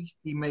league,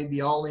 he made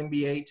the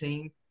All-NBA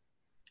team.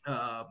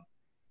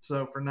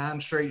 So for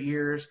 9 straight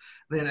years.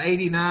 Then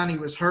 89, he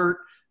was hurt,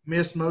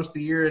 missed most of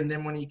the year, and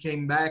then when he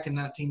came back in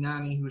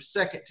 1990, he was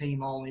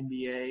second-team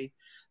All-NBA.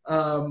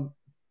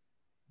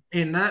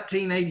 In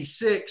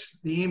 1986,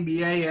 the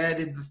NBA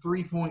added the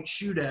three-point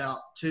shootout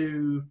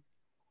to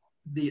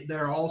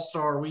their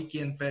All-Star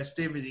weekend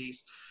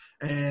festivities.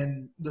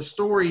 And the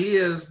story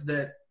is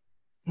that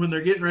when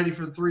they're getting ready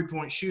for the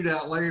three-point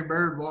shootout, Larry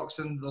Bird walks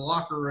into the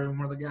locker room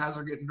where the guys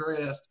are getting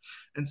dressed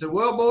and said,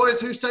 "Well,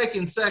 boys, who's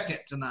taking second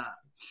tonight?"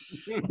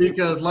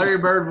 Because Larry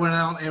Bird went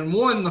out and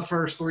won the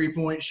first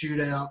three-point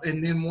shootout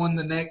and then won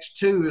the next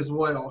 2 as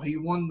well. He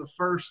won the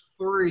first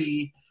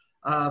 3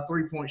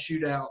 three-point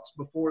shootouts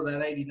before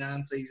that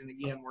 89 season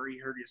again where he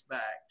hurt his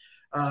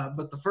back.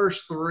 But the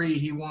first 3,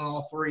 he won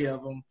all 3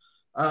 of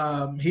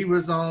them. He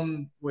was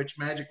on, which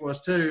Magic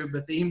was too,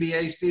 but the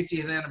NBA's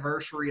 50th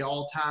anniversary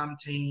all-time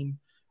team.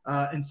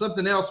 And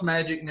something else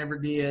Magic never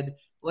did,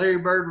 Larry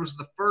Bird was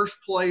the first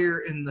player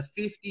in the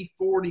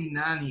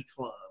 50-40-90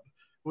 club,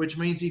 which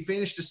means he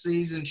finished the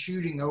season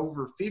shooting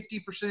over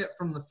 50%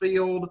 from the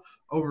field,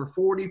 over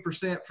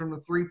 40% from the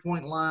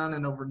three-point line,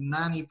 and over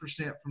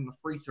 90% from the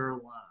free throw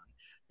line.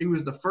 He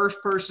was the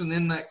first person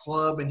in that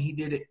club, and he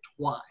did it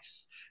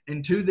twice.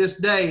 And to this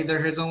day,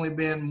 there has only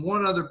been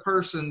one other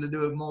person to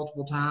do it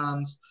multiple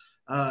times,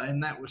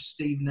 and that was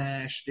Steve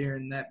Nash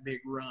during that big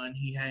run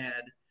he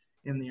had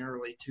in the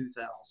early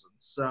 2000s.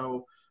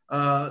 So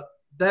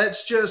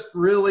that's just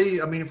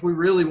really, I mean, if we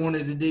really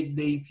wanted to dig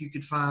deep, you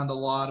could find a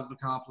lot of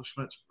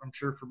accomplishments, I'm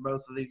sure, for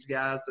both of these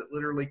guys that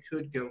literally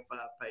could go 5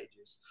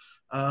 pages.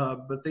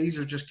 But these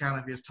are just kind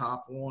of his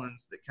top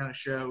ones that kind of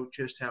show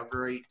just how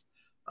great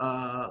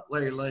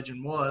Larry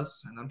Legend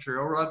was. And I'm sure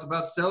Elrod's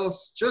about to tell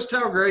us just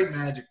how great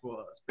Magic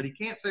was, but he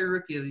can't say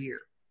Rookie of the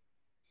Year.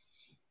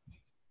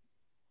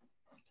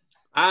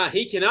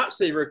 He cannot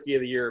say Rookie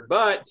of the Year,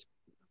 but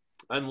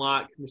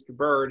unlike Mr.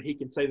 Bird, he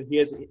can say that he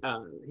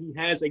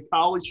has a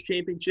college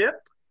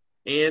championship,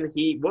 and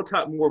we'll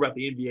talk more about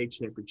the NBA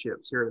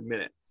championships here in a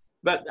minute.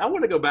 But I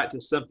want to go back to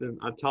something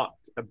I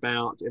talked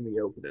about in the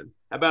opening,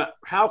 about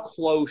how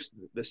close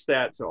the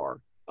stats are.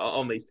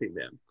 on these two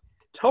men.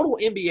 Total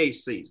NBA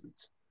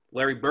seasons: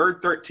 Larry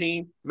Bird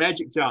 13,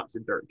 Magic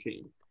Johnson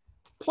 13.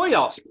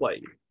 Playoffs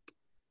played: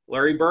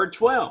 Larry Bird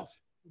 12,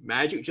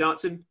 Magic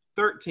Johnson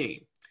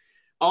 13.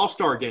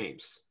 All-Star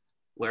games: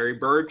 Larry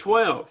Bird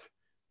 12,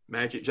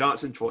 Magic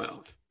Johnson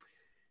 12.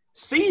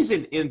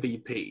 Season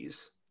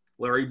MVPs: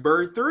 Larry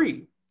Bird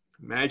 3,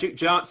 Magic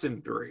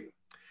Johnson 3.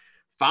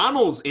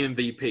 Finals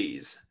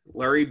MVPs: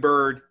 Larry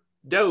Bird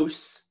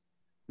dose,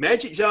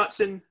 Magic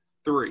Johnson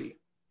 3.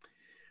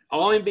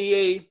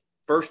 All-NBA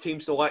first team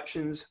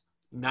selections,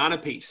 9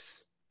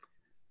 apiece.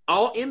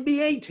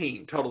 All-NBA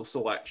team total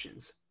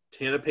selections,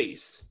 10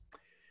 apiece.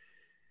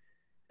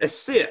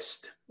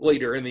 Assist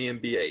leader in the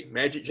NBA: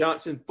 Magic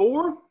Johnson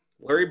 4,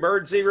 Larry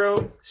Bird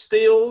 0.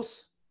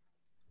 Steals: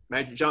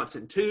 Magic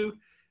Johnson 2,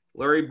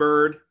 Larry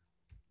Bird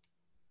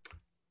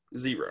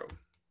 0.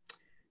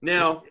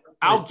 Now,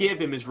 I'll give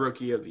him his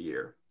Rookie of the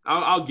Year.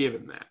 I'll give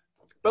him that.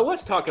 But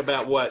let's talk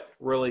about what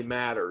really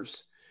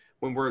matters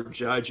when we're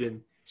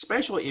judging,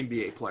 especially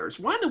NBA players.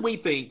 Why do we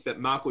think that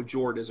Michael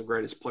Jordan is the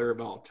greatest player of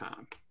all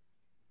time?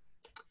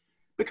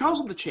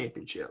 Because of the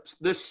championships,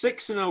 the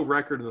 6-0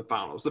 record in the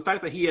finals, the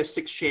fact that he has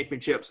 6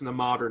 championships in the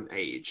modern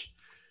age.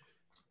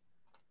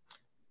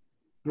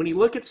 When you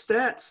look at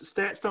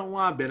stats don't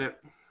lie, Bennett.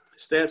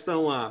 Stats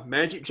don't lie.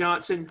 Magic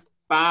Johnson,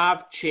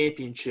 5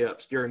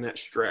 championships during that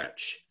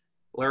stretch.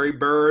 Larry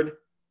Bird,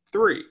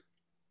 3.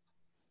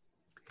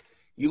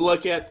 You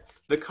look at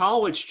the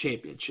college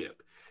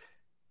championship.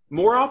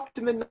 More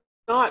often than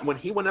not, when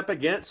he went up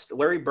against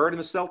Larry Bird and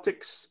the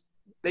Celtics,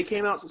 they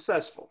came out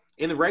successful.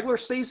 In the regular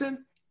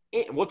season,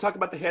 and we'll talk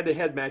about the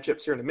head-to-head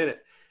matchups here in a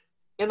minute,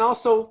 and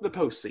also the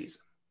postseason.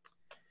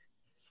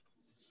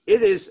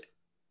 It is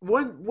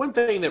one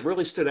thing that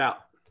really stood out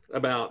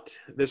about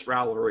this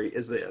rivalry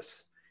is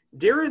this.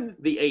 During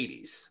the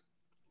 80s,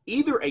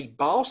 either a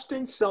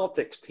Boston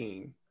Celtics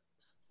team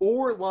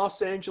or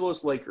Los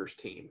Angeles Lakers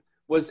team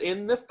was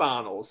in the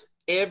finals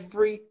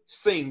every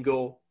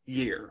single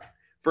year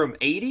from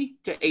 80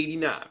 to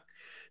 89.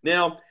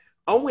 Now,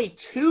 only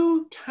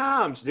 2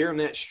 times during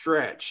that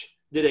stretch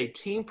did a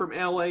team from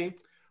LA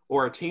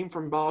or a team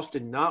from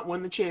Boston not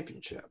win the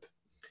championship.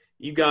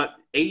 You got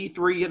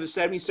 83, you had the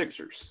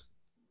 76ers.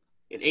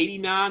 In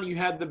 89, you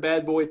had the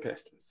Bad Boy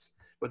Pistons.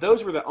 But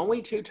those were the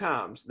only 2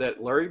 times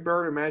that Larry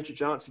Bird or Magic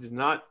Johnson did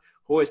not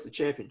hoist the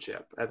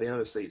championship at the end of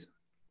the season.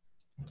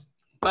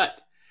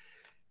 But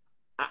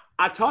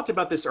I talked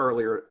about this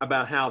earlier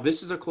about how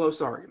this is a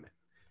close argument.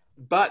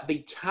 But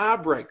the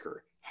tiebreaker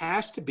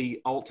has to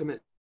be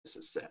ultimate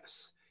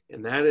success,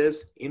 and that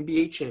is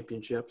NBA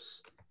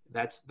championships.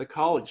 That's the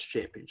college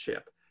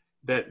championship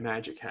that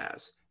Magic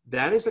has.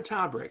 That is a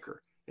tiebreaker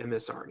in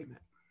this argument.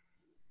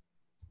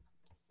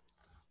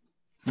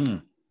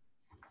 Well,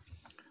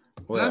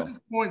 can I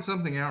just point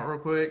something out real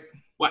quick?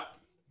 What?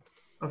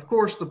 Of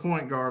course, the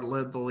point guard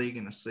led the league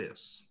in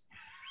assists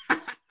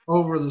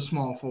over the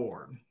small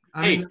forward.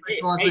 He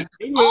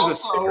was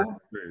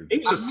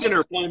a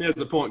center playing as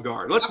a point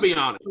guard. Let's be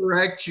honest.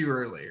 Correct you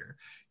earlier.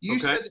 You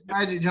said that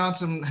Magic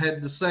Johnson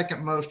had the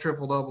second most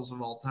triple doubles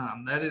of all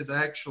time. That is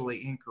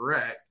actually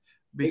incorrect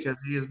because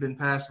he has been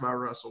passed by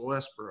Russell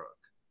Westbrook.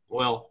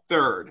 Well,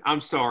 third. I'm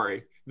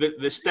sorry.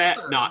 The stat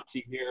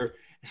Nazi here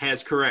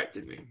has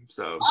corrected me.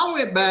 So I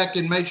went back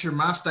and made sure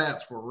my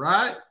stats were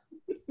right,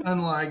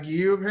 unlike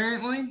you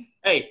apparently.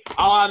 Hey,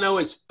 all I know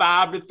is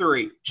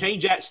 5-3.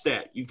 Change that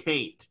stat. You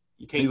can't.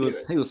 He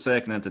was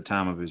second at the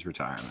time of his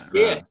retirement,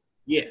 right?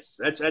 Yes,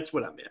 that's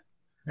what I meant.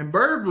 And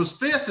Bird was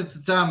 5th at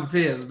the time of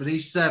his, but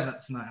he's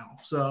 7th now.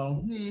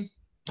 So,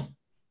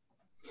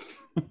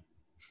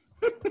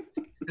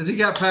 because he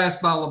got passed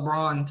by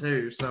LeBron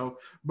too. So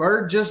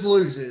Bird just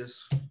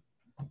loses.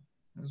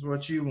 That's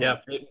what you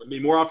want. Yeah,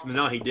 more often than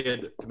not, he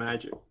did to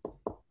Magic.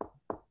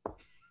 All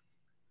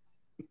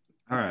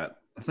right,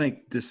 I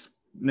think this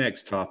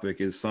next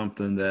topic is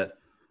something that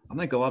I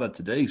think a lot of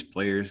today's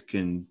players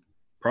can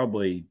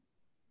probably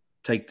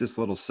take this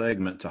little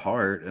segment to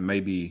heart and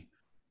maybe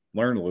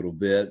learn a little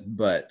bit.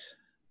 But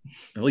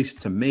at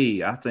least to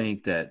me, I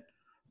think that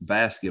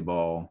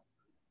basketball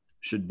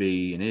should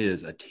be and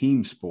is a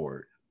team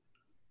sport.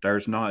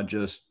 There's not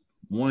just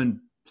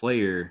one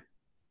player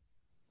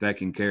that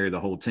can carry the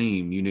whole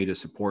team. You need a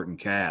supporting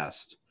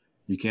cast.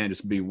 You can't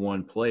just be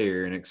one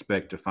player and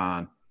expect to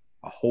find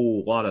a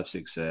whole lot of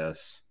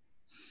success.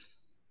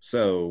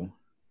 So,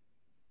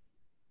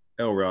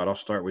 Elrod, I'll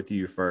start with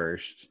you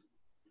first.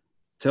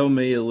 Tell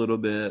me a little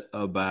bit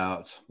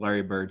about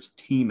Larry Bird's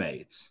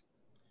teammates.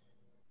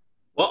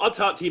 Well, I'll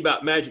talk to you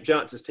about Magic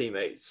Johnson's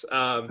teammates.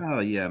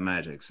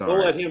 Magic. Sorry.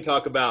 We'll let him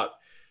talk about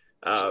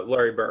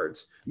Larry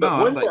Bird's. But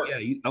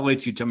I'll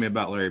let you tell me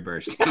about Larry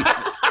Bird's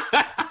teammates.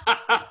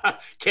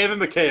 Kevin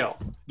McHale.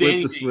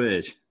 Flip the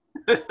switch.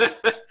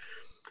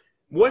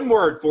 One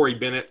word for you,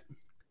 Bennett.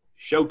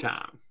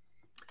 Showtime.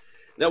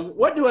 Now,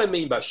 what do I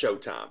mean by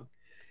showtime?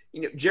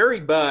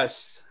 Jerry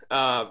Buss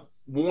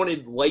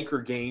wanted Laker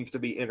games to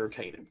be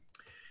entertaining.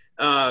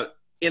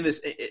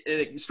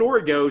 The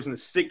story goes in the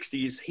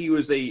 60s, he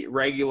was a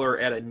regular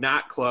at a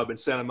nightclub in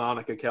Santa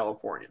Monica,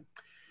 California.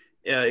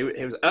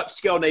 It was an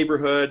upscale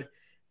neighborhood.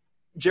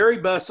 Jerry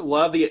Buss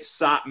loved the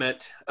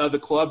excitement of the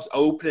club's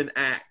opening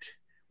act,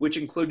 which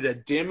included a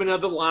dimming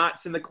of the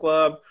lights in the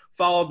club,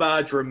 followed by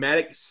a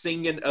dramatic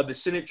singing of the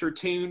signature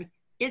tune,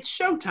 "It's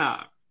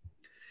Showtime."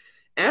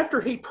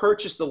 After he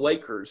purchased the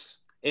Lakers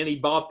and he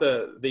bought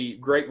the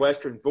Great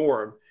Western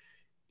Forum,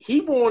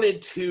 he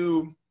wanted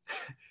to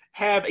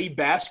have a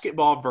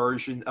basketball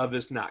version of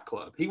this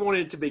nightclub. He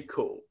wanted it to be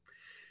cool.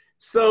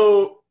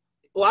 So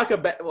like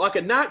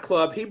a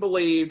nightclub, he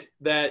believed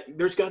that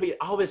there's got to be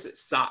all this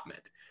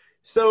excitement.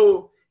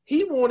 So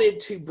he wanted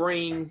to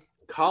bring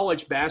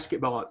college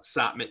basketball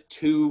excitement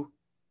to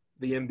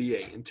the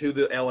NBA and to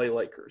the LA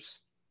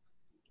Lakers.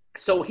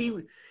 So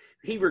he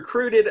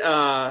recruited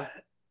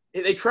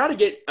they try to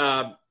get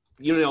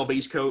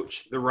UNLV's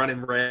coach, the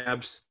Running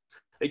Rebs.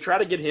 They try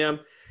to get him.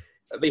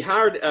 They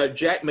hired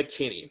Jack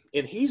McKinney,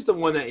 and he's the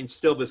one that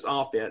instilled this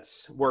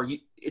offense where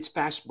it's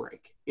fast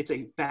break. It's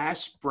a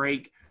fast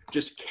break,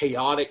 just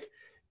chaotic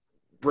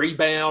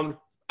rebound,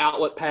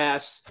 outlet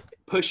pass,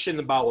 pushing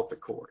the ball up the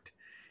court.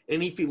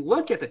 And if you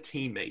look at the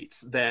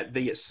teammates that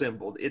they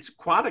assembled, it's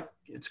quite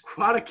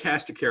a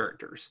cast of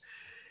characters.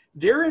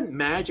 During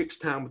Magic's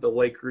time with the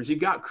Lakers, you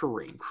got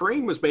Kareem.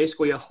 Kareem was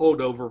basically a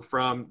holdover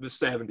from the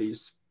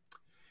 70s.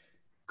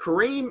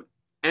 Kareem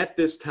at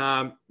this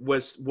time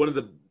was one of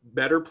the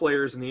better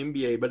players in the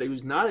NBA, but he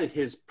was not at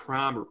his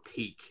prime or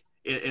peak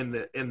in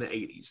the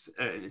 80s,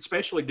 and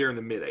especially during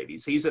the mid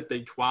 80s. He's at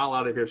the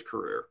twilight of his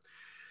career.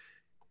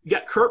 You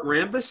got Kurt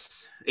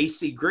Rambis,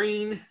 AC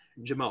Green,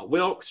 Jamal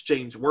Wilkes,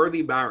 James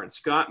Worthy, Byron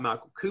Scott,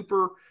 Michael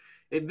Cooper.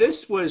 And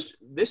this was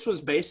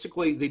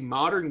basically the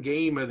modern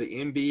game of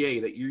the NBA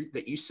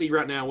that you see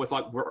right now with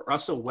like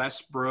Russell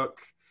Westbrook,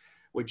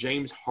 with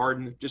James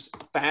Harden, just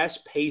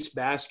fast-paced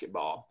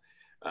basketball,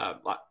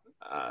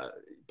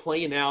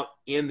 playing out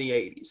in the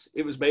 80s.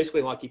 It was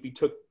basically like if you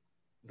took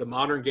the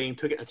modern game,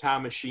 took it in a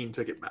time machine,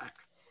 took it back.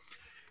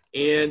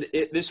 And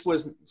this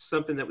was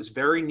something that was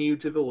very new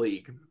to the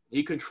league.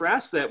 You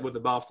contrast that with the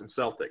Boston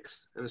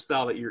Celtics and the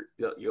style that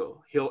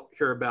you'll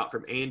hear about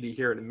from Andy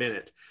here in a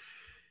minute.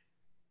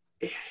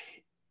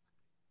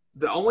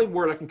 The only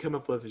word I can come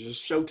up with is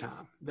just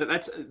Showtime.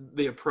 That's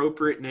the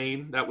appropriate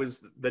name. That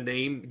was the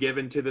name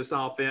given to this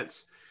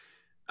offense.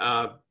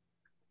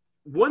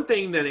 One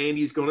thing that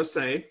Andy's going to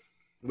say,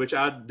 which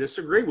I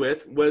disagree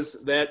with, was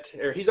that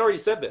he's already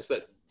said this,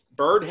 that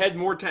Bird had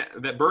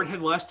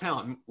less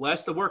talent,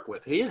 less to work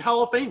with. He had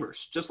Hall of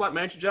Famers, just like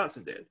Magic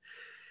Johnson did.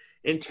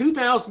 In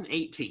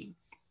 2018,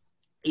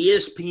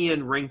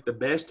 ESPN ranked the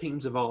best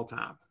teams of all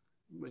time.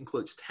 It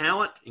includes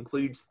talent,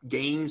 includes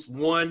games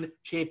won,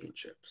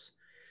 championships.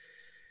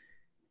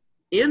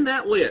 In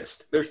that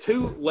list, there's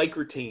 2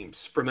 Laker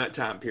teams from that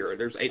time period.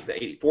 There's the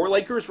 84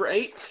 Lakers were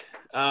 8.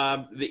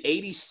 The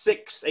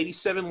 86,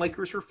 87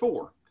 Lakers were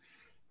 4.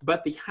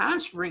 But the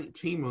highest ranked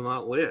team on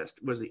that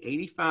list was the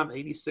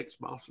 85-86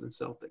 Boston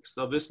Celtics.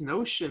 So this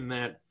notion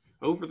that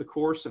over the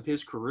course of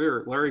his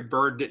career, Larry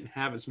Bird didn't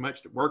have as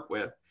much to work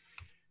with,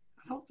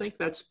 I don't think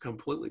that's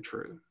completely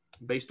true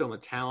based on the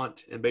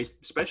talent and based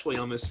especially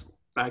on this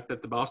fact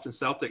that the Boston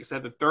Celtics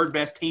had the 3rd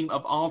best team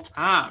of all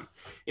time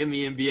in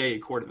the NBA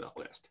according to that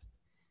list.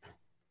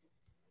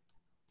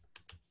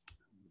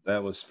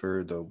 That was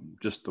for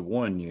just the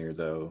 1 year,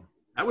 though.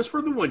 That was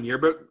for the 1 year,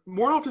 but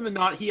more often than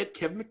not, he had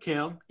Kevin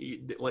McHale,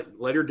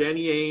 later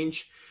Danny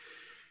Ainge.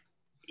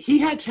 He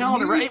had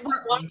talent. Right? It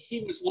wasn't like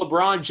he was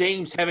LeBron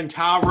James having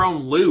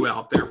Tyronn Lue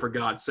out there, for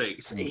God's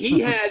sakes.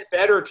 He had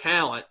better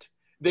talent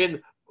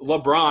than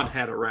LeBron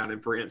had around him,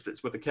 for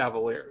instance, with the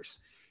Cavaliers.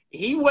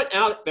 He went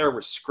out there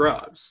with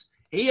scrubs.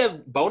 He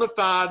had bona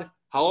fide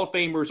Hall of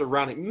Famers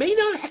around him.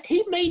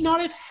 He may not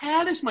have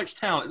had as much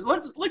talent.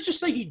 Let's just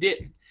say he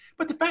didn't.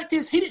 But the fact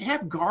is, he didn't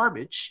have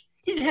garbage.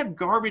 He didn't have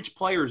garbage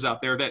players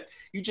out there that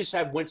you just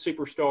have one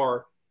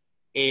superstar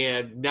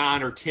and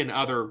 9 or 10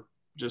 other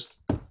just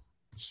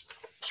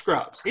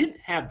scrubs. He didn't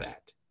have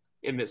that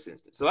in this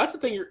instance. So that's the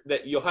thing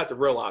that you'll have to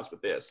realize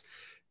with this.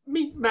 I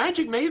mean,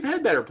 Magic may have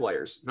had better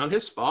players. Not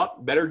his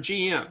fault. Better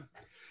GM.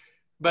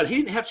 But he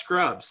didn't have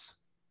scrubs.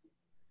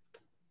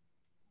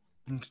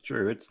 It's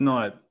true. It's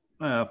not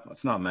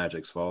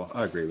Magic's fault.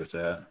 I agree with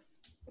that.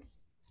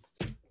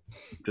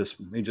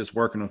 He's just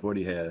working with what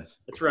he has.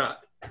 That's right.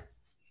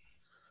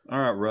 All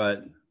right,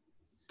 Rut.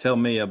 Tell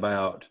me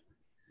about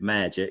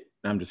Magic.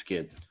 I'm just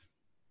kidding.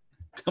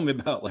 Tell me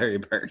about Larry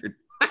Bird.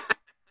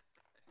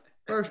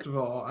 First of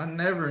all, I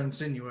never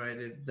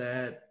insinuated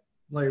that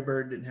Larry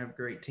Bird didn't have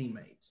great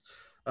teammates.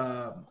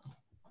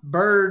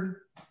 Bird,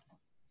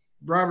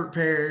 Robert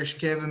Parrish,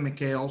 Kevin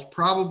McHale's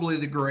probably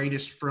the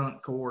greatest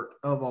front court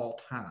of all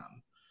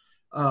time.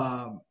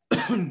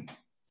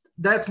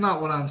 That's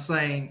not what I'm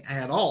saying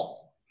at all.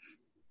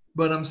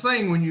 But I'm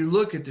saying when you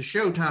look at the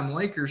Showtime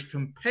Lakers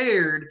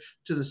compared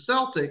to the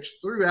Celtics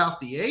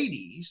throughout the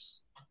 80s,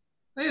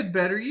 they had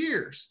better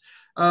years.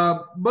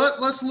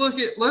 But let's look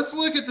at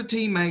the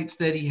teammates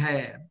that he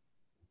had.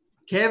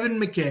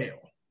 Kevin McHale,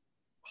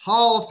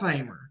 Hall of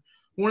Famer,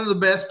 one of the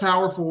best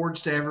power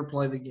forwards to ever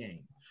play the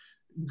game.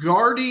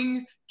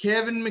 Guarding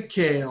Kevin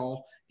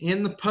McHale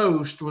in the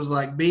post was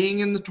like being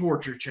in the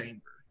torture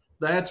chamber.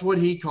 That's what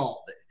he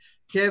called it.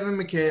 Kevin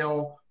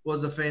McHale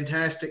was a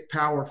fantastic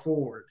power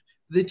forward.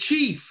 The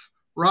Chief,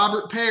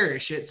 Robert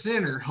Parrish at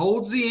center,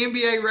 holds the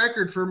NBA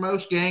record for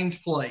most games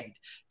played.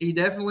 He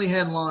definitely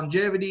had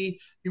longevity.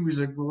 He was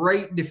a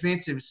great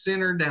defensive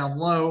center down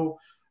low.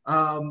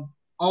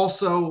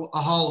 Also a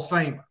Hall of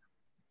Famer.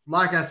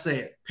 Like I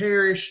said,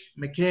 Parrish,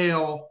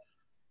 McHale,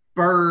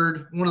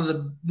 Bird,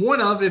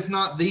 one of, if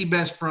not the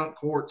best front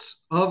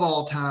courts of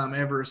all time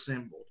ever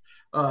assembled.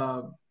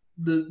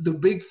 The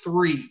big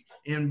three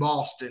in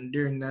Boston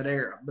during that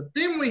era. But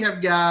then we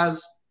have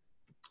guys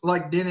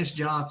like Dennis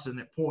Johnson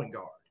at point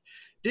guard.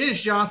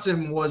 Dennis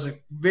Johnson was a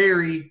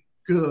very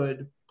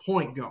good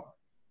point guard.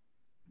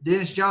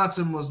 Dennis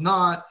Johnson was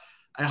not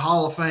a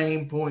Hall of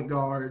Fame point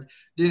guard.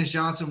 Dennis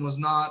Johnson was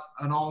not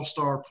an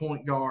all-star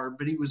point guard,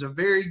 but he was a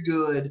very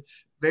good,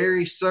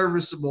 very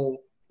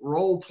serviceable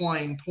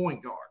role-playing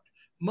point guard.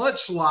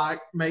 Much like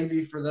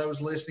maybe for those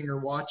listening or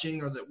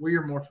watching or that we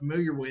are more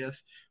familiar with,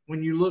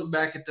 when you look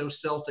back at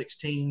those Celtics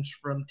teams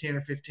from 10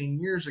 or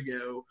 15 years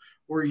ago,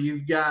 where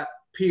you've got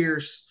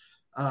Pierce,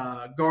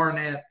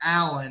 Garnett,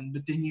 Allen,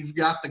 but then you've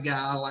got the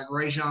guy like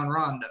Rajon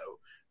Rondo,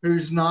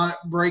 who's not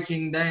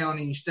breaking down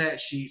any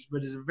stat sheets,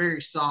 but is a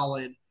very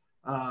solid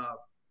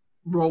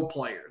role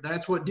player.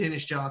 That's what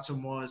Dennis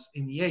Johnson was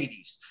in the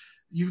 80s.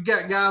 You've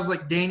got guys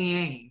like Danny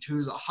Ainge,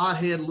 who's a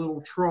hothead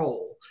little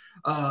troll,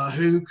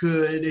 who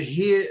could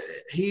hit.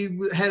 He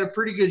had a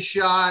pretty good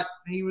shot.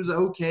 He was an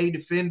okay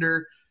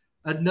defender.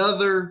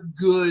 Another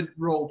good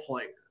role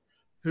player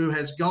who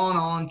has gone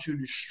on to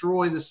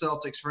destroy the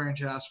Celtics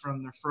franchise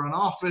from the front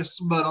office,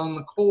 but on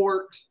the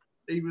court,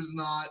 he was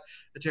not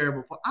a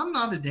terrible player. I'm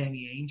not a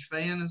Danny Ainge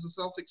fan as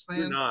a Celtics fan.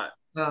 You're not.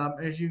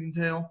 As you can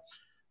tell.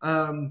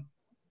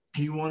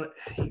 He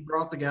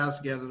brought the guys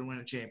together to win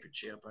a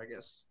championship, I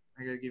guess.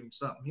 I got to give him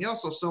something. He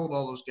also sold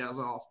all those guys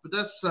off, but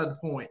that's beside the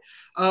point.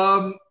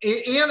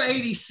 In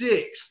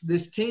 86,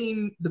 this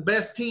team, the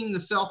best team the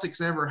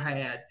Celtics ever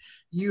had,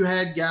 you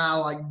had a guy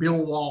like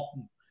Bill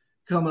Walton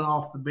coming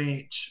off the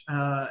bench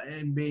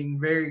and being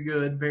very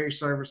good, very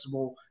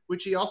serviceable,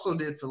 which he also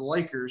did for the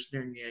Lakers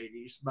during the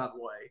 80s, by the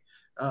way.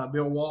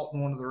 Bill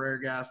Walton, one of the rare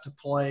guys to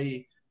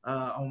play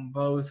on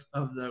both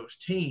of those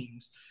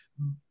teams.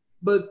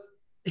 But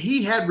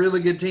he had really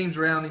good teams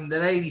around him.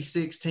 That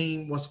 86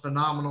 team was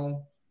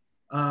phenomenal.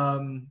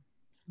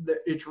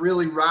 It's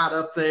really right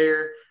up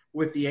there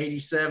with the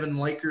 87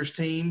 Lakers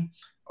team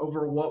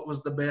over what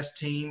was the best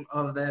team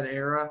of that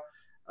era.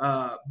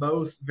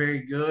 Both very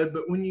good.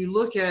 But when you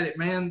look at it,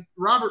 man,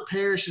 Robert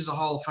Parrish is a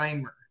Hall of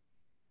Famer.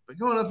 But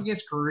going up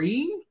against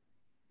Kareem,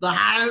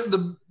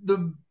 the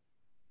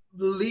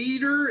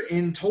leader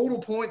in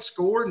total points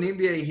scored in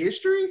NBA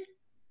history,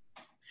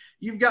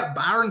 you've got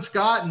Byron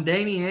Scott and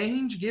Danny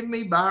Ainge. Give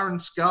me Byron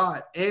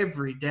Scott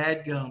every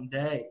dadgum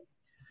day.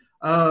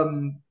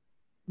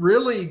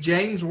 Really,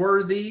 James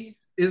Worthy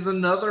is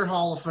another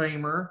Hall of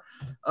Famer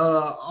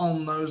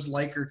on those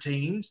Laker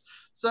teams.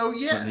 So,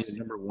 yes. He's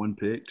number one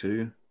pick,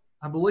 too.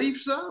 I believe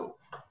so.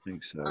 I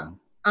think so.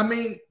 I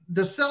mean,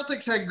 the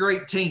Celtics had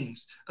great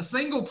teams. A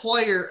single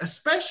player,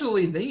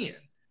 especially then,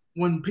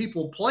 when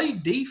people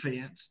played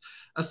defense,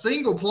 a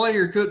single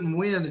player couldn't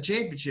win a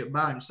championship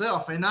by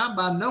himself. And I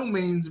by no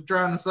means am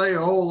trying to say,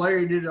 oh,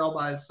 Larry did it all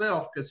by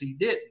himself, because he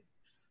didn't.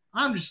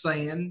 I'm just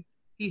saying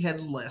he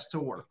had less to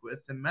work with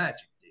than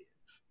Magic did.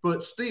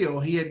 But still,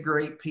 he had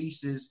great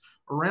pieces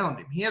around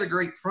him. He had a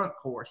great front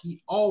court.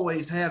 He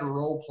always had a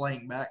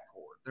role-playing backcourt.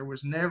 There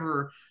was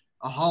never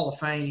a Hall of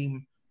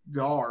Fame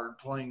guard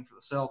playing for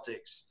the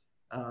Celtics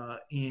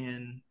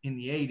in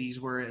the 80s,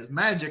 whereas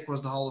Magic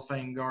was the Hall of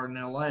Fame guard in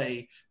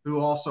L.A., who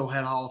also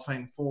had Hall of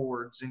Fame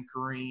forwards in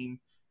Kareem.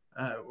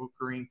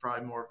 Kareem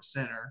probably more of a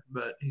center,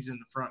 but he's in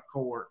the front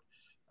court,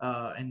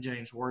 and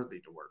James Worthy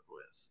to work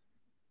with.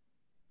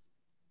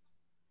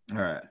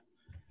 All right.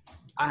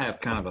 I have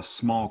kind of a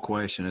small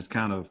question. It's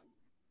kind of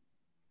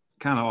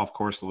off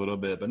course a little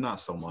bit, but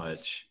not so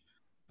much.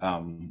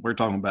 We're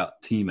talking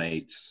about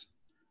teammates,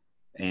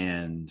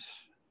 and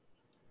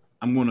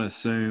I'm going to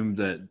assume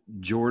that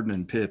Jordan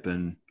and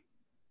Pippen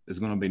is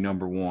going to be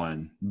number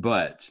one.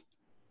 But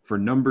for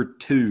number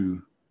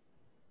two,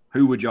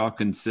 who would y'all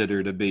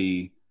consider to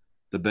be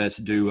the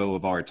best duo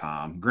of our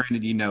time?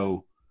 Granted,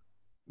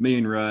 me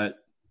and Rut,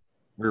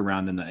 we're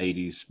around in the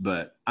 80s,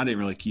 but I didn't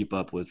really keep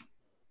up with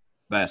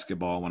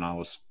basketball when I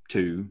was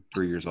 2-3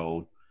 years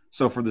old.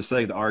 So for the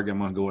sake of the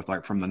argument, I'm going to go with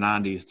like from the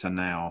 90s to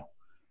now.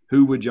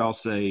 Who would y'all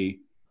say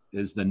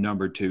is the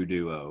number two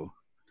duo?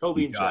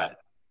 Kobe and Shaq.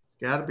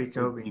 Got to be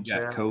Kobe and Shaq.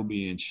 You got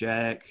Kobe and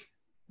Shaq.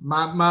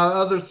 My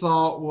other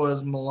thought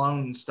was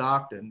Malone and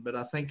Stockton, but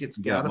I think it's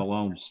got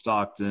Malone,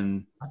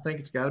 Stockton. I think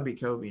it's got to be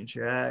Kobe and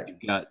Shaq. You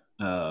got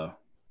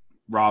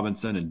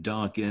Robinson and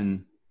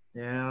Duncan.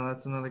 Yeah,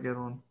 that's another good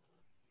one.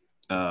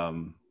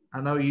 I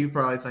know you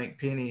probably think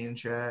Penny and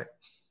Shaq.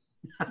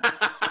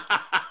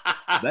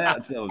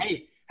 That's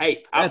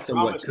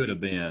what could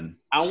have been.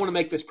 I want to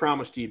make this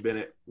promise to you,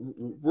 Bennett.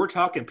 We're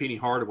talking Penny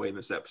Hardaway in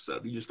this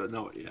episode. You just don't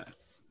know it yet.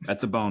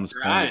 That's a bonus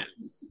point.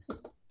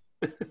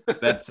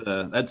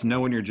 That's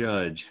knowing your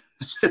judge.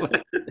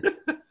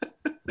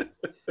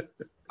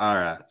 All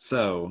right,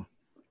 so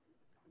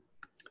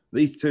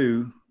these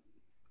two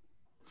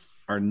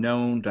are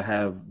known to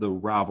have the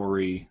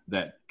rivalry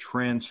that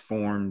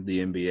transformed the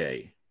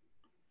NBA.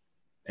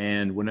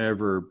 And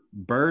whenever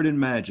Bird and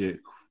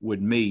Magic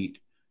would meet,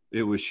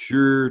 it was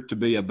sure to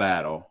be a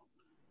battle.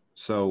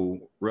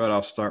 So, Rudd,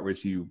 I'll start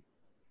with you.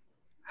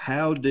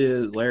 How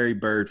did Larry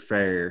Bird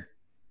fare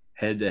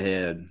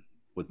head-to-head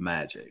with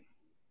Magic?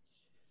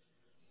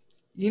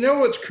 You know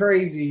what's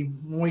crazy?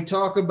 When we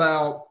talk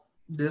about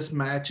this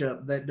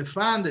matchup that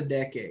defined a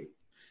decade,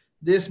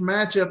 this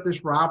matchup,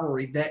 this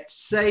rivalry that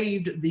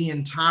saved the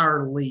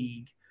entire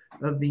league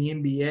of the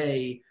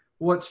NBA,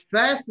 what's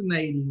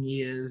fascinating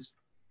is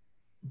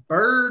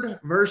Bird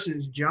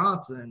versus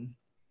Johnson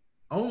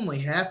only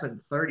happened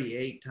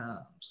 38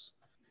 times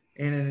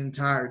in an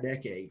entire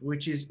decade,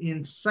 which is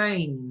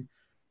insane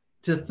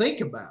to think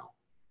about.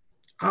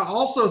 I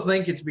also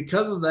think it's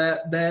because of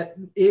that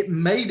it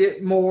made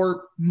it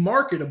more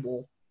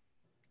marketable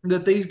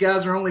that these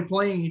guys are only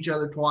playing each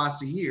other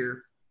twice a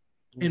year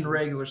in the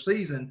regular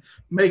season,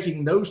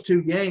 making those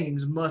two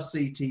games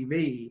must-see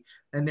TV.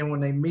 And then when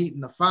they meet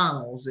in the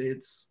finals,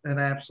 it's an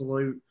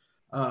absolute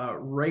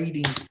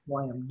ratings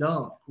slam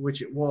dunk,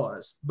 which it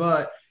was.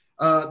 But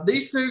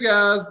these two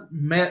guys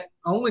met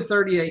only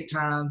 38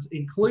 times,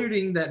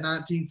 including that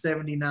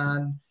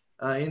 1979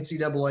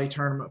 NCAA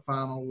tournament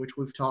final, which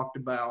we've talked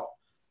about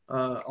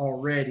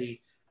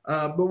already.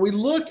 But we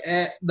look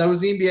at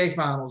those NBA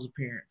Finals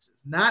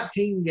appearances,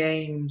 19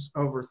 games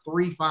over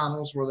 3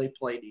 finals where they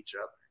played each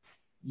other.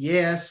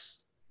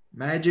 Yes,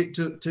 Magic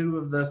took 2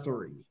 of the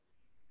 3.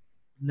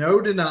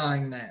 No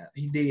denying that.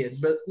 He did.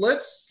 But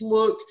let's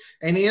look,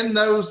 and in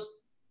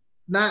those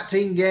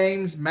 19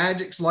 games,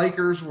 Magic's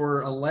Lakers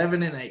were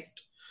 11-8.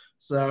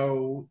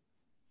 So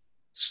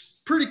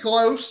pretty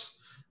close.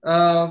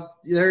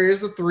 There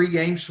is a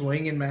 3-game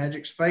swing in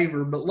Magic's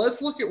favor, but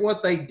let's look at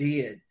what they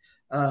did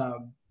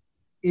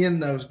in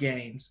those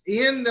games.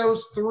 In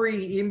those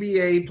 3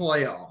 NBA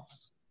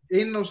playoffs,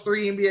 in those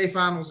 3 NBA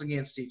finals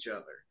against each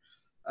other,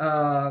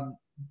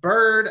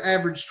 Bird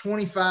averaged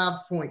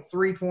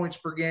 25.3 points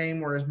per game,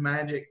 whereas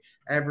Magic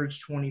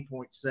averaged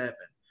 20.7.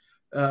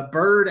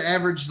 Bird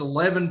averaged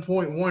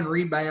 11.1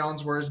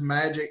 rebounds, whereas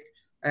Magic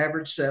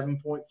averaged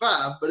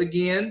 7.5. But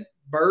again,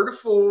 Bird a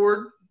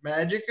forward,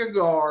 Magic a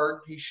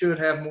guard. He should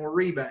have more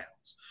rebounds.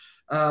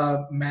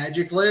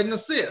 Magic led in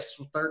assists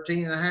with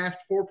 13.5 to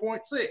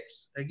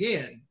 4.6.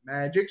 Again,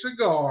 Magic's a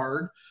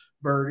guard.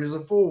 Bird is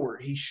a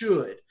forward. He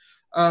should.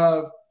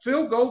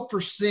 Field goal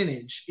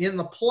percentage in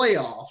the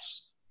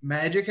playoffs,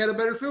 Magic had a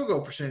better field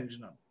goal percentage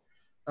number.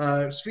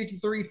 It was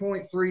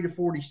 53.3 to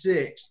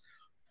 46.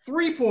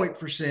 3-point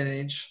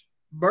percentage,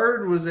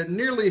 Bird was at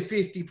nearly a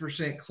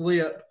 50%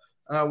 clip,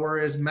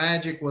 whereas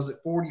Magic was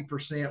at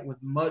 40%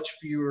 with much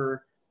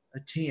fewer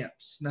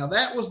attempts. Now,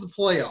 that was the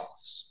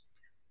playoffs.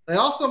 They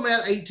also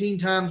met 18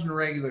 times in the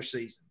regular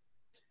season.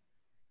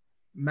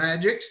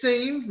 Magic's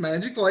team,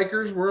 Magic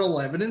Lakers, were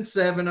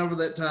 11-7 over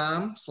that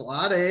time.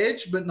 Slight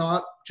edge, but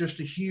not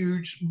just a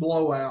huge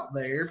blowout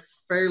there.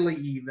 Fairly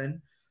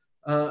even.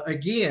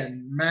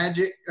 Again,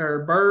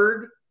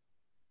 Bird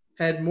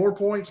had more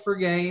points per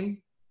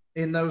game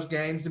in those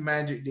games than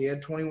Magic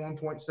did,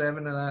 21.7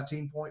 and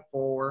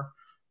 19.4.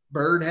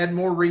 Bird had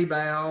more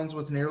rebounds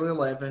with nearly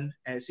 11,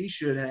 as he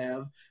should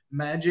have.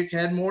 Magic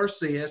had more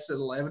assists at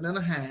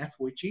 11.5,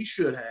 which he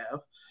should have.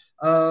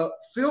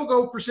 Field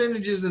goal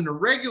percentages in the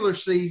regular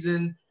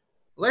season,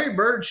 Larry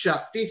Bird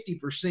shot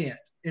 50%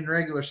 in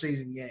regular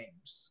season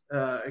games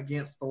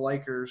against the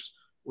Lakers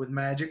with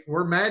Magic,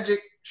 where Magic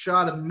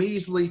shot a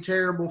measly,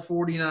 terrible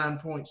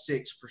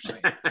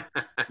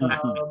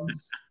 49.6%.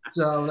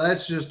 So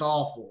that's just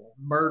awful.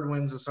 Bird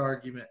wins this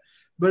argument.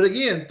 But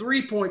again,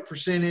 3-point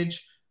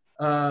percentage,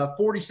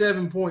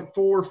 47.4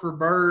 for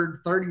Bird,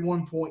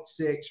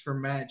 31.6 for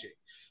Magic.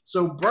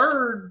 So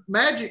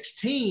Magic's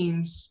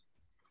teams,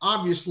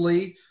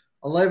 obviously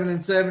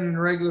 11-7 in the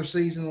regular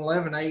season,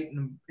 11-8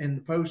 in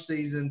the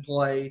postseason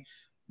play.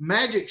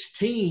 Magic's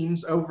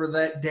teams over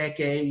that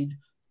decade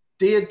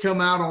did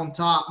come out on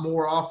top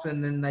more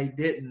often than they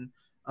didn't.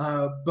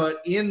 But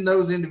in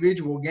those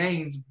individual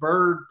games,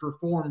 Bird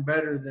performed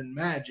better than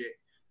Magic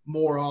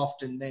more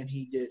often than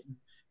he didn't.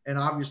 And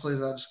obviously,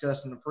 as I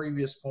discussed in the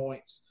previous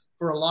points,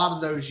 for a lot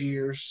of those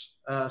years,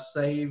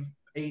 save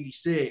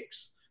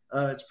 86,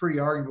 it's pretty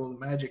arguable that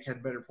Magic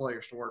had better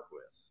players to work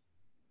with.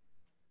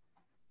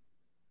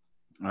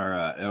 All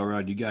right,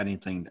 Elrod, you got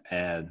anything to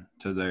add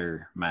to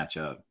their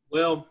matchup?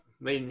 Well,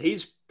 I mean,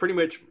 he's pretty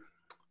much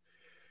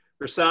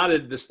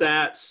recited the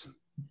stats.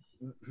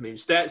 I mean,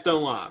 stats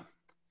don't lie.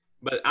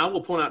 But I will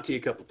point out to you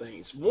a couple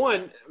things.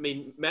 One, I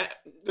mean,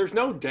 there's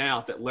no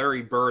doubt that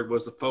Larry Bird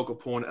was the focal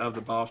point of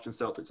the Boston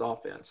Celtics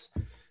offense.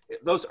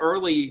 Those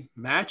early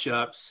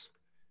matchups,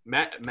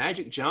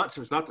 Magic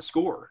Johnson was not the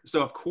scorer.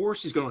 So, of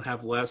course, he's going to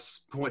have less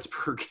points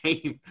per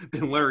game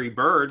than Larry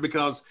Bird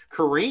because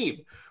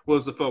Kareem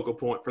was the focal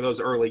point for those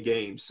early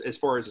games as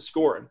far as the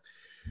scoring.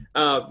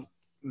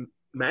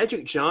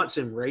 Magic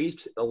Johnson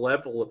raised the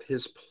level of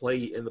his play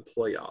in the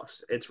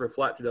playoffs. It's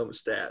reflected on the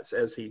stats,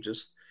 as he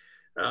just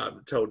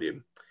told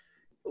you.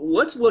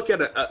 Let's look at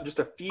just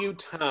a few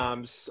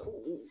times.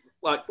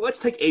 Like, let's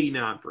take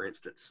 89, for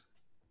instance.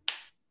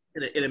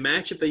 In a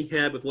matchup that he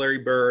had with Larry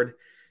Bird,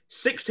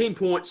 16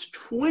 points,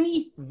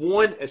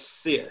 21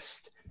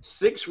 assists,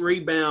 6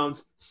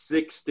 rebounds,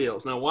 6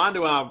 steals. Now, why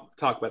do I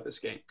talk about this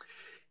game?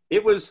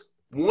 It was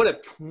one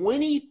of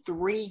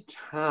 23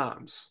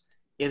 times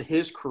in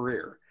his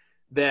career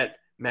that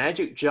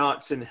Magic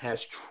Johnson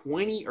has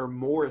 20 or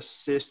more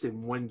assists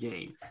in one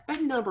game.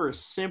 That number is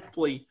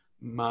simply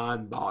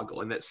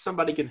mind-boggling, that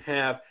somebody can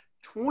have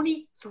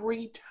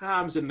 23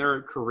 times in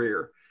their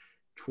career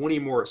 20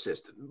 more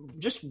assists.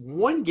 Just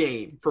one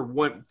game for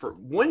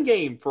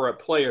a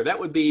player, that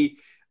would be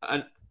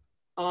an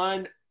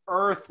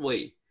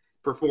unearthly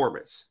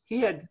performance.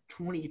 He had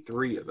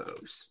 23 of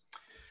those.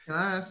 Can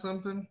I ask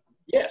something?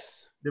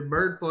 Yes. Did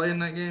Bird play in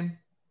that game?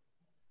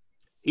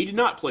 He did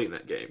not play in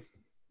that game.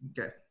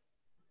 Okay.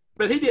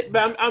 But he did.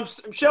 But I'm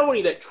showing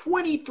you that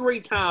 23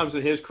 times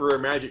in his career,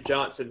 Magic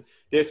Johnson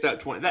dished out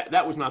 20.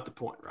 That was not the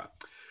point, right?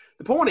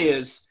 The point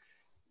is,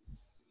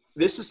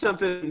 this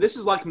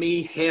is like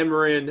me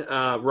hammering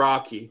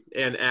Rocky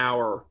in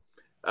our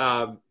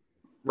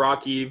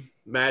Rocky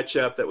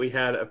matchup that we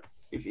had.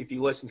 If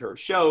you listen to our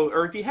show,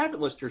 or if you haven't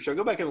listened to our show,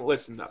 go back and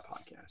listen to that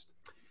podcast.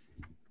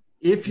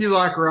 If you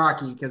like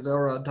Rocky, because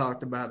Elrod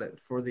talked about it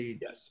for the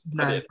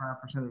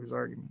 95% of his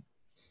argument.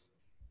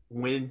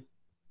 When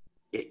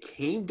it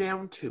came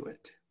down to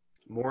it,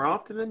 more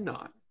often than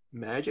not,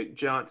 Magic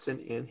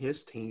Johnson and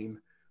his team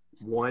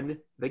won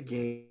the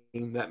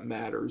game that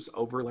matters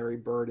over Larry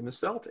Bird and the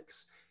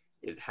Celtics.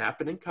 It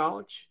happened in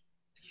college.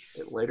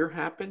 It later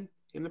happened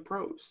in the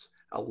pros.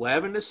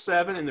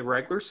 11-7 in the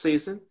regular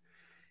season.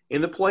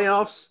 In the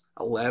playoffs,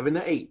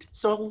 11-8.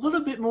 So a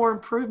little bit more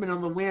improvement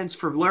on the wins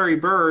for Larry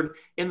Bird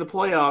in the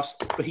playoffs,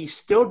 but he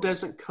still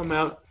doesn't come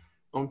out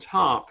on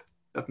top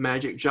of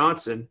Magic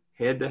Johnson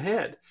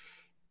head-to-head.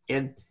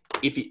 And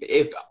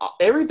if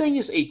everything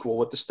is equal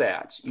with the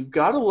stats, you've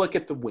got to look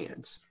at the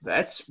wins.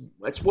 That's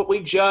what we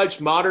judge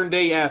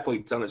modern-day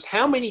athletes on, is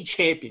how many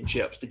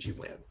championships did you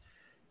win?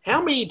 How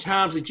many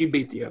times did you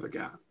beat the other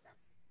guy?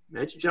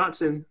 Magic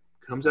Johnson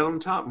comes out on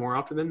top more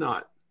often than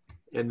not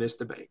in this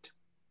debate.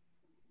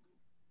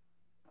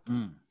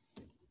 All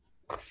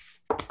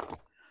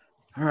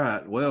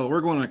right. Well,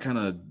 we're going to kind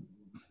of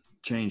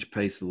change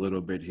pace a little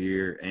bit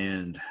here,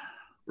 and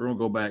we're going to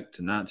go back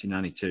to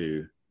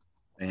 1992.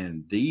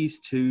 And these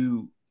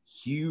two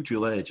huge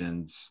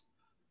legends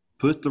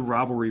put the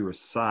rivalry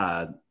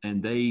aside,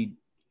 and they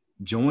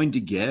joined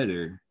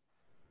together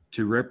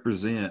to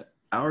represent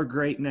our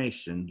great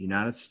nation,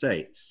 United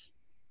States,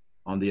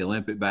 on the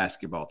Olympic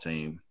basketball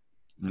team.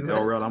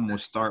 Elrod, I'm going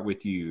to start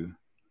with you.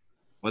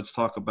 Let's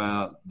talk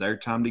about their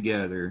time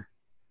together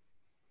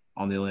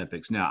on the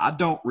Olympics. Now, I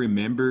don't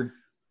remember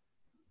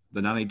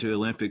the 92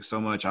 Olympics so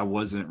much. I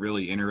wasn't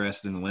really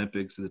interested in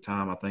Olympics at the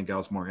time. I think I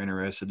was more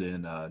interested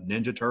in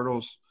Ninja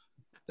Turtles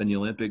than the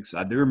Olympics.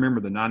 I do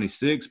remember the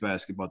 96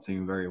 basketball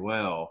team very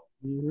well.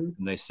 Mm-hmm.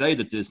 And they say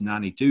that this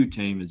 92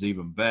 team is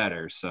even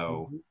better.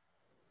 So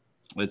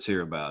let's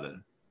hear about it.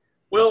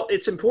 Well,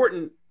 it's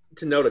important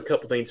to note a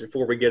couple things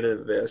before we get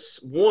into this.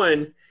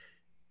 One,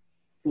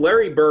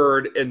 Larry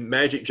Bird and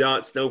Magic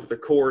Johnson, over the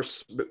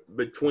course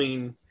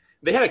between –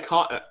 they had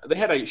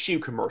a shoe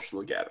commercial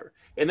together.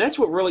 And that's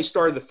what really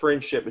started the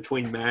friendship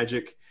between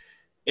Magic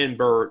and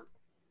Bird.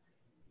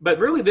 But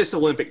really, this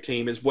Olympic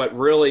team is what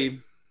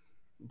really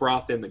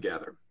brought them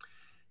together.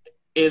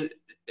 And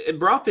it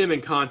brought them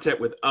in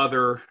contact with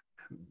other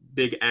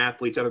big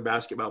athletes, other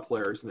basketball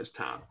players in this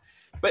time.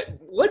 But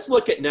let's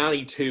look at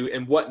 92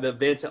 and what the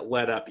events that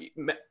led up.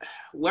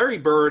 Larry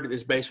Bird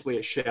is basically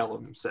a shell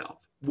of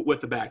himself with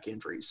the back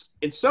injuries.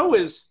 And so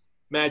is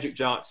Magic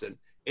Johnson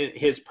in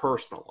his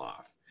personal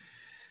life.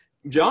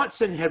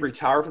 Johnson had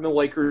retired from the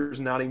Lakers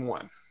in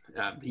 91.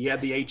 He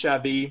had the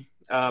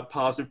HIV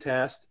positive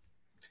test.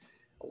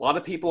 A lot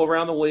of people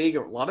around the league,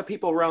 a lot of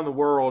people around the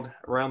world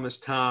around this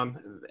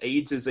time,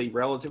 AIDS is a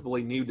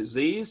relatively new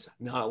disease.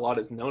 Not a lot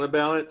is known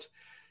about it.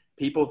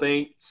 People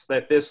think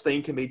that this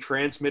thing can be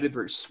transmitted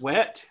through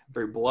sweat,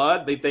 through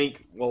blood. They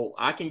think, well,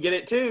 I can get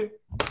it too.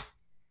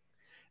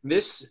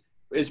 This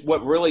is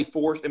what really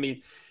forced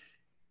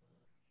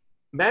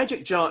 –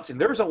 Magic Johnson,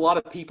 there was a lot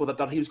of people that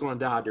thought he was going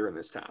to die during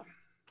this time,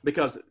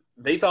 because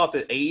they thought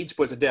that AIDS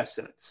was a death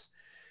sentence.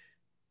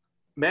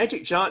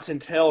 Magic Johnson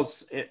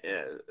tells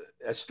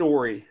a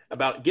story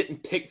about getting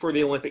picked for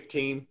the Olympic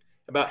team,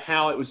 about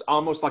how it was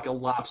almost like a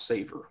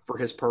lifesaver for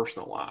his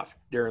personal life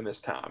during this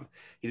time.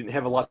 He didn't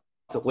have a lot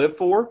to live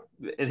for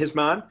in his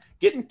mind.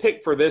 Getting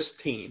picked for this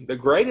team, the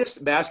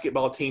greatest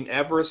basketball team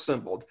ever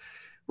assembled,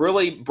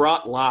 really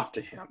brought life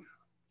to him.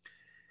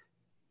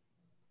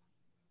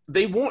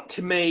 They want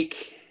to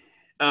make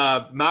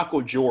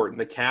Michael Jordan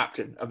the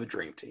captain of the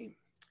Dream Team.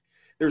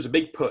 There's a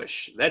big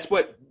push. That's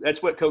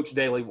what Coach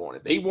Daly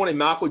wanted. They wanted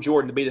Michael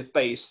Jordan to be the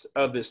face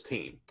of this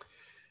team.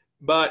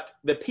 But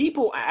the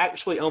people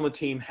actually on the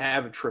team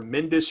have a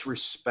tremendous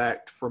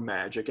respect for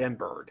Magic and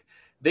Bird.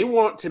 They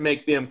want to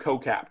make them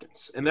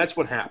co-captains, and that's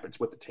what happens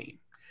with the team.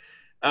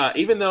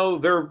 Even though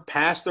they're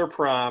past their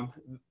prime,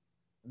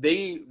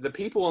 the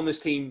people on this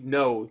team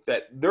know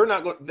that they're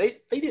not going.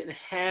 They didn't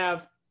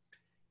have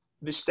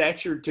the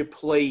stature to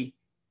play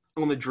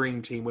on the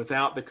dream team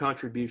without the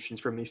contributions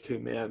from these two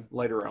men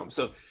later on.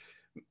 So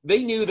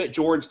they knew that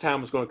Jordan's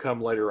time was going to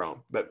come later on,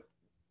 but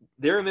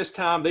during this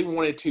time, they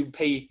wanted to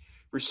pay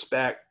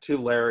respect to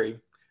Larry.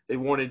 They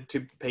wanted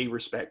to pay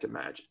respect to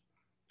Magic.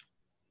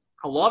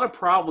 A lot of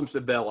problems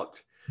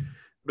developed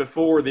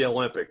before the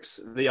Olympics.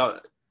 There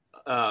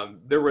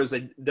was a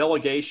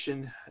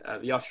delegation,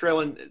 the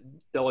Australian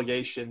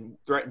delegation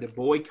threatened to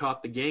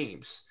boycott the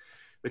games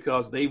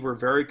because they were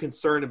very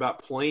concerned about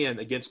playing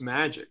against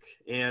Magic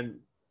and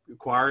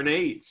acquiring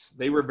AIDS.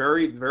 They were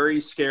very,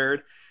 very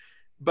scared.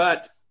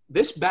 But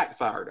this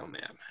backfired on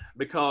them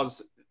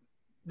because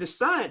the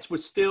science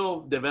was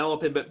still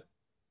developing, but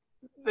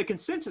the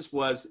consensus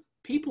was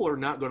people are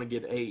not going to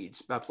get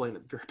AIDS by playing a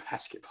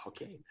basketball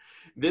game.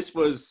 This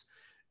was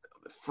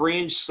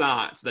fringe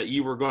science that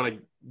you were going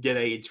to get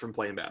AIDS from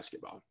playing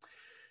basketball.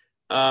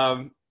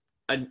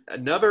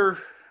 Another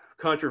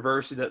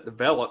controversy that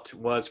developed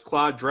was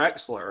Clyde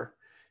Drexler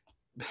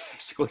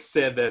basically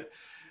said that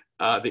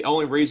the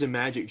only reason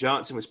Magic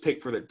Johnson was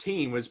picked for the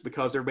team was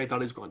because everybody thought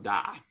he was going to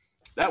die.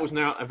 That was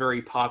not a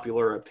very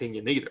popular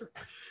opinion either.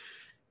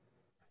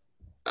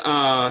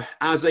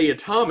 Isaiah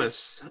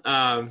Thomas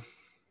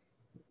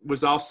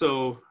was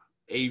also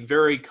a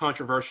very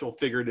controversial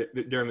figure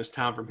during this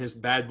time from his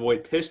bad boy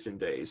Piston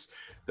days.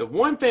 The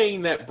one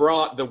thing that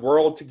brought the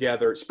world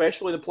together,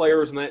 especially the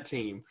players on that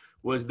team,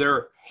 was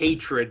their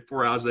hatred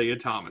for Isaiah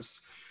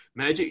Thomas.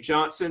 Magic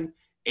Johnson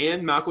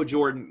and Michael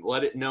Jordan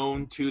let it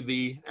known to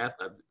the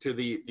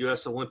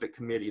U.S. Olympic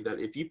Committee that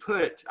if you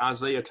put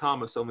Isaiah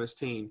Thomas on this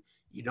team,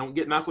 you don't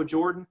get Michael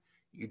Jordan,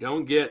 you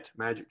don't get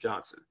Magic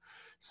Johnson.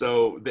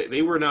 So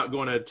they were not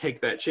going to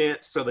take that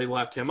chance, so they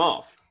left him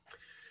off.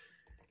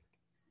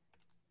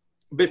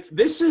 But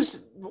this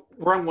is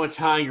where I'm going to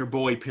tie your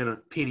boy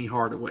Penny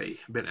Hardaway,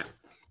 Bennett.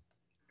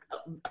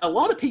 A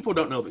lot of people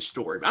don't know the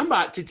story. I'm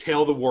about to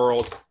tell the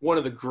world one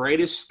of the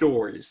greatest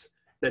stories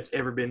that's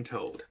ever been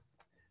told.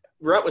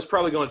 Rhett was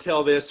probably going to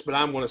tell this, but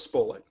I'm going to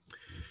spoil it.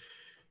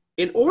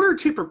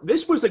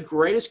 This was the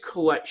greatest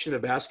collection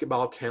of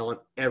basketball talent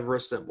ever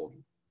assembled.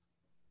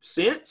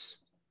 Since,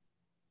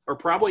 or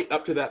probably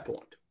up to that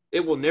point.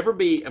 It will never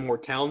be a more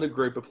talented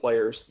group of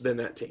players than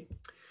that team.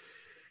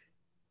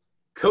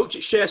 Coach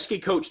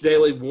Krzyzewski, Coach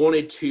Daly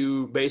wanted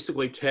to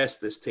basically test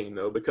this team,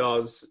 though,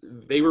 because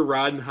they were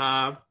riding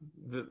high,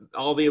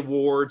 all the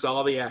awards,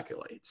 all the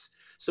accolades.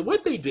 So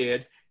what they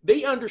did,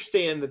 they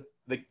understand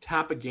the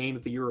type of game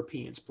that the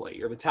Europeans play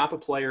or the type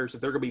of players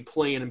that they're going to be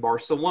playing in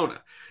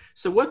Barcelona.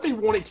 So what they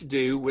wanted to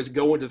do was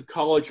go into the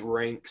college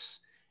ranks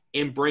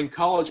and bring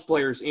college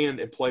players in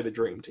and play the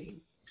dream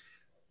team.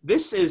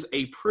 This is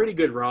a pretty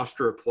good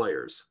roster of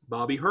players.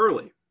 Bobby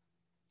Hurley,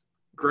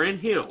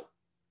 Grant Hill,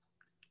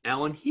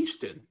 Allen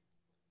Houston,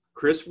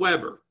 Chris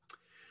Webber,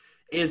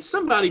 and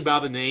somebody by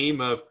the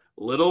name of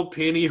Little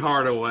Penny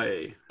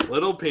Hardaway.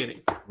 Little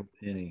Penny.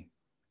 Penny.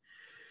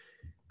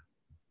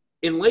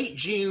 In late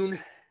June,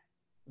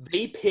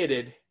 they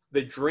pitted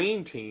the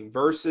dream team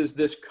versus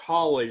this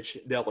college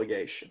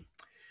delegation.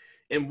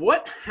 And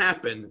what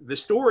happened, the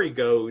story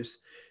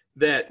goes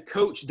that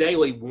Coach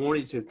Daly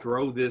wanted to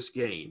throw this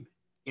game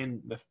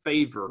in the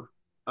favor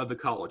of the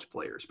college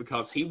players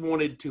because he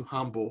wanted to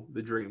humble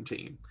the dream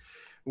team.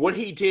 What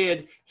he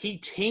did, he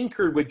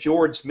tinkered with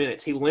Jordan's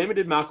minutes. He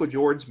limited Michael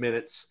Jordan's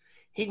minutes.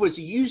 He was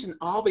using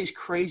all these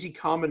crazy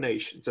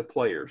combinations of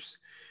players.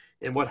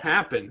 And what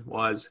happened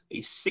was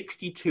a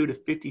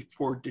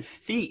 62-54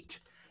 defeat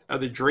of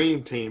the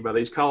dream team by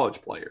these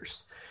college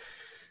players.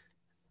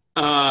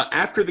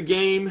 After the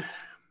game,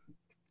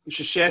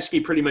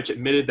 Krzyzewski pretty much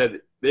admitted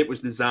that it was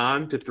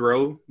designed to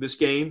throw this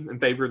game in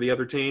favor of the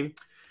other team.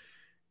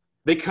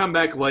 They come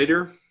back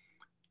later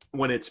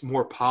when it's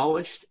more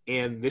polished,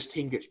 and this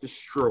team gets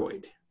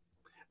destroyed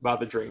by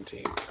the dream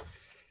team.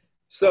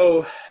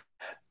 So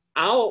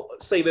I'll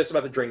say this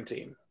about the dream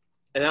team,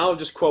 and I'll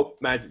just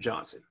quote Magic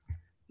Johnson.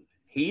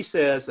 He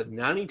says the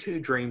 92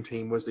 Dream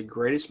Team was the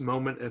greatest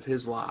moment of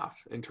his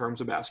life in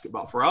terms of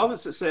basketball. For all the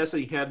success that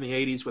he had in the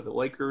 80s with the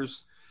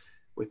Lakers,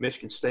 with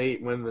Michigan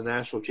State winning the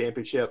national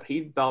championship,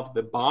 he felt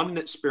the bonding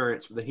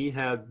experience that he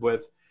had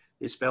with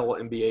his fellow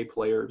NBA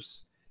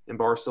players in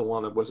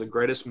Barcelona was the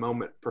greatest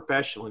moment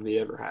professionally they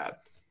ever had.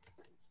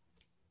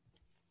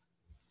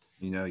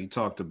 You know, you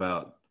talked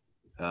about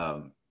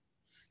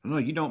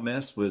you don't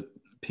mess with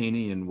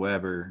Penny and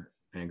Webber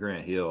and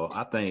Grant Hill.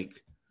 I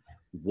think,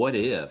 what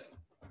if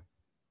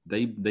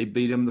they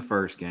beat them the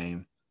first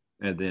game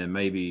and then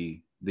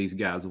maybe these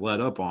guys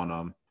let up on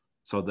them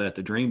so that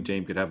the dream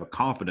team could have a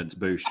confidence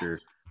booster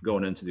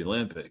going into the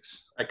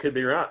Olympics? That could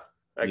be right.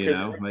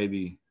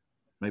 Maybe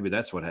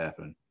that's what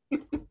happened.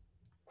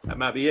 That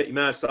might be it. You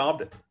might have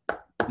solved it.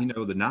 You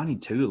know, the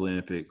 92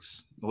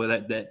 Olympics, well,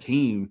 that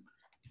team,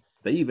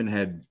 they even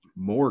had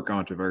more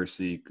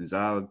controversy because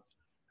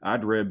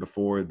I'd read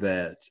before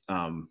that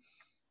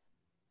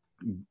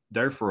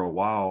there for a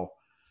while,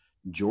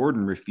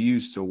 Jordan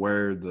refused to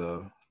wear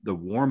the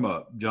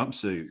warm-up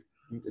jumpsuit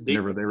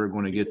whenever they were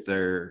going to get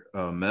their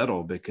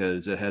medal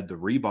because it had the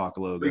Reebok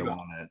logo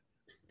on it.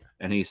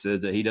 And he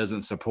said that he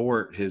doesn't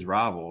support his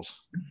rivals.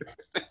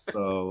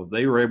 So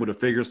they were able to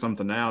figure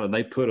something out, and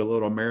they put a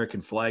little American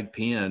flag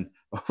pin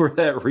over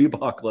that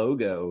Reebok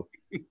logo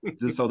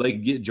just so they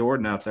could get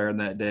Jordan out there in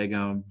that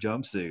daggone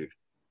jumpsuit.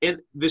 And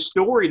the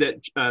story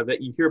that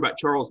you hear about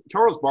Charles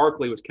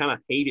Barkley was kind of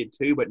hated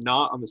too, but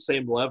not on the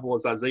same level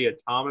as Isaiah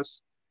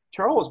Thomas.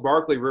 Charles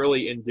Barkley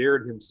really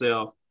endeared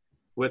himself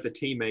with the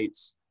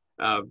teammates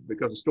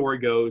because the story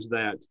goes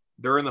that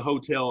they're in the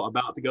hotel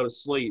about to go to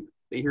sleep.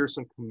 They hear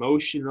some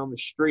commotion on the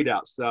street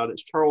outside.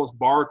 It's Charles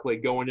Barkley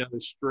going down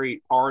the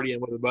street partying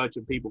with a bunch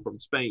of people from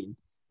Spain.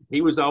 He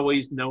was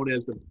always known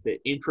as the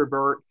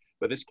introvert,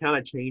 but this kind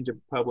of changed the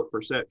public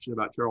perception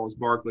about Charles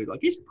Barkley. Like,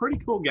 he's a pretty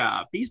cool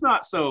guy. He's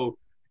not so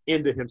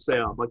into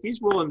himself. Like,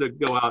 he's willing to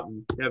go out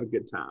and have a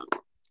good time.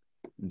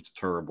 It's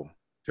terrible.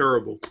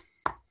 Terrible.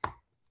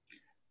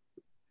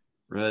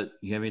 Rhett,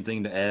 you have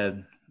anything to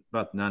add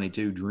about the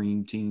 92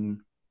 Dream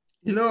Team?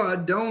 I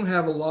don't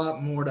have a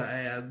lot more to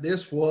add.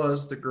 This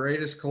was the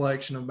greatest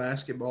collection of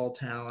basketball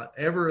talent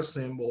ever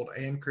assembled,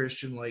 and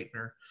Christian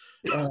Laettner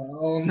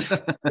on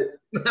this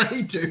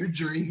 92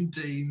 Dream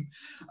Team.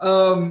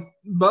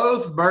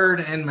 Both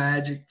Bird and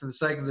Magic, for the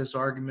sake of this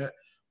argument,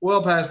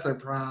 well past their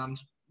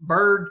primes.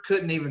 Bird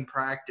couldn't even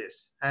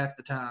practice half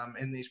the time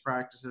in these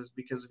practices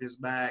because of his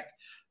back.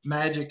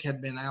 Magic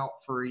had been out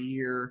for a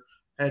year,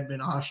 had been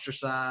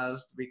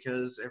ostracized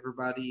because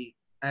everybody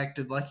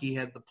acted like he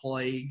had the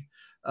plague.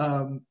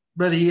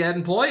 But he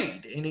hadn't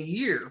played in a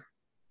year,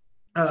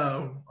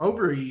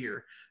 over a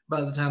year by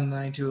the time the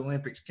 92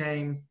 Olympics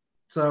came.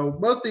 So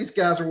both these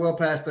guys are well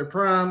past their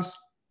primes.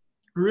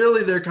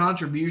 Really, their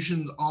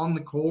contributions on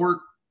the court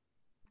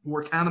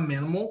were kind of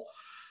minimal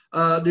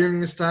during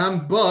this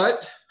time.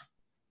 But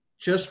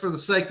just for the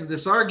sake of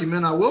this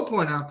argument, I will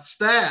point out the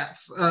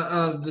stats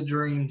of the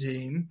Dream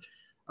Team.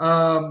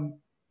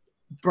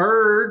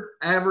 Bird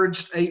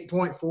averaged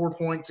 8.4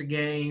 points a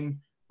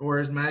game,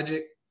 whereas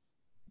Magic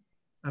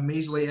a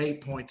measly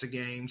 8 points a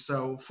game.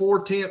 So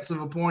 0.4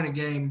 of a point a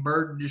game.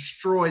 Bird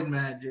destroyed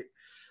Magic.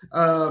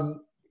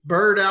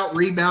 Bird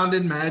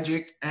out-rebounded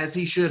Magic, as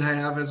he should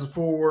have as a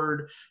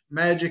forward.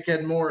 Magic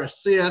had more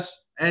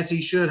assists, as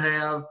he should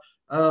have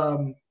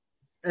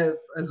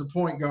as a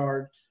point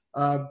guard.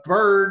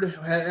 Bird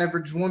had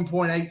averaged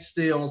 1.8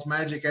 steals.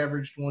 Magic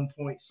averaged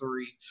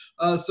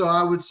 1.3. So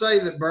I would say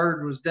that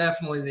Bird was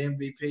definitely the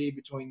MVP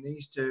between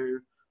these two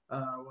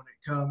when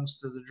it comes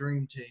to the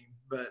Dream Team.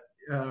 But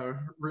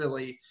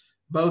really,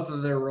 both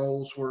of their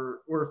roles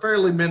were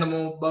fairly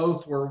minimal.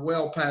 Both were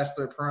well past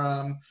their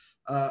prime.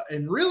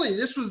 And really,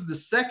 this was the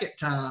second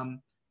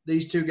time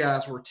these two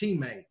guys were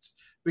teammates,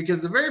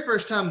 because the very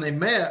first time they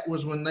met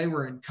was when they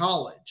were in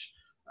college.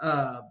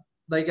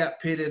 They got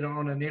pitted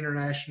on an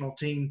international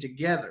team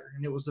together,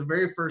 and it was the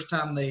very first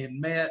time they had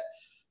met.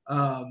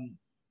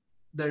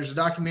 There's a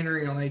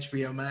documentary on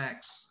HBO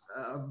Max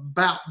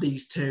about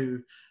these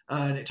two,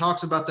 and it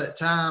talks about that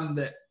time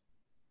that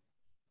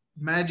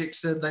Magic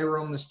said they were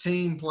on this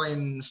team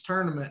playing in this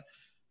tournament,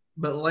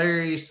 but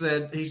Larry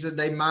said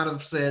they might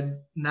have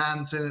said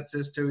 9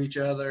 sentences to each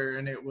other,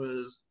 and it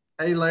was,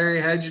 "Hey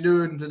Larry, how'd you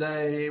doing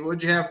today?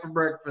 What'd you have for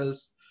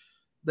breakfast?"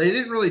 They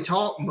didn't really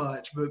talk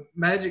much, but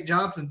Magic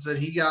Johnson said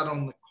he got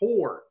on the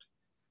court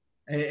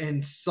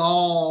and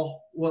saw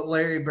what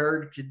Larry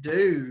Bird could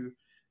do,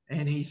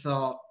 and he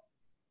thought,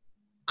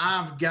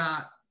 "I've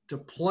got to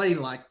play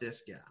like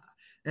this guy."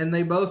 And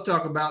they both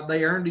talk about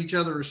they earned each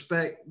other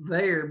respect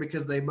there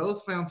because they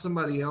both found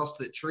somebody else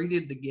that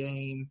treated the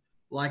game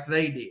like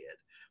they did.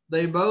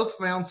 They both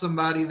found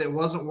somebody that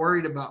wasn't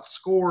worried about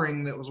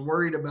scoring, that was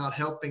worried about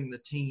helping the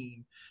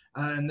team.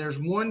 And there's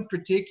one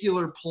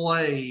particular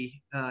play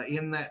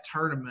in that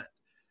tournament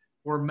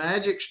where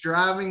Magic's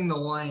driving the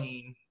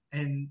lane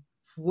and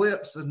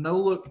flips a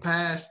no-look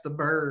pass to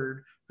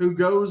Bird, who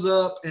goes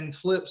up and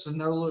flips a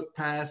no-look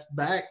pass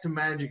back to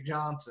Magic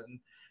Johnson,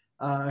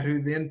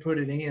 who then put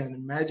it in.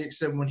 And Magic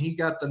said when he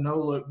got the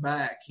no-look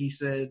back, he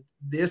said,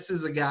 "This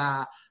is a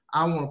guy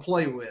I want to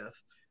play with."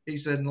 He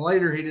said, and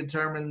later he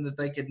determined that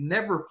they could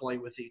never play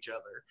with each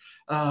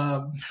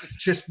other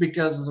just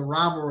because of the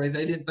rivalry.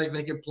 They didn't think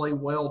they could play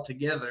well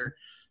together.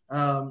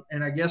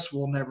 And I guess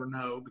we'll never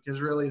know,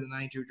 because really the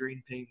 92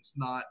 Dream Team's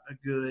not a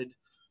good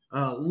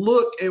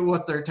look at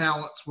what their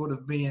talents would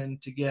have been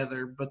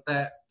together. But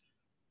that,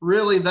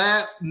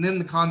 and then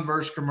the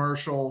Converse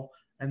commercial,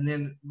 and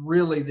then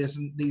really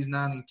these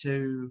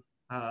 92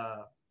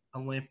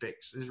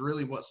 Olympics is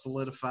really what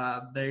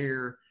solidified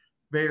their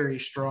very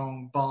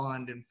strong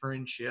bond and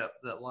friendship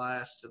that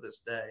lasts to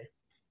this day.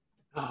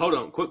 Hold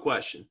on, quick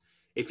question.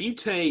 If you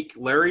take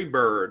Larry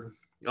Bird,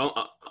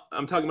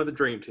 I'm talking about the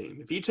Dream Team.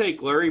 If you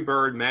take Larry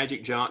Bird,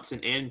 Magic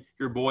Johnson, and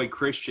your boy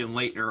Christian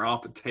Laettner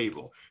off the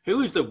table, who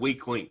is the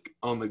weak link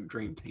on the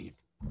Dream Team?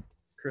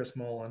 Chris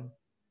Mullin.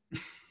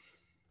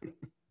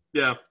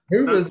 Yeah.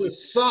 Who was a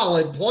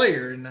solid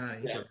player in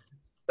 92. Yeah.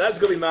 That's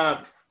going to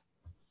be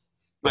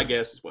my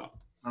guess as well.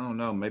 I don't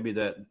know. Maybe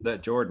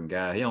that Jordan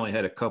guy, he only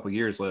had a couple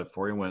years left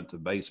before he went to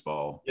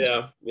baseball.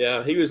 Yeah.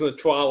 He was in the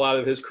twilight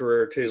of his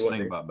career, too. Just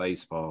think about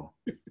baseball.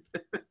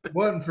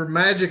 Wasn't for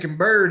Magic and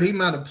Bird, he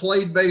might have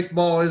played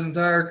baseball his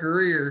entire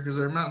career because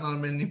there might not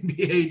have been an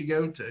NBA to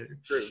go to.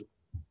 True.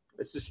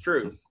 This is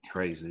true.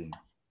 Crazy.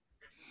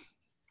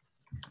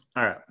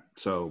 All right.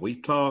 So we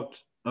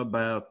talked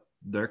about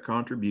their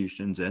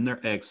contributions and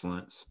their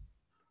excellence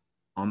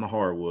on the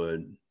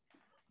hardwood,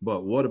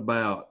 but what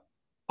about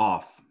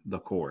off the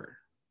court?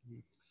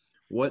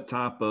 What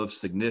type of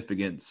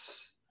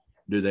significance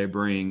do they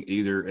bring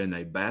either in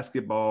a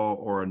basketball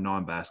or a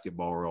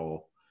non-basketball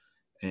role?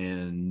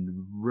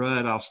 And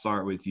Rudd, I'll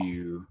start with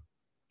you.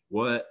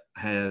 What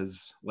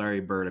has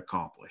Larry Bird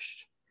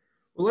accomplished?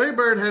 Well, Larry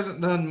Bird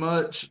hasn't done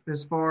much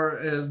as far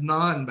as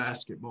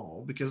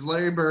non-basketball because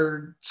Larry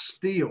Bird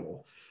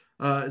still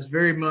is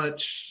very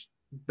much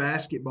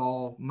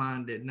basketball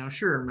minded. Now,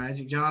 sure,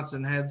 Magic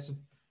Johnson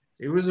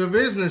he was a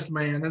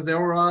businessman, as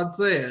Elrod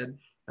said,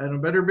 and a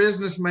better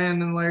businessman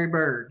than Larry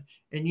Bird.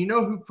 And you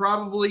know who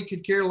probably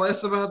could care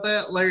less about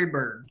that? Larry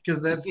Bird,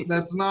 because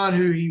that's not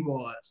who he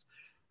was.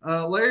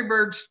 Larry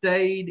Bird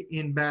stayed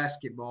in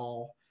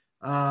basketball.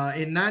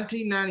 In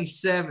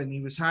 1997,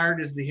 he was hired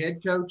as the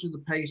head coach of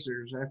the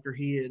Pacers after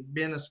he had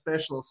been a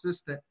special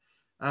assistant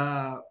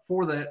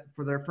for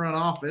their front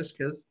office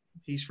because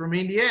he's from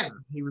Indiana.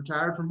 He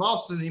retired from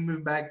Boston. He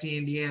moved back to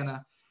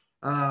Indiana.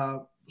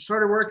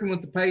 Started working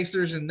with the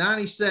Pacers. In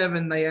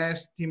 97, they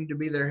asked him to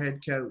be their head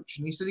coach.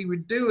 And he said he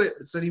would do it,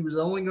 but said he was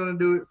only going to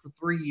do it for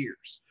 3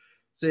 years.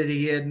 Said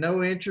he had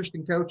no interest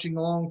in coaching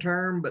long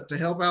term, but to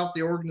help out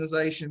the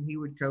organization, he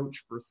would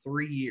coach for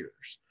 3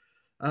 years.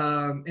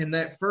 In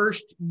that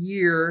first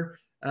year,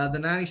 the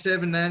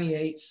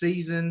 97-98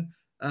 season,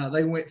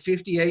 they went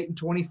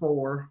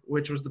 58-24,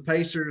 which was the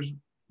Pacers'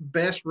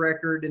 best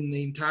record in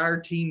the entire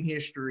team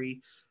history.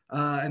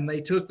 And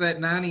they took that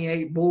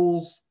 98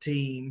 Bulls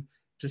team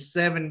to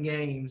 7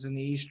 games in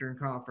the Eastern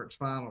Conference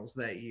Finals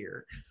that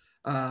year.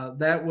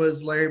 That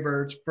was Larry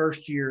Bird's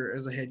first year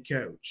as a head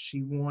coach.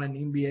 He won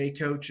NBA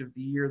Coach of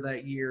the Year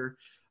that year.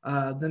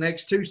 The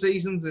next 2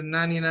 seasons in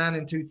 99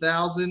 and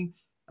 2000,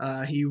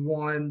 he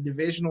won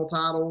divisional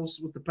titles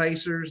with the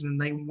Pacers,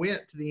 and they went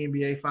to the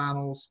NBA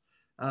Finals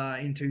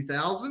in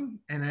 2000.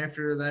 And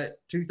after that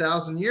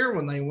 2000 year,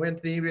 when they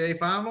went to the NBA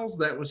Finals,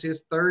 that was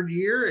his 3rd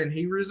year, and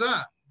he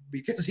resigned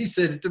because he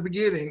said at the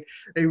beginning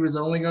he was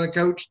only going to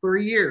coach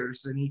 3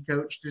 years, and he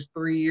coached just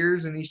 3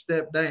 years, and he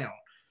stepped down.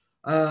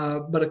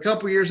 But a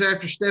couple years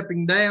after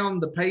stepping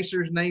down, the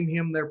Pacers named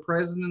him their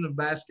president of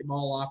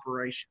basketball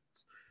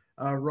operations,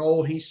 a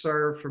role he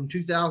served from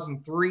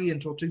 2003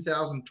 until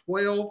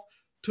 2012.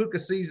 Took a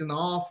season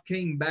off,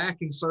 came back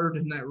and served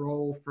in that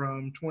role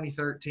from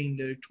 2013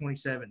 to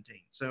 2017.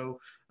 So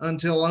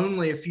until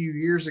only a few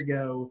years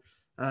ago,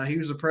 he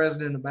was the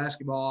president of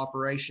basketball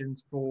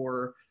operations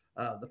for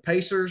the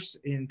Pacers.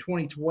 In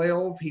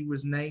 2012, he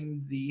was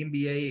named the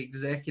NBA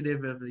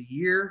Executive of the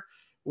Year,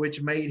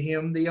 which made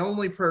him the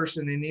only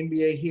person in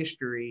NBA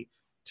history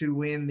to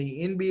win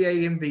the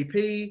NBA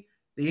MVP,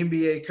 the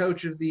NBA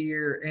Coach of the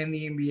Year, and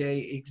the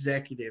NBA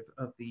Executive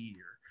of the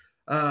Year.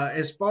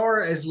 As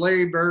far as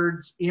Larry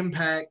Bird's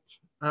impact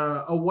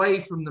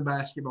away from the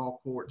basketball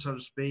court, so to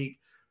speak,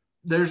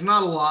 there's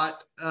not a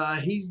lot.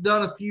 He's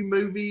done a few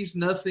movies,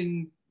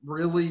 nothing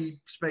really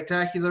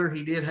spectacular.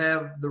 He did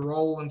have the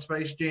role in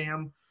Space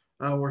Jam.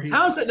 Where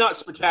How is it not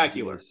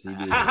spectacular?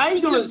 How are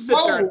you going to sit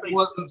there and say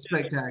wasn't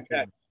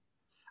spectacular?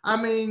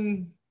 I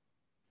mean,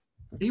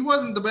 he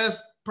wasn't the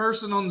best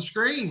person on the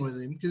screen with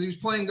him because he was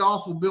playing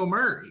golf with Bill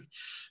Murray.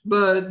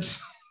 But,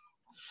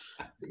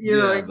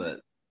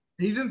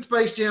 he's in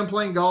Space Jam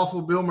playing golf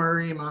with Bill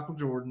Murray and Michael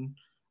Jordan.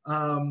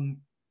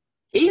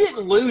 He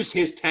didn't lose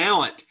his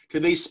talent to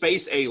these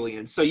space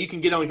aliens, so you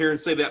can get on here and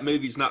say that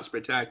movie's not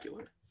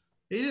spectacular.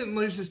 He didn't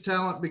lose his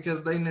talent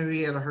because they knew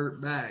he had a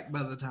hurt back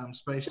by the time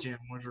Space Jam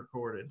was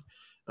recorded.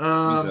 He's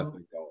out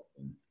there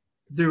golfing.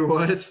 Do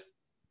what?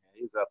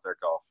 He's out there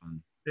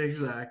golfing.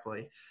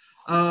 Exactly.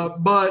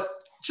 But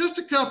just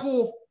a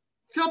couple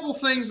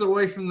things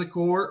away from the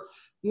court.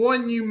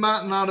 One you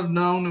might not have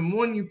known, and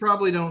one you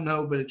probably don't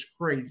know, but it's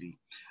crazy.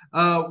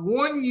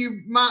 One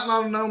you might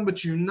not have known,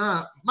 but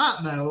might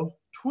know,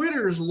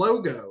 Twitter's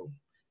logo.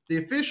 The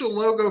official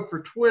logo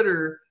for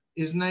Twitter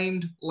is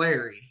named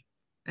Larry.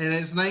 And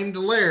it's named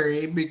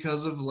Larry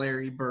because of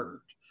Larry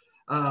Bird,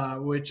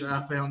 which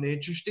I found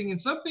interesting.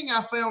 And something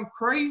I found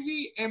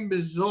crazy and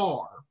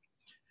bizarre.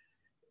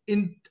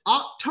 In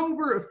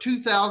October of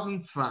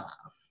 2005,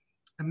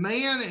 a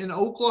man in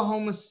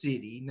Oklahoma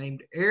City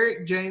named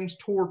Eric James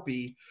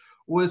Torpy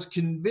was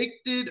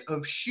convicted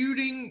of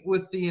shooting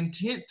with the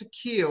intent to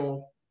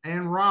kill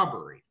and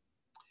robbery.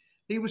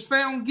 He was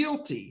found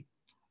guilty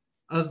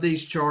of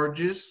these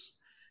charges,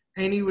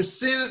 and he was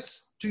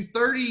sentenced to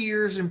 30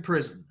 years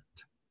imprisonment.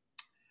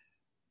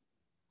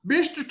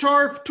 Mr.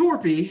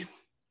 Torpy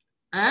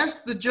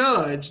asked the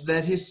judge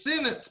that his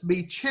sentence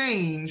be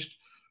changed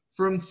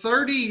from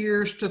 30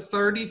 years to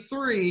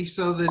 33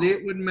 so that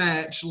it would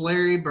match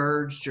Larry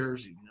Bird's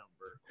jersey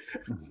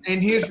number.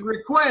 And his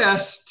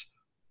request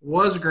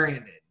was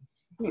granted.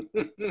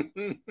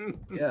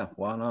 Yeah,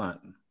 why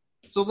not?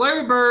 So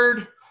Larry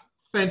Bird,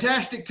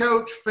 fantastic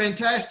coach,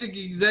 fantastic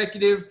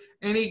executive,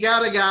 and he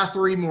got a guy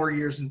 3 more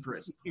years in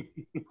prison.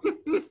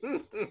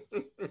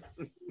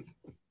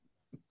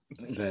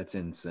 That's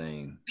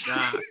insane.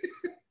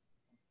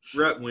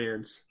 Rut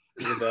wins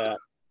with that.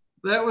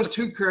 That was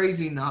too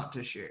crazy not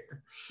to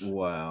share.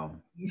 Wow.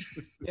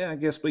 Yeah, I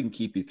guess we can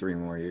keep you 3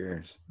 more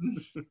years.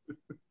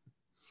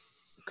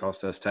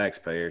 Cost us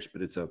taxpayers,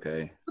 but it's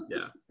okay.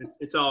 Yeah,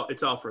 it's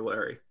all for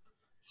Larry.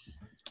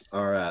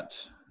 All right,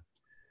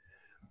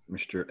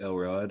 Mr.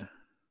 Elrod.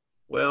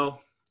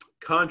 Well,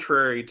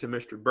 contrary to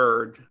Mr.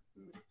 Bird,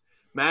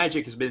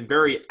 Magic has been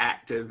very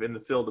active in the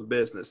field of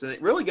business, and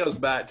it really goes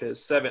back to his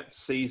 7th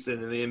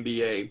season in the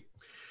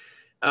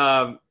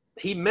NBA.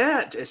 He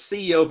met as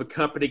CEO of a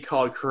company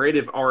called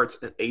Creative Arts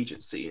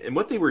Agency, and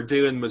what they were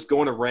doing was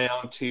going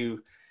around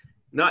to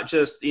not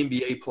just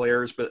NBA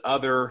players, but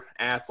other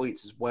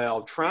athletes as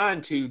well,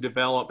 trying to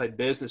develop a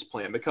business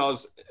plan,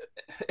 because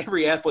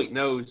every athlete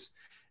knows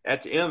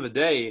at the end of the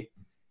day,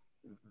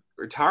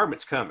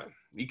 retirement's coming.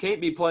 You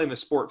can't be playing the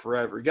sport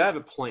forever. You got to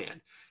have a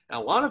plan. And a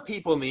lot of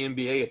people in the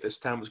NBA at this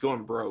time was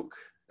going broke.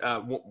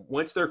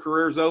 Once their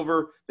career's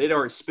over, they'd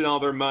already spent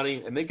all their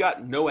money, and they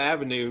got no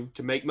avenue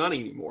to make money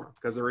anymore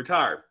because they're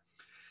retired.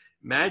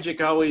 Magic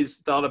always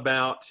thought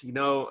about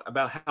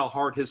how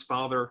hard his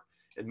father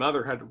and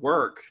mother had to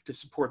work to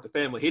support the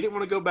family. He didn't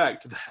want to go back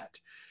to that.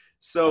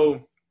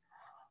 So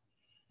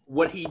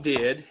what he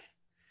did,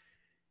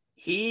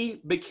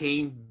 he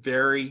became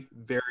very,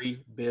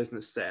 very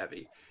business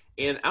savvy.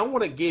 And I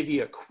want to give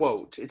you a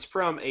quote. It's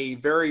from a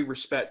very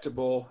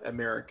respectable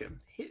American.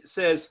 It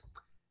says,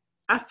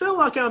 "I feel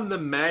like I'm the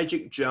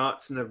Magic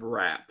Johnson of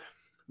rap.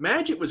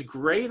 Magic was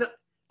great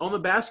on the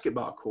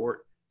basketball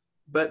court,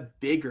 but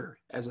bigger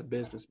as a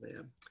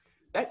businessman."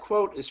 That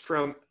quote is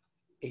from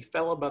a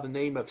fellow by the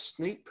name of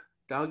Snoop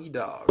Doggy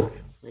Dogg.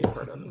 You've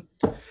heard of him.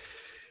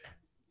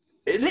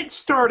 It didn't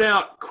start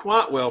out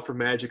quite well for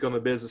Magic on the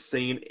business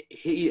scene.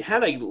 He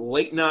had a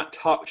late night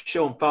talk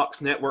show on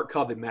Fox Network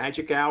called The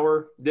Magic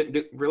Hour.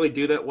 Didn't really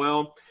do that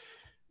well.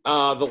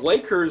 The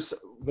Lakers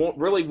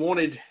really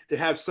wanted to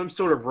have some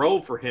sort of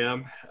role for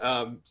him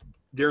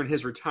during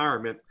his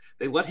retirement.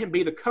 They let him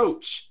be the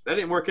coach. That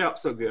didn't work out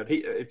so good.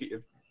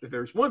 If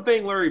there's one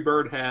thing Larry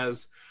Bird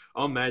has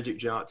on Magic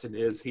Johnson,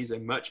 is he's a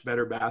much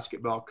better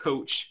basketball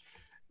coach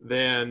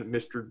than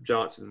Mr.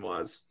 Johnson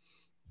was.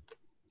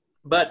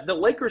 But the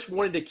Lakers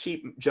wanted to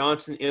keep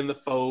Johnson in the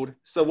fold.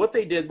 So what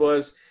they did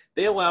was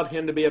they allowed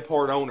him to be a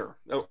part owner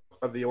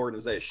of the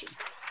organization.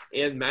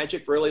 And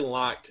Magic really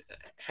liked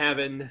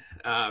having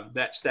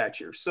that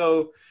stature.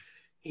 So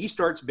he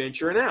starts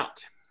venturing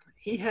out.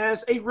 He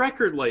has a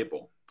record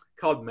label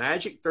called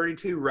Magic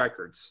 32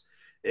 Records.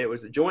 It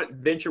was a joint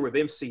venture with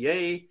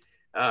MCA.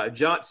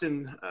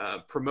 Johnson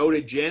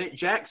promoted Janet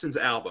Jackson's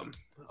album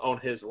on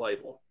his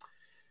label.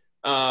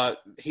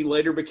 He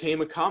later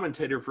became a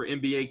commentator for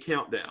NBA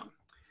Countdown.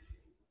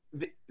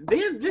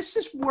 Then this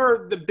is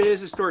where the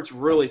business starts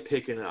really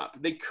picking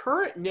up. The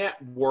current net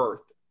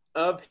worth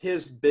of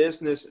his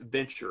business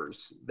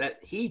ventures that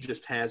he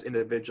just has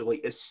individually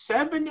is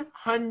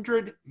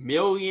 $700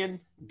 million.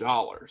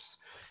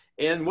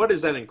 And what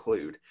does that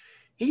include?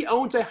 He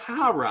owns a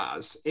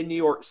high-rise in New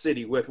York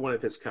City with one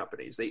of his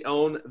companies. They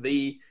own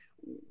the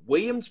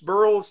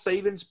Williamsboro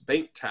Savings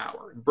Bank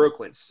Tower in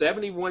Brooklyn,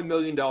 $71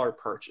 million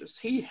purchase.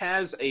 He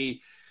has a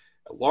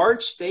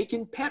large stake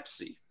in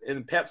Pepsi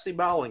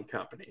Bottling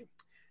Company.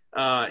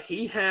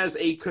 He has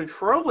a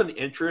controlling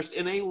interest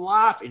in a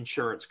life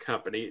insurance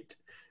company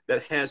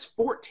that has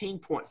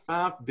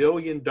 $14.5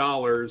 billion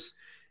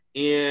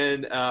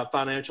in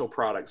financial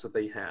products that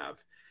they have.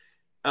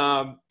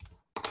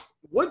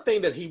 One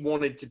thing that he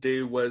wanted to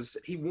do was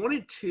he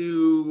wanted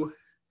to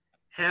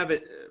have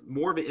it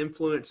more of an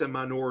influence in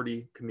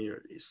minority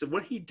communities. So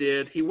what he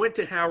did, he went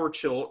to Howard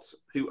Schultz,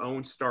 who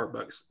owns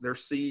Starbucks, their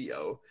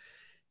CEO,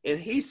 and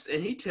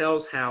he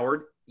tells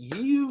Howard,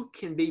 you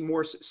can be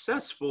more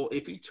successful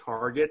if you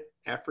target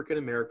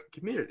African-American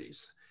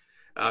communities.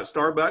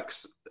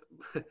 Starbucks,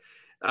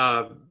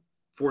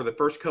 for the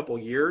first couple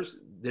of years,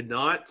 did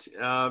not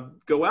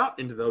go out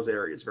into those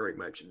areas very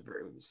much. In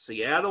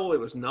Seattle, it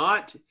was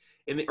not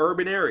in the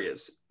urban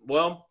areas.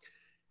 Well,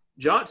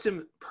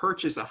 Johnson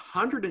purchased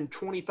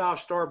 125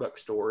 Starbucks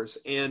stores,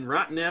 and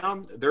right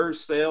now their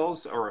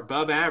sales are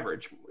above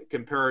average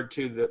compared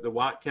to the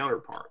white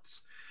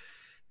counterparts.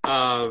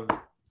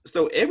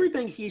 So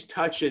everything he's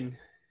touching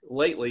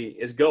lately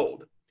is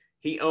gold.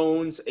 He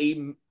owns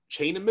a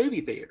chain of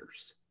movie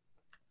theaters,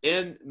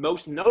 and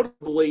most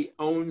notably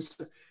owns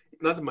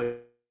not the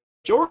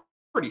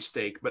majority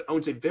stake, but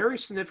owns a very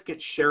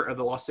significant share of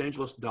the Los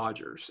Angeles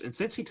Dodgers. And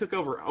since he took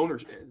over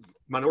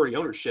minority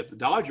ownership, the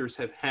Dodgers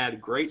have had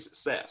great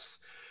success.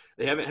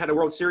 They haven't had a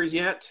World Series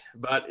yet,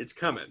 but it's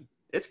coming.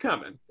 It's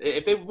coming.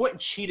 If they weren't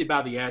cheated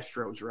by the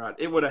Astros, right,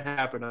 it would have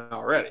happened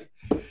already.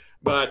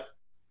 But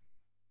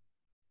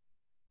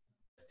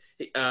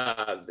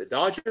The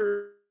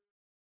Dodgers.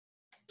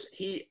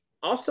 He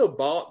also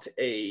bought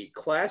a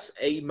Class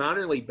A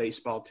minor league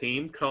baseball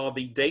team called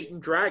the Dayton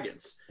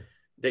Dragons.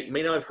 You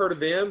may not have heard of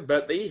them,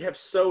 but they have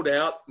sold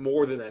out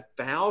more than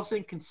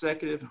 1,000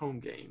 consecutive home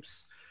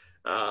games.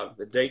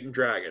 The Dayton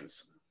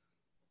Dragons.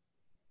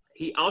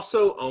 He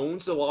also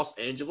owns the Los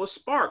Angeles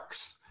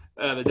Sparks.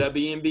 The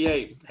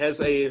WNBA has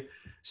a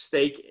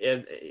stake,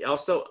 and he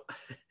also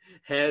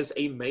has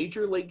a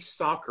Major League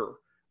Soccer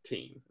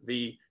team,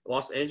 the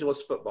Los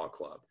Angeles Football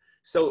Club.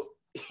 So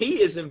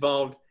he is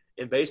involved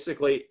in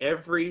basically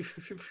every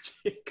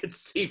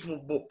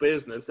conceivable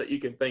business that you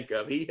can think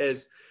of. He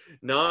has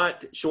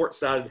not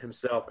short-sighted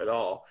himself at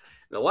all.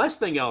 And the last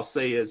thing I'll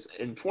say is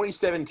in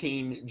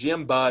 2017,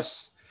 Jim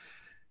Buss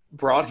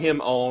brought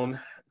him on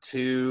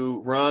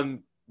to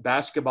run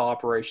basketball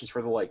operations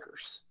for the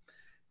Lakers.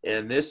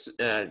 And this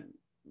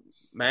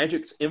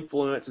Magic's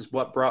influence is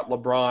what brought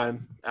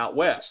LeBron out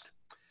west.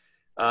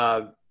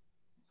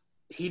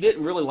 He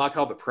didn't really like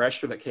all the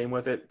pressure that came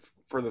with it.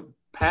 For the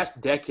past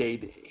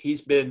decade,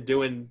 he's been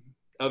doing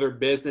other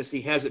business.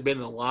 He hasn't been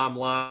in the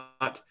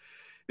limelight.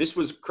 This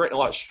was creating a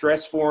lot of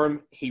stress for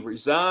him. He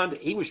resigned.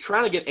 He was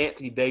trying to get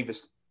Anthony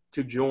Davis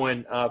to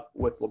join up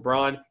with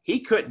LeBron. He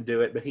couldn't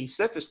do it, but he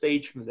set the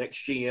stage for the next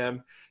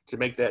GM to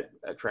make that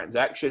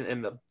transaction,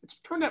 and it's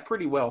turned out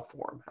pretty well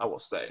for him, I will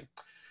say.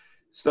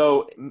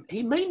 So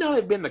he may not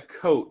have been the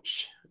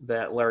coach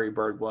that Larry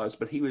Bird was,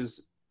 but he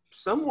was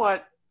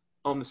somewhat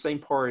on the same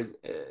par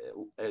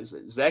as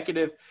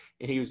executive,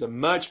 and he was a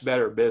much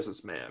better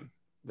businessman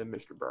than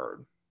Mr.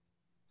 Bird.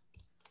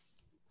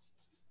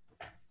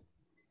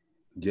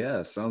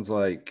 Yeah, sounds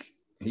like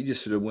he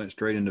just should have went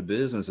straight into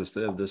business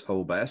instead of this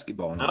whole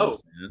basketball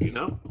nonsense.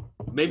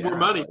 Made more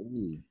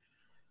money.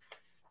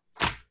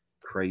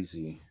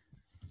 Crazy.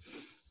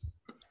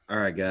 All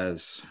right,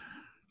 guys.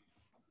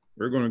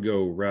 We're going to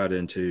go right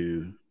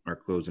into our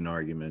closing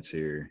arguments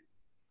here.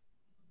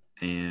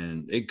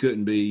 And it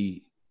couldn't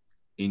be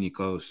any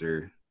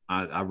closer.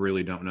 I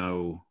really don't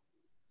know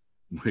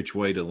which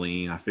way to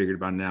lean. I figured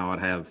by now I'd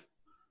have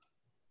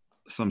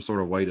some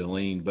sort of way to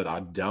lean, but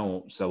I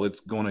don't. So it's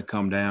going to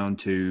come down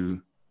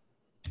to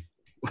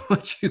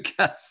what you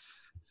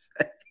guys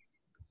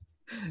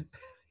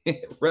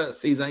say. Russ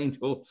sees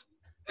angels.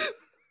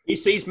 He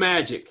sees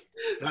magic.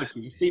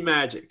 You see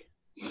magic.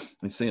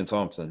 He's seeing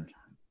Thompson.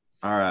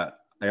 All right.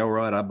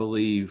 Elrod, I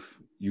believe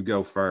you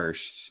go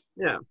first.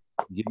 Yeah.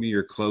 Give me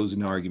your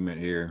closing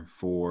argument here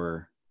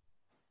for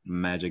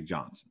Magic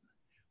Johnson.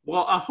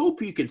 Well, I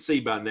hope you can see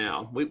by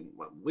now.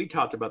 We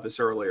talked about this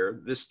earlier.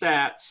 The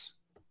stats,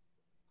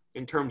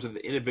 in terms of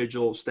the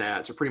individual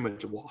stats, are pretty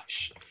much a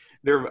wash.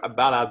 They're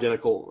about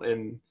identical,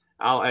 and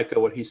I'll echo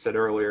what he said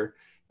earlier.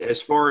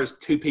 As far as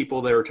two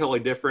people that are totally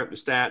different, the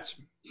stats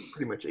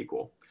pretty much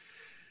equal.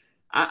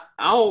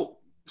 I'll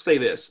say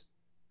this.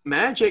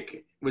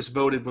 Magic was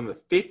voted one of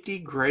the 50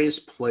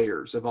 greatest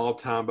players of all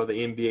time by the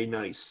NBA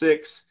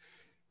 96.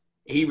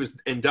 He was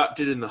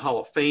inducted in the Hall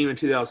of Fame in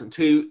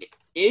 2002.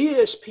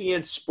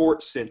 ESPN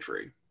Sports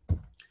Century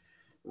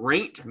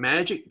ranked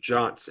Magic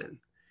Johnson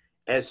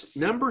as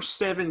number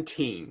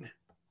 17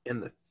 in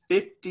the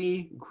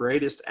 50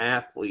 greatest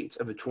athletes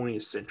of the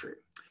 20th century.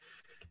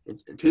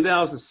 In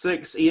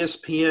 2006,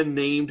 ESPN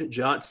named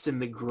Johnson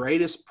the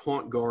greatest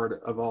point guard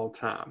of all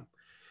time.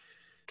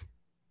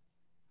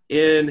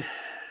 And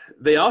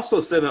they also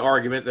said in the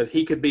argument that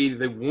he could be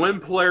the one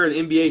player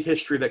in NBA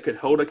history that could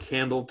hold a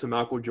candle to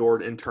Michael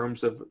Jordan in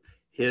terms of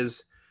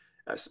his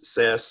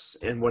success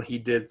and what he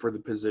did for the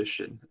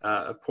position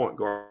of point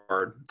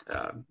guard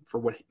for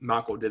what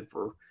Michael did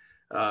for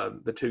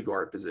the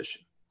two-guard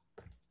position.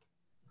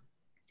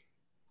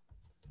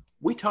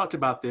 We talked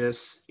about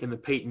this in the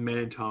Peyton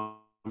Manning Tom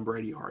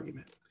Brady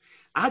argument.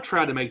 I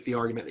tried to make the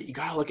argument that you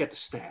got to look at the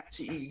stats.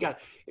 You got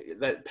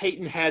that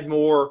Peyton had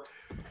more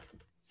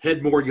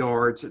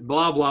yards,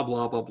 blah, blah,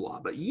 blah, blah, blah.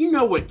 But you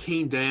know what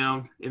came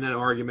down in that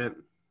argument?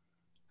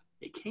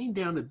 It came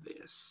down to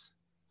this.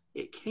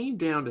 It came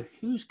down to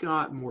who's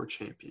got more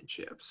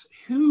championships,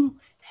 who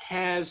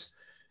has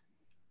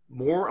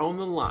more on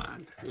the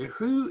line,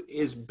 who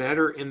is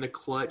better in the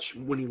clutch.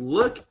 When you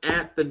look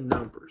at the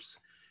numbers,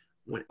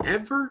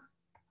 whenever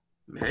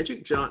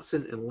Magic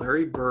Johnson and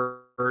Larry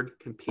Bird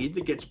competed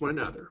against one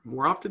another,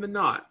 more often than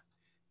not,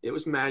 it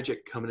was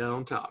Magic coming out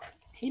on top.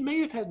 He may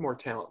have had more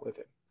talent with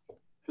him.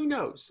 Who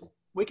knows?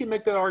 We can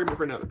make that argument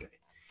for another day.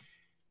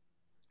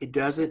 It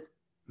doesn't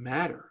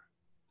matter.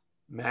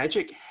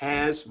 Magic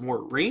has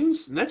more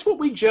rings, and that's what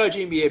we judge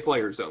NBA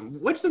players on.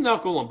 What's the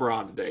knock on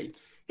LeBron today?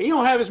 He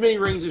don't have as many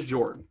rings as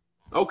Jordan.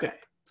 Okay,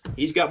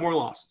 he's got more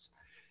losses.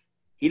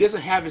 He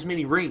doesn't have as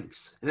many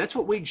rings, and that's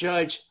what we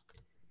judge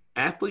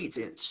athletes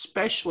and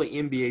especially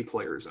NBA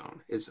players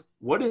on, is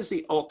what is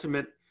the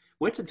ultimate,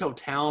 what's the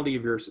totality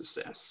of your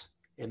success?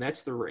 And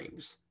that's the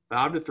rings,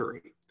 5 to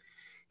 3.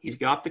 He's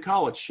got the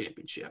college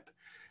championship.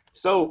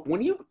 So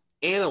when you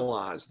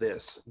analyze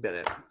this,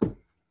 Bennett,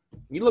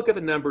 you look at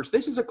the numbers,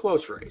 this is a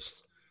close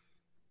race,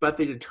 but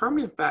the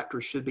determining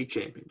factor should be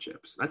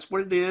championships. That's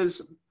what it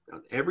is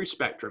on every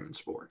spectrum in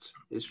sports,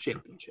 is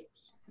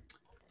championships.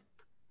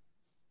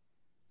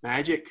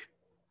 Magic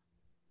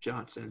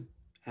Johnson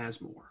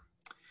has more.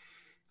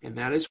 And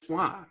that is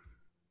why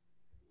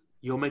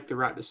you'll make the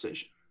right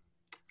decision.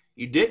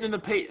 You didn't in the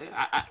pay.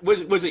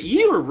 Was it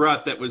you or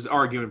Rutt that was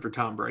arguing for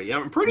Tom Brady?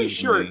 I'm pretty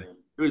sure.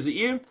 Was it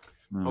you?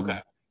 Mm-hmm. Okay.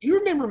 You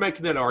remember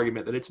making that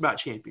argument that it's about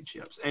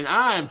championships. And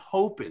I am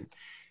hoping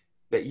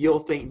that you'll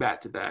think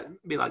back to that and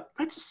be like,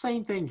 that's the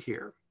same thing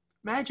here.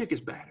 Magic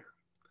is better.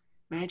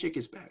 Magic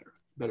is better.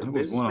 Better that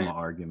was one of my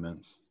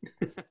arguments.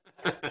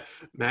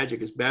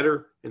 Magic is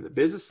better in the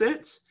business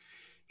sense.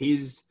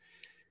 He's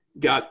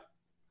got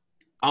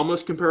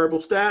almost comparable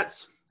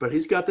stats, but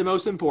he's got the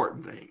most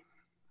important thing.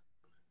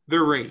 The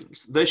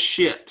rings, the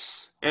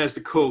ships, as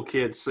the cool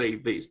kids say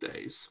these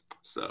days.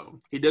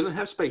 So he doesn't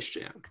have Space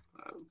Jam,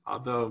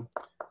 although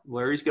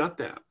Larry's got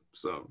that.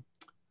 So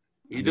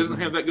he doesn't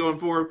have that going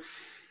for him,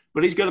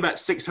 but he's got about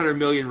 600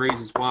 million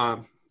reasons why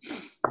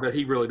that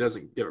he really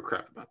doesn't give a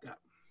crap about that.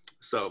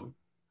 So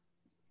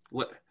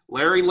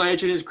Larry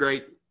Legend is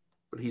great,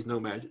 but he's no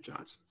Magic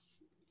Johnson.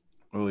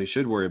 Well, he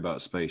should worry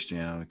about Space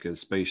Jam because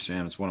Space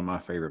Jam is one of my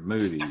favorite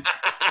movies.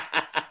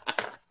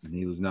 And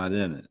he was not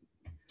in it.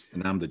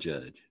 And I'm the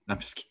judge. I'm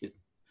just kidding.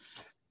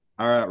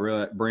 All right,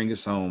 Rhett, bring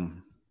us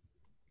home.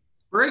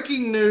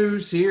 Breaking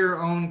news here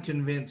on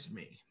Convince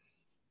Me.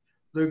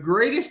 The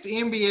greatest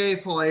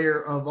NBA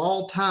player of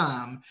all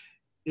time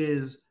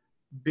is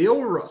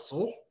Bill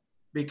Russell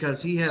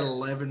because he had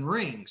 11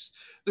 rings.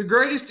 The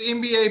greatest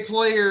NBA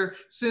player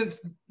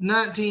since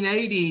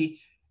 1980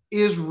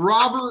 is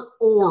Robert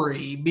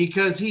Horry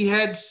because he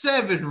had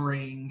 7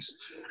 rings,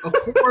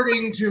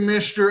 according to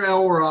Mr.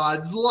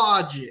 Elrod's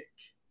logic.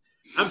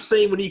 I'm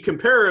saying when you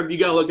compare them, you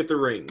got to look at the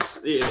rings.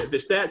 Yeah, the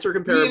stats are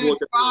comparable. He had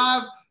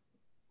 5.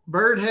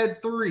 Bird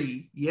had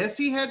 3. Yes,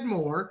 he had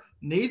more.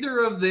 Neither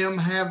of them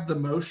have the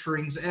most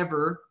rings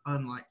ever,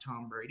 unlike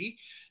Tom Brady.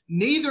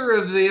 Neither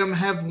of them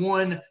have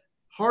won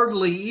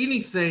hardly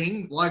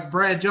anything like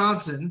Brad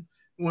Johnson.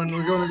 When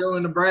we're going to go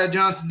into Brad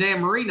Johnson,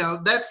 Dan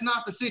Marino, that's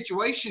not the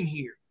situation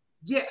here.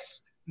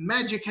 Yes,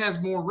 Magic has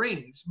more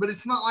rings, but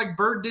it's not like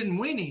Bird didn't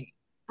win any.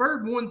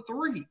 Bird won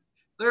 3.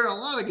 There are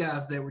a lot of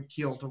guys that would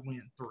kill to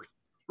win 3.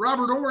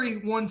 Robert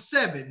Horry won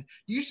 7.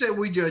 You said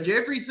we judge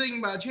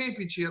everything by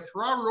championships.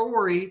 Robert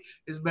Horry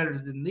is better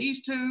than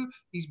these two.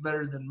 He's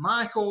better than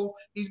Michael.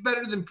 He's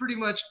better than pretty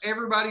much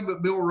everybody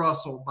but Bill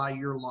Russell by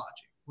your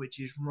logic, which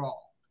is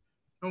wrong.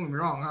 Don't get me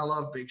wrong. I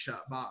love Big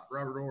Shot Bob.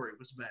 Robert Horry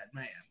was a bad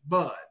man.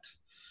 But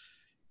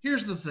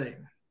here's the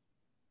thing.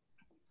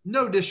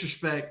 No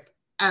disrespect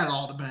at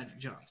all to Magic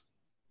Johnson.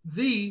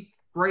 The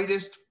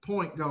greatest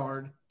point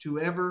guard to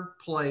ever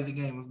play the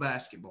game of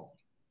basketball.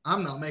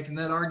 I'm not making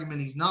that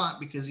argument he's not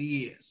because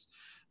he is.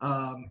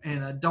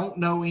 And I don't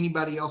know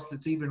anybody else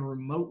that's even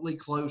remotely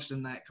close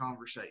in that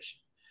conversation.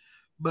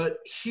 But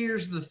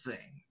here's the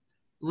thing.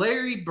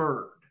 Larry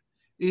Bird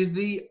is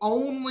the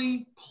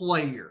only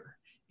player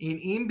in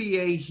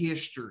NBA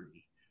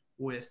history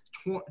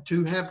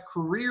to have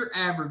career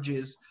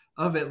averages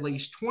of at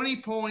least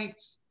 20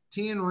 points,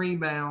 10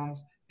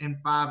 rebounds, and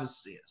 5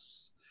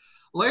 assists.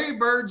 Larry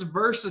Bird's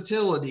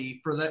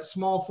versatility for that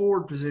small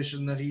forward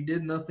position that he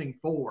did nothing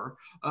for,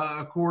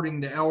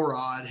 according to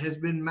Elrod, has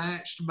been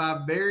matched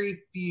by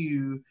very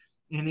few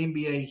in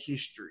NBA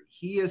history.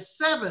 He is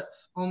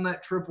 7th on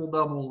that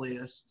triple-double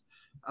list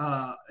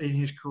in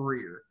his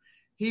career.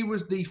 He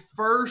was the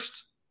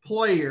first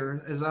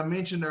player, as I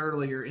mentioned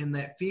earlier, in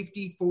that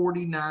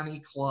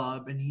 50-40-90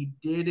 club, and he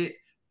did it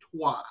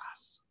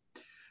twice.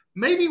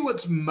 Maybe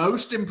what's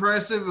most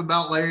impressive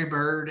about Larry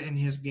Bird and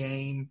his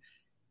game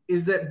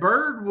is that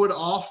Bird would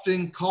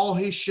often call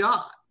his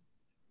shot.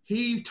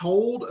 He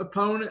told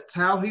opponents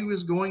how he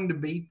was going to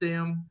beat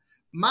them,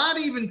 might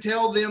even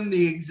tell them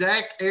the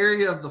exact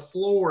area of the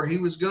floor he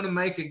was going to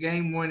make a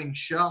game-winning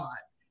shot,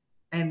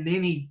 and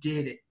then he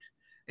did it.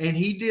 And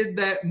he did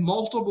that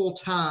multiple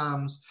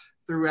times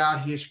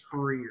throughout his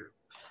career.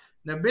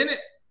 Now, Bennett,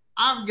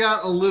 I've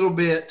got a little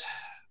bit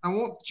 – I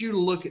want you to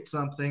look at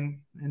something,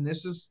 and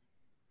this is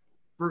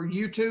for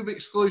YouTube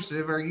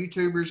exclusive. Our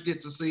YouTubers get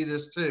to see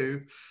this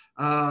too.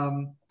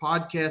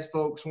 Podcast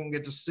folks won't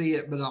get to see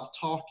it, but I'll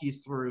talk you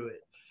through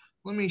it.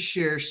 Let me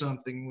share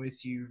something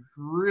with you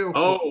real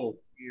quick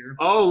here.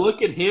 Oh,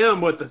 look at him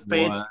with the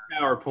fancy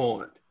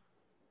PowerPoint.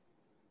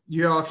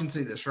 You all can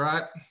see this,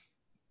 right?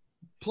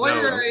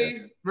 Player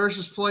A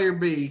versus player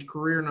B,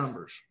 career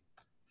numbers.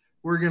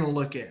 We're going to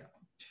look at.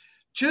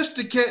 Just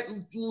to get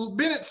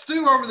Bennett,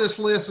 stew over this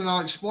list, and I'll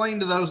explain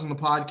to those on the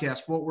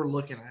podcast what we're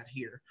looking at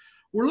here.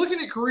 We're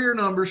looking at career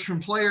numbers from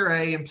player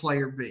A and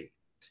player B.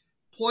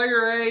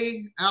 Player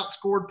A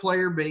outscored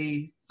player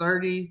B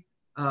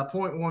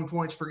 30.1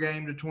 points per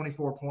game to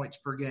 24 points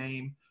per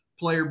game.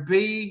 Player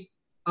B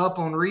up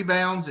on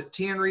rebounds at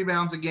 10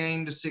 rebounds a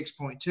game to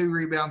 6.2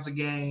 rebounds a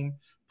game.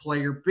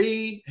 Player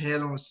B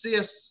ahead on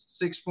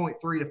assists,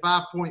 6.3 to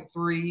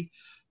 5.3.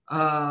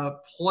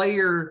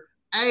 Player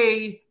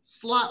A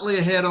slightly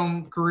ahead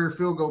on career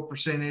field goal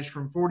percentage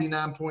from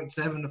 49.7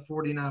 to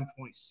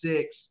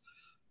 49.6.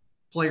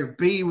 Player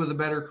B with a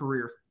better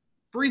career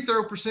free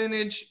throw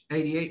percentage,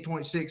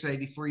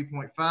 88.6,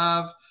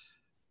 83.5.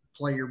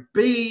 Player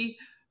B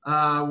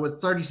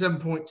with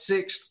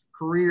 37.6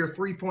 career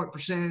three-point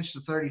percentage to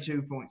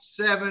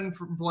 32.7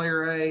 from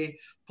player A.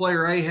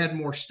 Player A had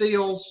more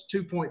steals,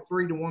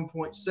 2.3 to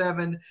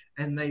 1.7,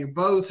 and they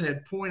both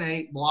had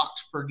 0.8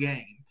 blocks per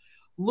game.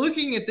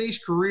 Looking at these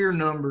career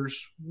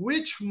numbers,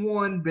 which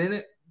one,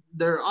 Bennett,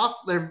 they're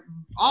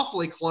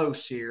awfully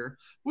close here.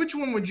 Which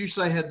one would you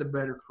say had the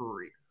better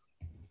career?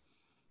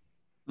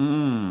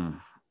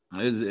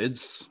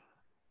 It's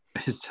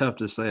tough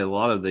to say. A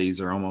lot of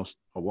these are almost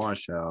a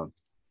washout.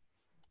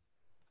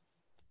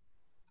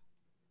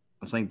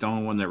 I think the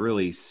only one that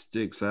really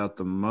sticks out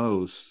the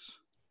most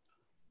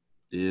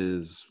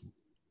is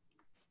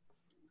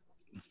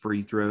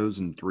free throws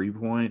and 3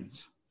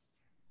 points.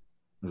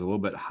 It's a little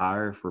bit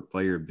higher for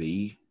player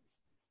B.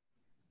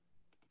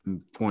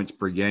 And points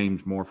per game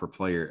is more for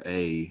player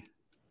A.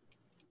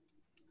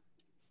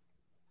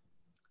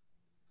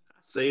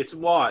 Say it's a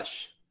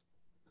wash.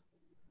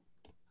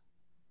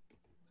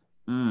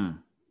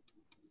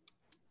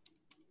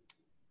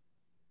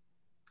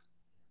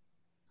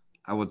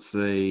 I would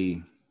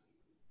say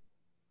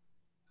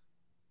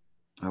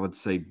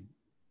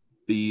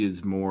B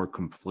is more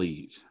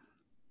complete.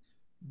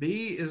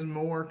 B is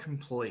more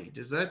complete.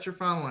 Is that your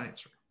final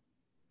answer?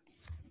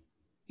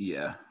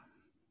 Yeah.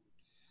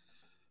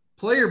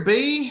 Player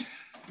B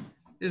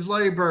is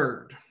Larry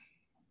Bird.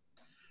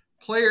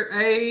 Player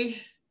A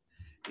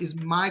is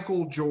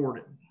Michael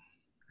Jordan.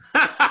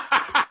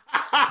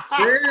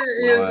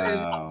 There is an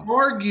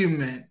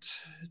argument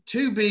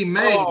to be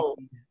made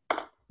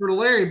for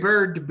Larry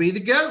Bird to be the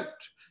GOAT.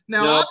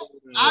 Now,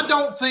 I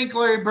don't think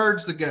Larry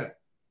Bird's the GOAT.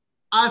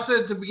 I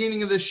said at the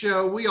beginning of this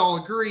show, we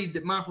all agreed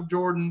that Michael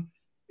Jordan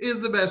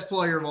is the best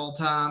player of all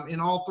time in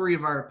all three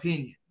of our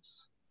opinions.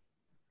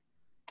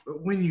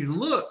 But when you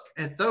look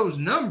at those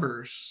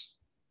numbers,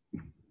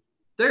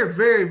 they're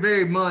very,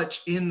 very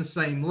much in the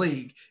same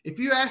league. If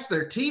you ask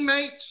their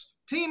teammates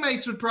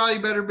would probably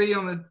better be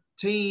on a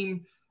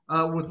team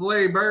with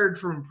Larry Bird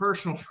from a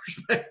personal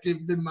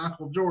perspective than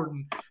Michael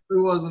Jordan,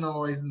 who wasn't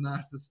always the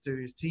nicest to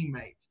his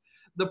teammates.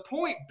 The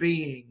point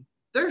being,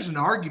 there's an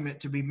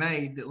argument to be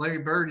made that Larry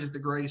Bird is the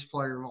greatest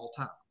player of all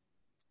time.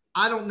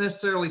 I don't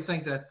necessarily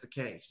think that's the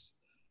case,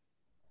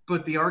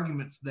 but the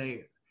argument's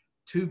there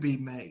to be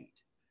made.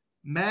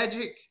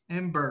 Magic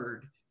and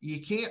Bird,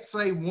 you can't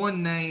say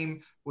one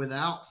name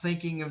without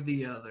thinking of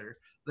the other.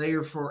 They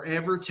are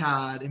forever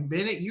tied. And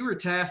Bennett, you were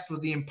tasked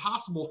with the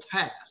impossible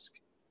task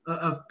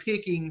of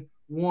picking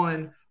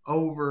one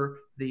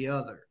over the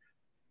other.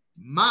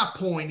 My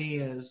point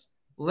is,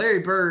 Larry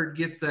Bird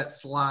gets that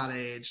slight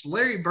edge.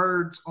 Larry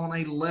Bird's on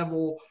a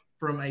level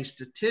from a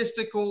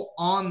statistical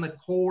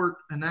on-the-court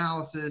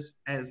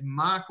analysis as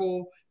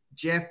Michael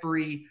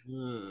Jeffrey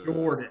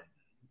Jordan,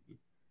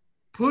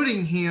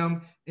 putting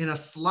him in a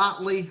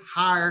slightly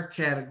higher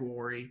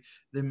category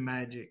than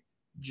Magic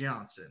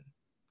Johnson.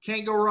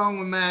 Can't go wrong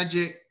with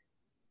Magic,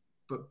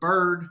 but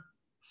Bird,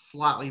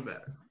 slightly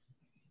better.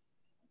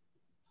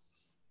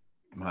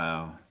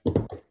 Wow.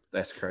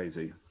 That's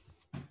crazy.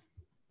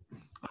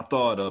 I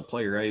thought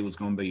player A was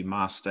going to be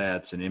my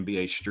stats in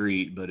NBA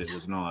Street, but it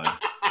was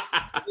not.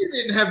 You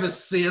didn't have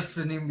assists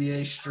in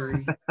NBA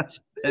Street.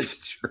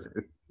 That's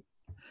true.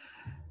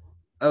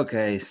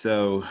 Okay,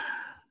 so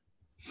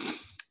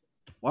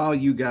while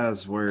you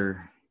guys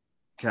were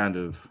kind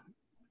of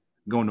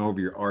going over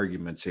your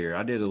arguments here,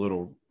 I did a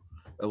little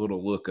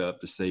look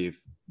up to see if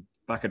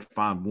I could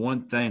find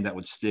one thing that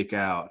would stick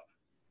out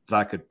that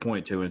I could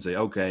point to and say,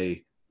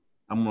 okay,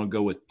 I'm going to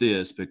go with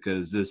this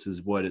because this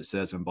is what it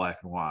says in black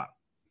and white.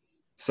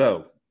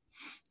 So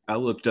I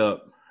looked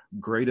up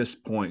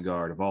greatest point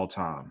guard of all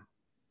time.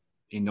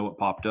 You know what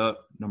popped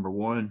up? Number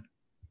one,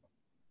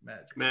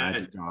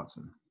 Magic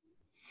Johnson.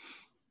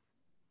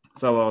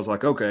 So I was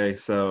like, okay,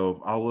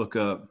 so I'll look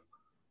up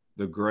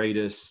the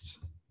greatest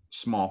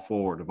small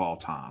forward of all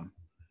time.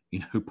 You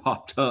know who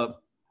popped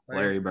up?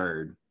 Larry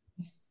Bird.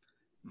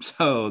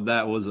 So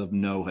that was of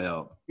no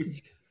help.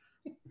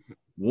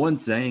 One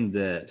thing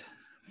that,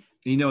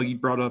 you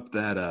brought up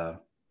that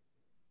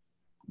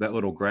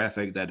little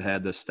graphic that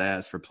had the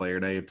stats for player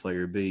A and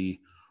player B.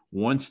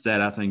 One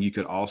stat I think you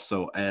could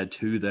also add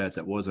to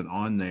that wasn't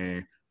on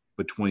there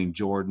between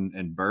Jordan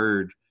and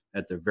Bird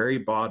at the very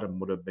bottom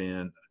would have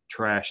been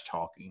trash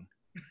talking,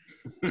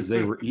 because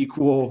they were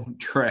equal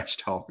trash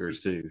talkers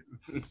too.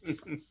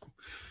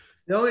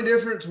 The only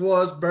difference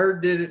was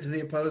Bird did it to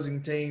the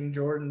opposing team.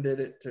 Jordan did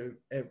it to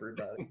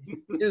everybody.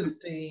 His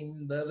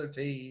team, the other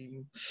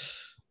team,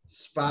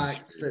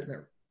 Spike sitting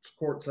at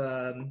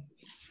courtside.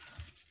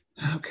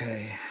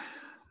 Okay.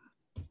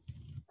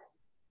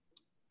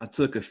 I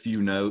took a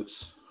few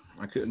notes.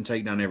 I couldn't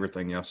take down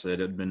everything y'all said.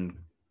 It'd been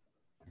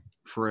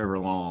forever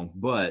long,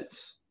 but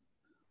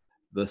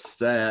the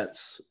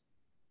stats,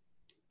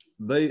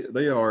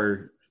 they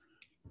are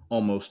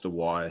almost a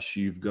wash.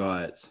 You've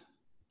got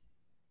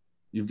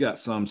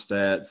some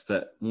stats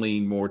that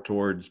lean more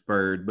towards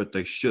Bird, but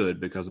they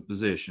should because of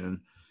position.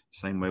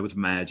 Same way with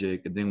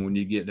Magic. And then when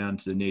you get down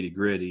to the nitty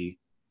gritty,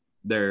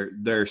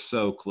 they're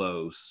so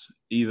close.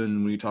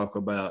 Even when you talk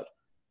about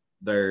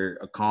their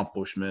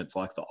accomplishments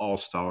like the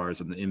All-Stars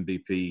and the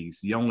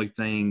MVPs. The only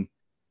thing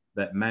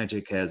that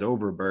Magic has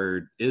over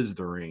Bird is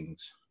the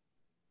rings.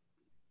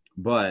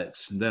 But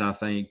then I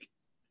think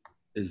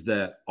is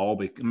that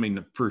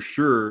for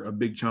sure a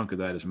big chunk of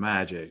that is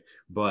Magic,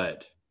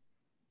 but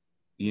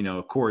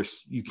of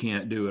course you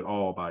can't do it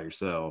all by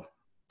yourself.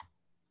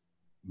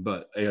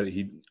 But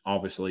he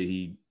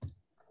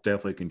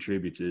definitely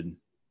contributed.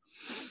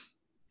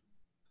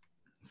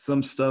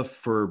 Some stuff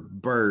for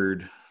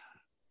Bird,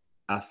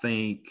 I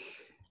think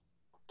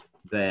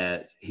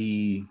that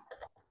he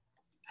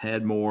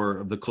had more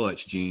of the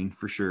clutch gene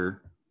for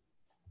sure.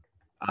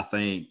 I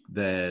think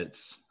that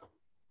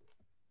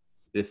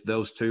if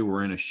those two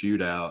were in a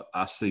shootout,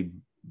 I see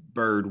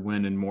Bird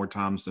winning more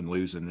times than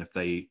losing. If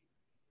they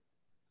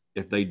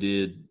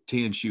did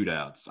 10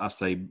 shootouts, I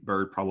say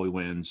Bird probably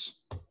wins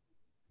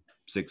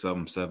 6 of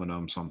them, 7 of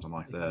them, something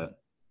like that.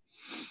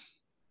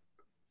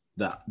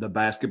 The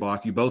basketball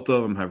IQ, both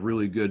of them have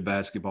really good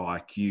basketball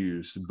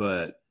IQs,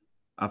 but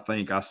I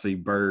think I see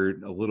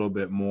Bird a little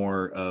bit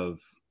more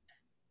of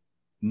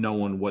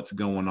knowing what's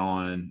going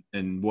on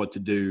and what to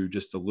do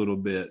just a little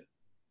bit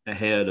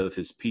ahead of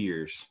his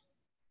peers.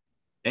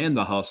 And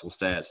the hustle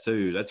stats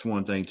too. That's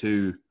one thing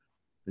too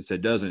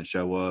that doesn't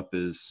show up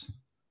is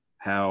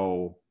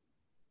how,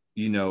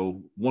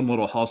 one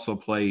little hustle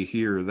play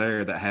here or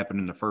there that happened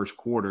in the first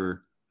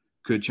quarter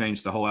could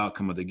change the whole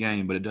outcome of the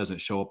game, but it doesn't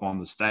show up on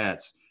the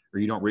stats, or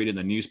you don't read it in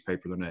the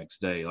newspaper the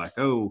next day. Like,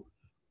 oh,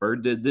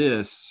 Bird did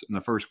this in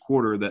the first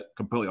quarter that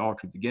completely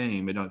altered the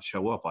game. It don't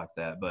show up like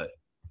that. But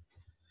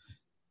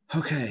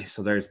okay,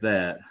 so there's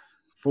that.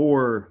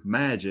 For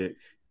Magic,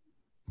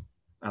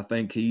 I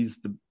think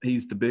he's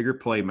the bigger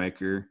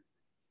playmaker.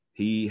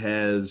 He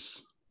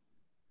has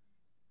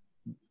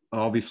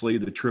obviously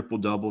the triple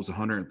doubles,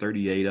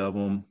 138 of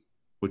them,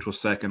 which was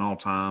second all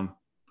time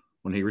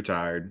when he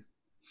retired.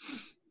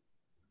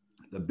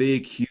 The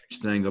big, huge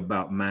thing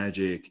about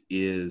Magic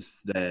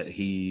is that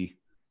he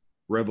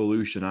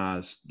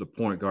revolutionized the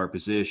point guard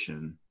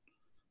position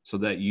so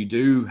that you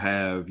do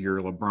have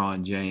your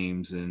LeBron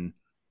James and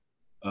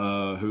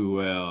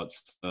who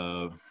else?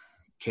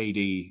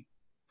 KD,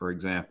 for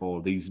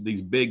example, these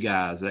big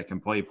guys that can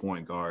play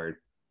point guard.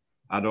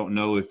 I don't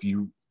know if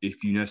you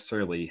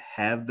necessarily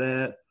have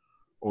that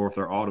or if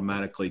they're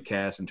automatically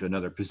cast into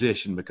another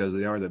position because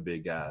they are the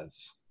big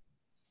guys.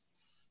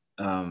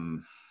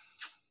 The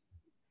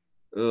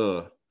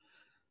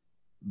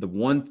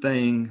one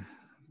thing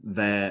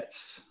that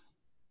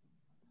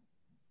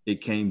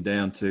it came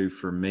down to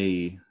for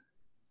me,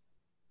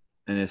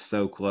 and it's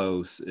so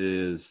close,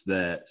 is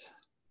that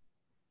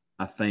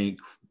I think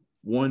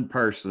one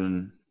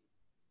person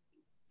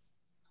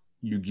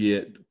you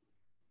get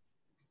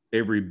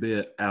every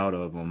bit out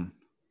of them,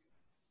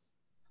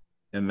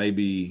 and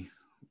maybe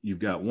you've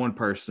got one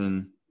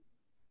person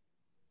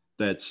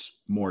that's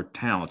more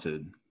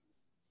talented.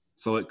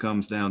 So it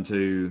comes down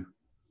to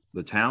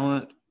the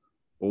talent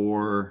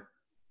or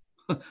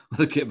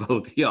look at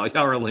both of y'all.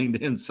 Y'all are leaned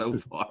in so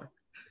far.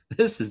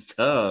 This is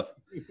tough.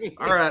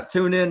 All right,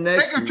 tune in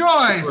next week. Make a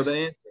choice. For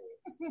the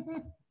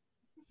answer.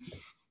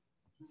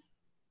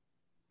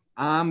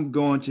 I'm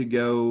going to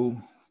go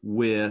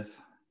with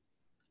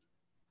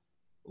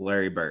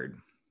Larry Bird.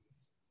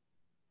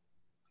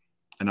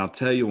 And I'll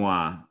tell you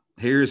why.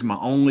 Here's my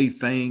only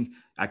thing.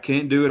 I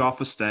can't do it off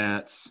of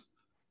stats.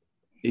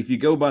 If you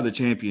go by the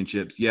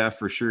championships, yeah,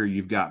 for sure,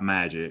 you've got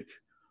Magic.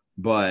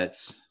 But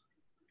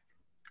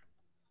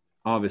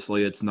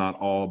obviously it's not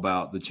all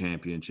about the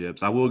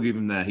championships. I will give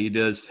him that. He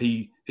does.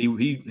 He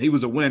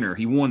was a winner.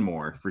 He won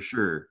more for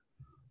sure.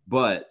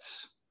 But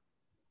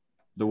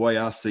the way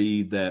I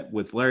see that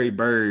with Larry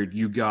Bird,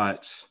 you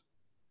got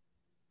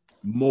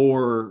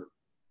more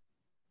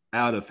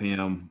out of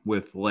him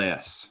with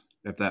less,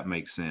 if that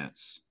makes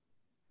sense.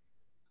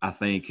 I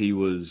think he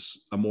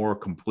was a more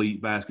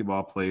complete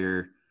basketball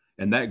player,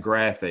 and that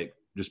graphic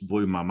just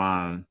blew my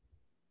mind.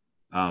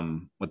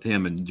 With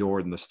him and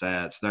Jordan, the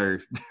stats,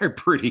 they're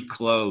pretty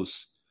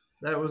close.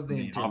 That was the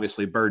intent.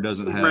 Obviously, Bird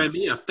doesn't have – Grab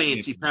me a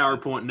fancy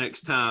PowerPoint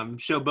next time.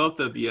 Show both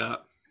of you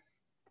up.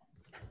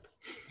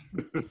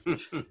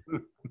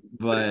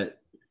 But,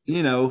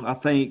 I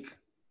think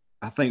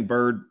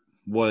Bird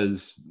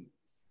was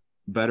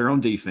better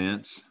on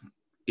defense,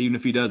 even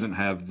if he doesn't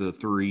have the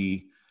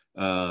 3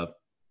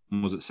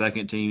 was it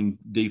second team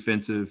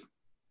defensive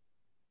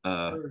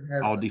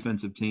all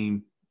defensive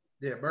team?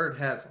 Yeah, Bird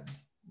has them.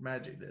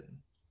 Magic didn't.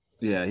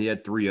 Yeah, he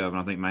had 3 of them.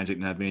 I think Magic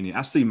didn't have any.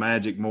 I see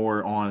Magic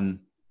more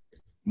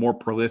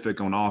prolific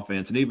on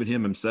offense, and even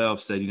him himself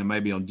said,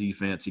 maybe on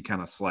defense he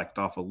kind of slacked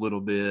off a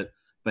little bit,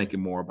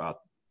 thinking more about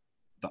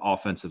the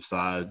offensive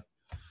side.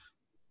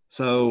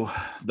 So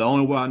the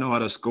only way I know how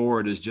to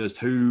score it is just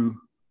who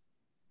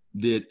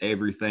did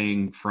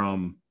everything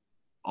from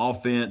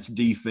offense,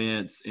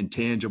 defense,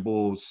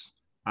 intangibles,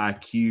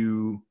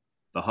 IQ,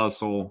 the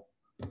hustle.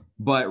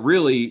 But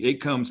really,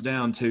 it comes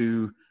down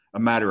to a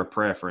matter of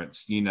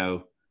preference.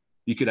 You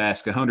could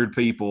ask 100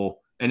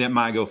 people, and it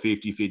might go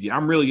 50-50.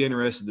 I'm really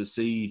interested to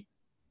see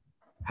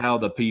how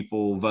the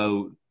people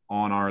vote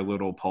on our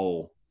little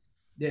poll.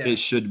 it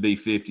should be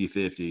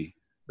 50-50.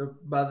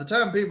 By the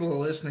time people are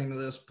listening to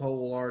this,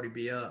 poll will already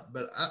be up.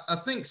 But I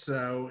think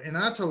so. And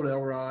I told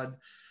Elrod,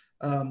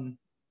 I'm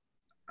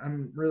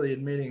really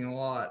admitting a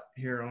lot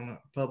here on a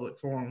public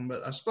forum,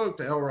 but I spoke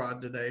to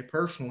Elrod today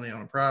personally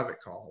on a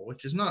private call,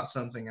 which is not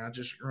something I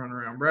just run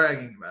around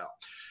bragging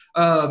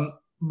about.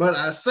 But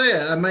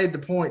I made the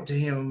point to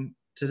him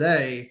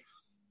today,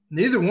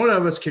 neither one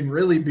of us can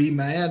really be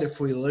mad if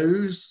we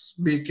lose,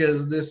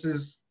 because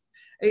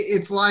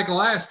it's like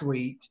last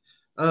week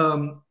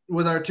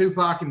with our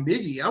Tupac and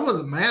Biggie. I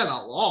wasn't mad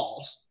I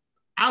lost.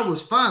 I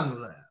was fine with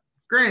that.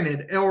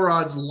 Granted,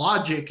 Elrod's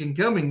logic in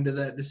coming to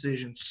that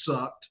decision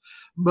sucked,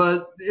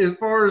 but as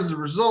far as the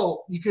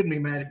result, you couldn't be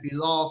mad if you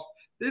lost.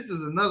 This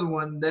is another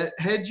one that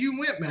had you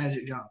went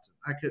Magic Johnson,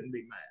 I couldn't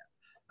be mad.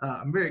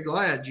 I'm very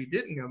glad you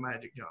didn't go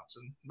Magic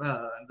Johnson,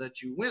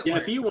 that you went. Yeah,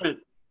 if you went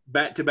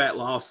back-to-back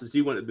losses,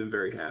 you wouldn't have been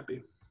very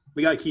happy.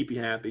 We got to keep you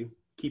happy,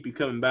 keep you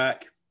coming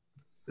back.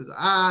 Because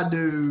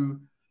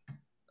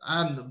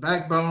I'm the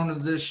backbone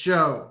of this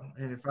show.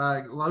 And if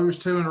I lose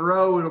 2 in a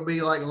row, it'll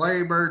be like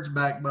Larry Bird's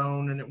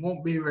backbone, and it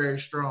won't be very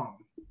strong.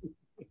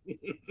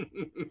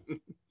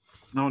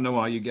 I don't know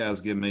why you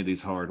guys give me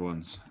these hard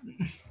ones.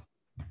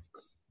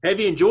 Have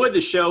you enjoyed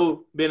the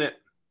show, Bennett?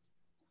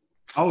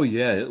 Oh,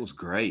 yeah, it was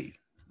great.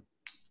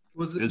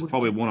 It's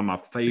probably one of my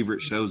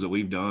favorite shows that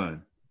we've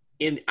done.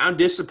 And I'm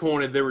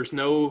disappointed there was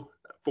no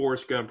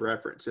Forrest Gump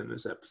reference in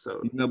this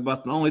episode.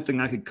 But the only thing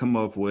I could come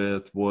up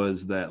with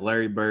was that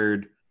Larry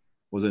Bird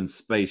was in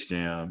Space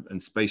Jam,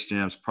 and Space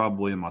Jam's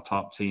probably in my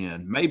top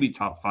 10, maybe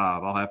top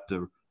 5. I'll have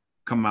to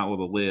come out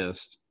with a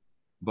list,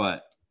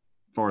 but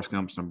Forrest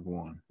Gump's number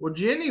 1. Well,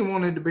 Jenny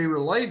wanted to be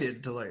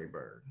related to Larry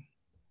Bird.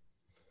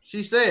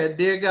 She said,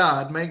 "Dear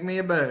God, make me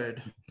a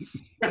bird."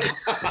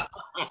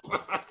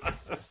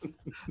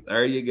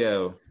 There you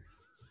go.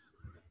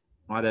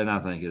 Why didn't I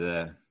think of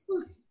that?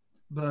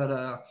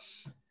 But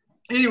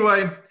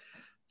anyway,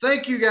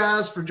 thank you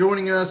guys for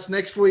joining us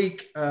next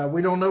week.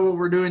 We don't know what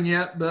we're doing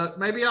yet, but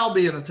maybe I'll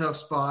be in a tough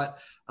spot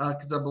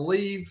because I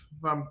believe,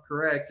 if I'm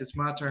correct, it's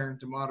my turn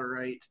to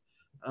moderate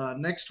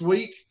next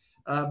week.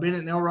 Bennett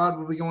and Elrod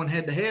will be going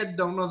head-to-head.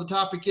 Don't know the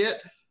topic yet,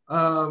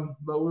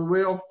 but we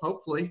will,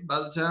 hopefully, by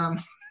the time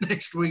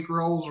next week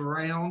rolls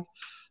around.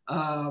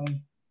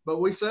 But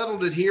we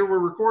settled it here. We're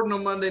recording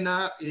on Monday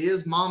night. It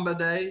is Mamba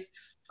Day,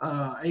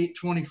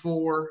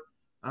 8/24.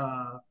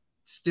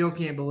 Still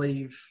can't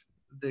believe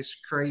this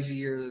crazy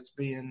year that's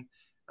been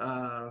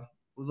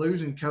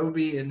losing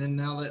Kobe, and then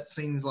now that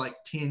seems like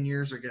 10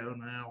 years ago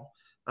now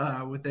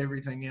with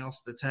everything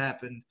else that's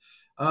happened.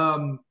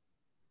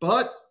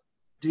 But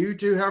due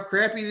to how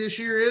crappy this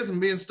year is and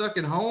being stuck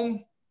at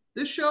home,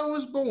 this show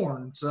was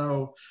born.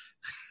 So,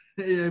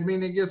 I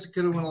mean, I guess it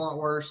could have went a lot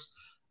worse.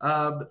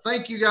 But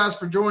thank you guys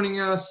for joining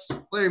us.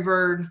 Larry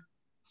Bird,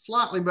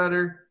 slightly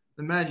better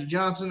than Magic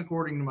Johnson,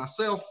 according to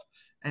myself,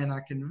 and I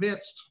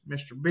convinced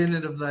Mr.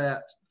 Bennett of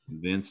that.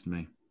 Convinced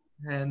me.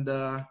 And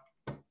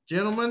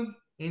gentlemen,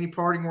 any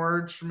parting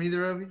words from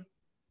either of you?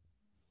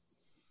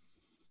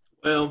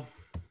 Well,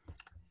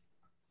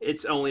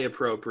 it's only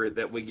appropriate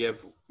that we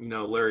give,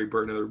 Larry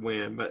Bird another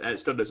win, but that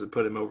still doesn't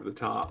put him over the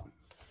top.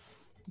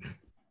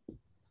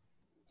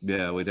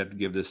 Yeah, we'd have to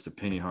give this to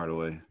Penny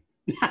Hardaway.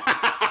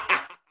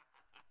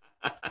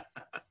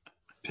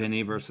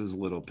 Penny versus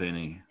Little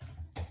Penny.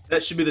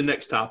 That should be the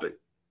next topic.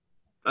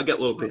 I got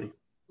Little Penny.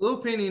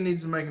 Little Penny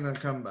needs to make another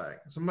comeback.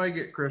 Somebody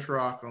get Chris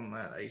Rock on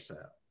that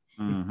ASAP.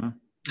 Mm-hmm.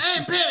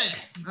 Hey, Penny!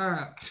 All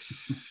right.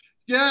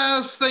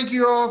 Guys, thank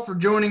you all for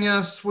joining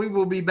us. We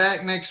will be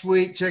back next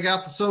week. Check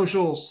out the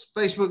socials,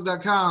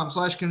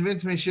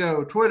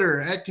 facebook.com/ConvinceMeShow,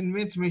 Twitter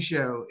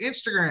 @ConvinceMeShow,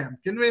 Instagram,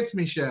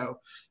 ConvinceMeShow,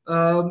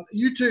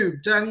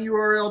 YouTube,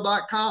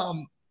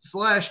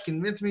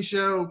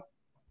 tinyurl.com/ConvinceMeShow, of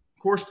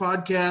course,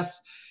 podcasts.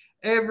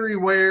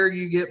 Everywhere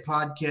you get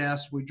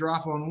podcasts, we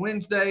drop on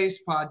Wednesdays,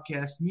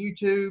 podcast on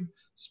YouTube,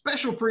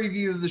 special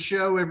preview of the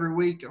show every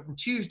week on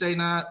Tuesday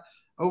night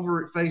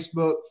over at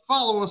Facebook.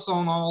 Follow us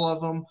on all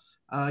of them.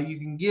 You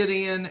can get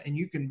in and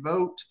you can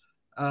vote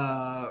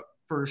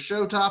for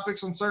show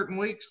topics on certain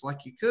weeks,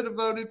 like you could have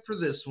voted for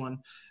this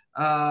one.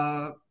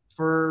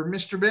 For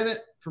Mr.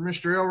 Bennett, for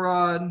Mr.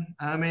 Elrod,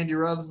 I'm Andy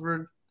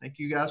Rutherford. Thank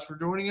you guys for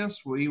joining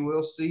us. We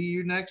will see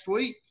you next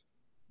week.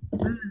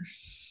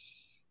 Peace.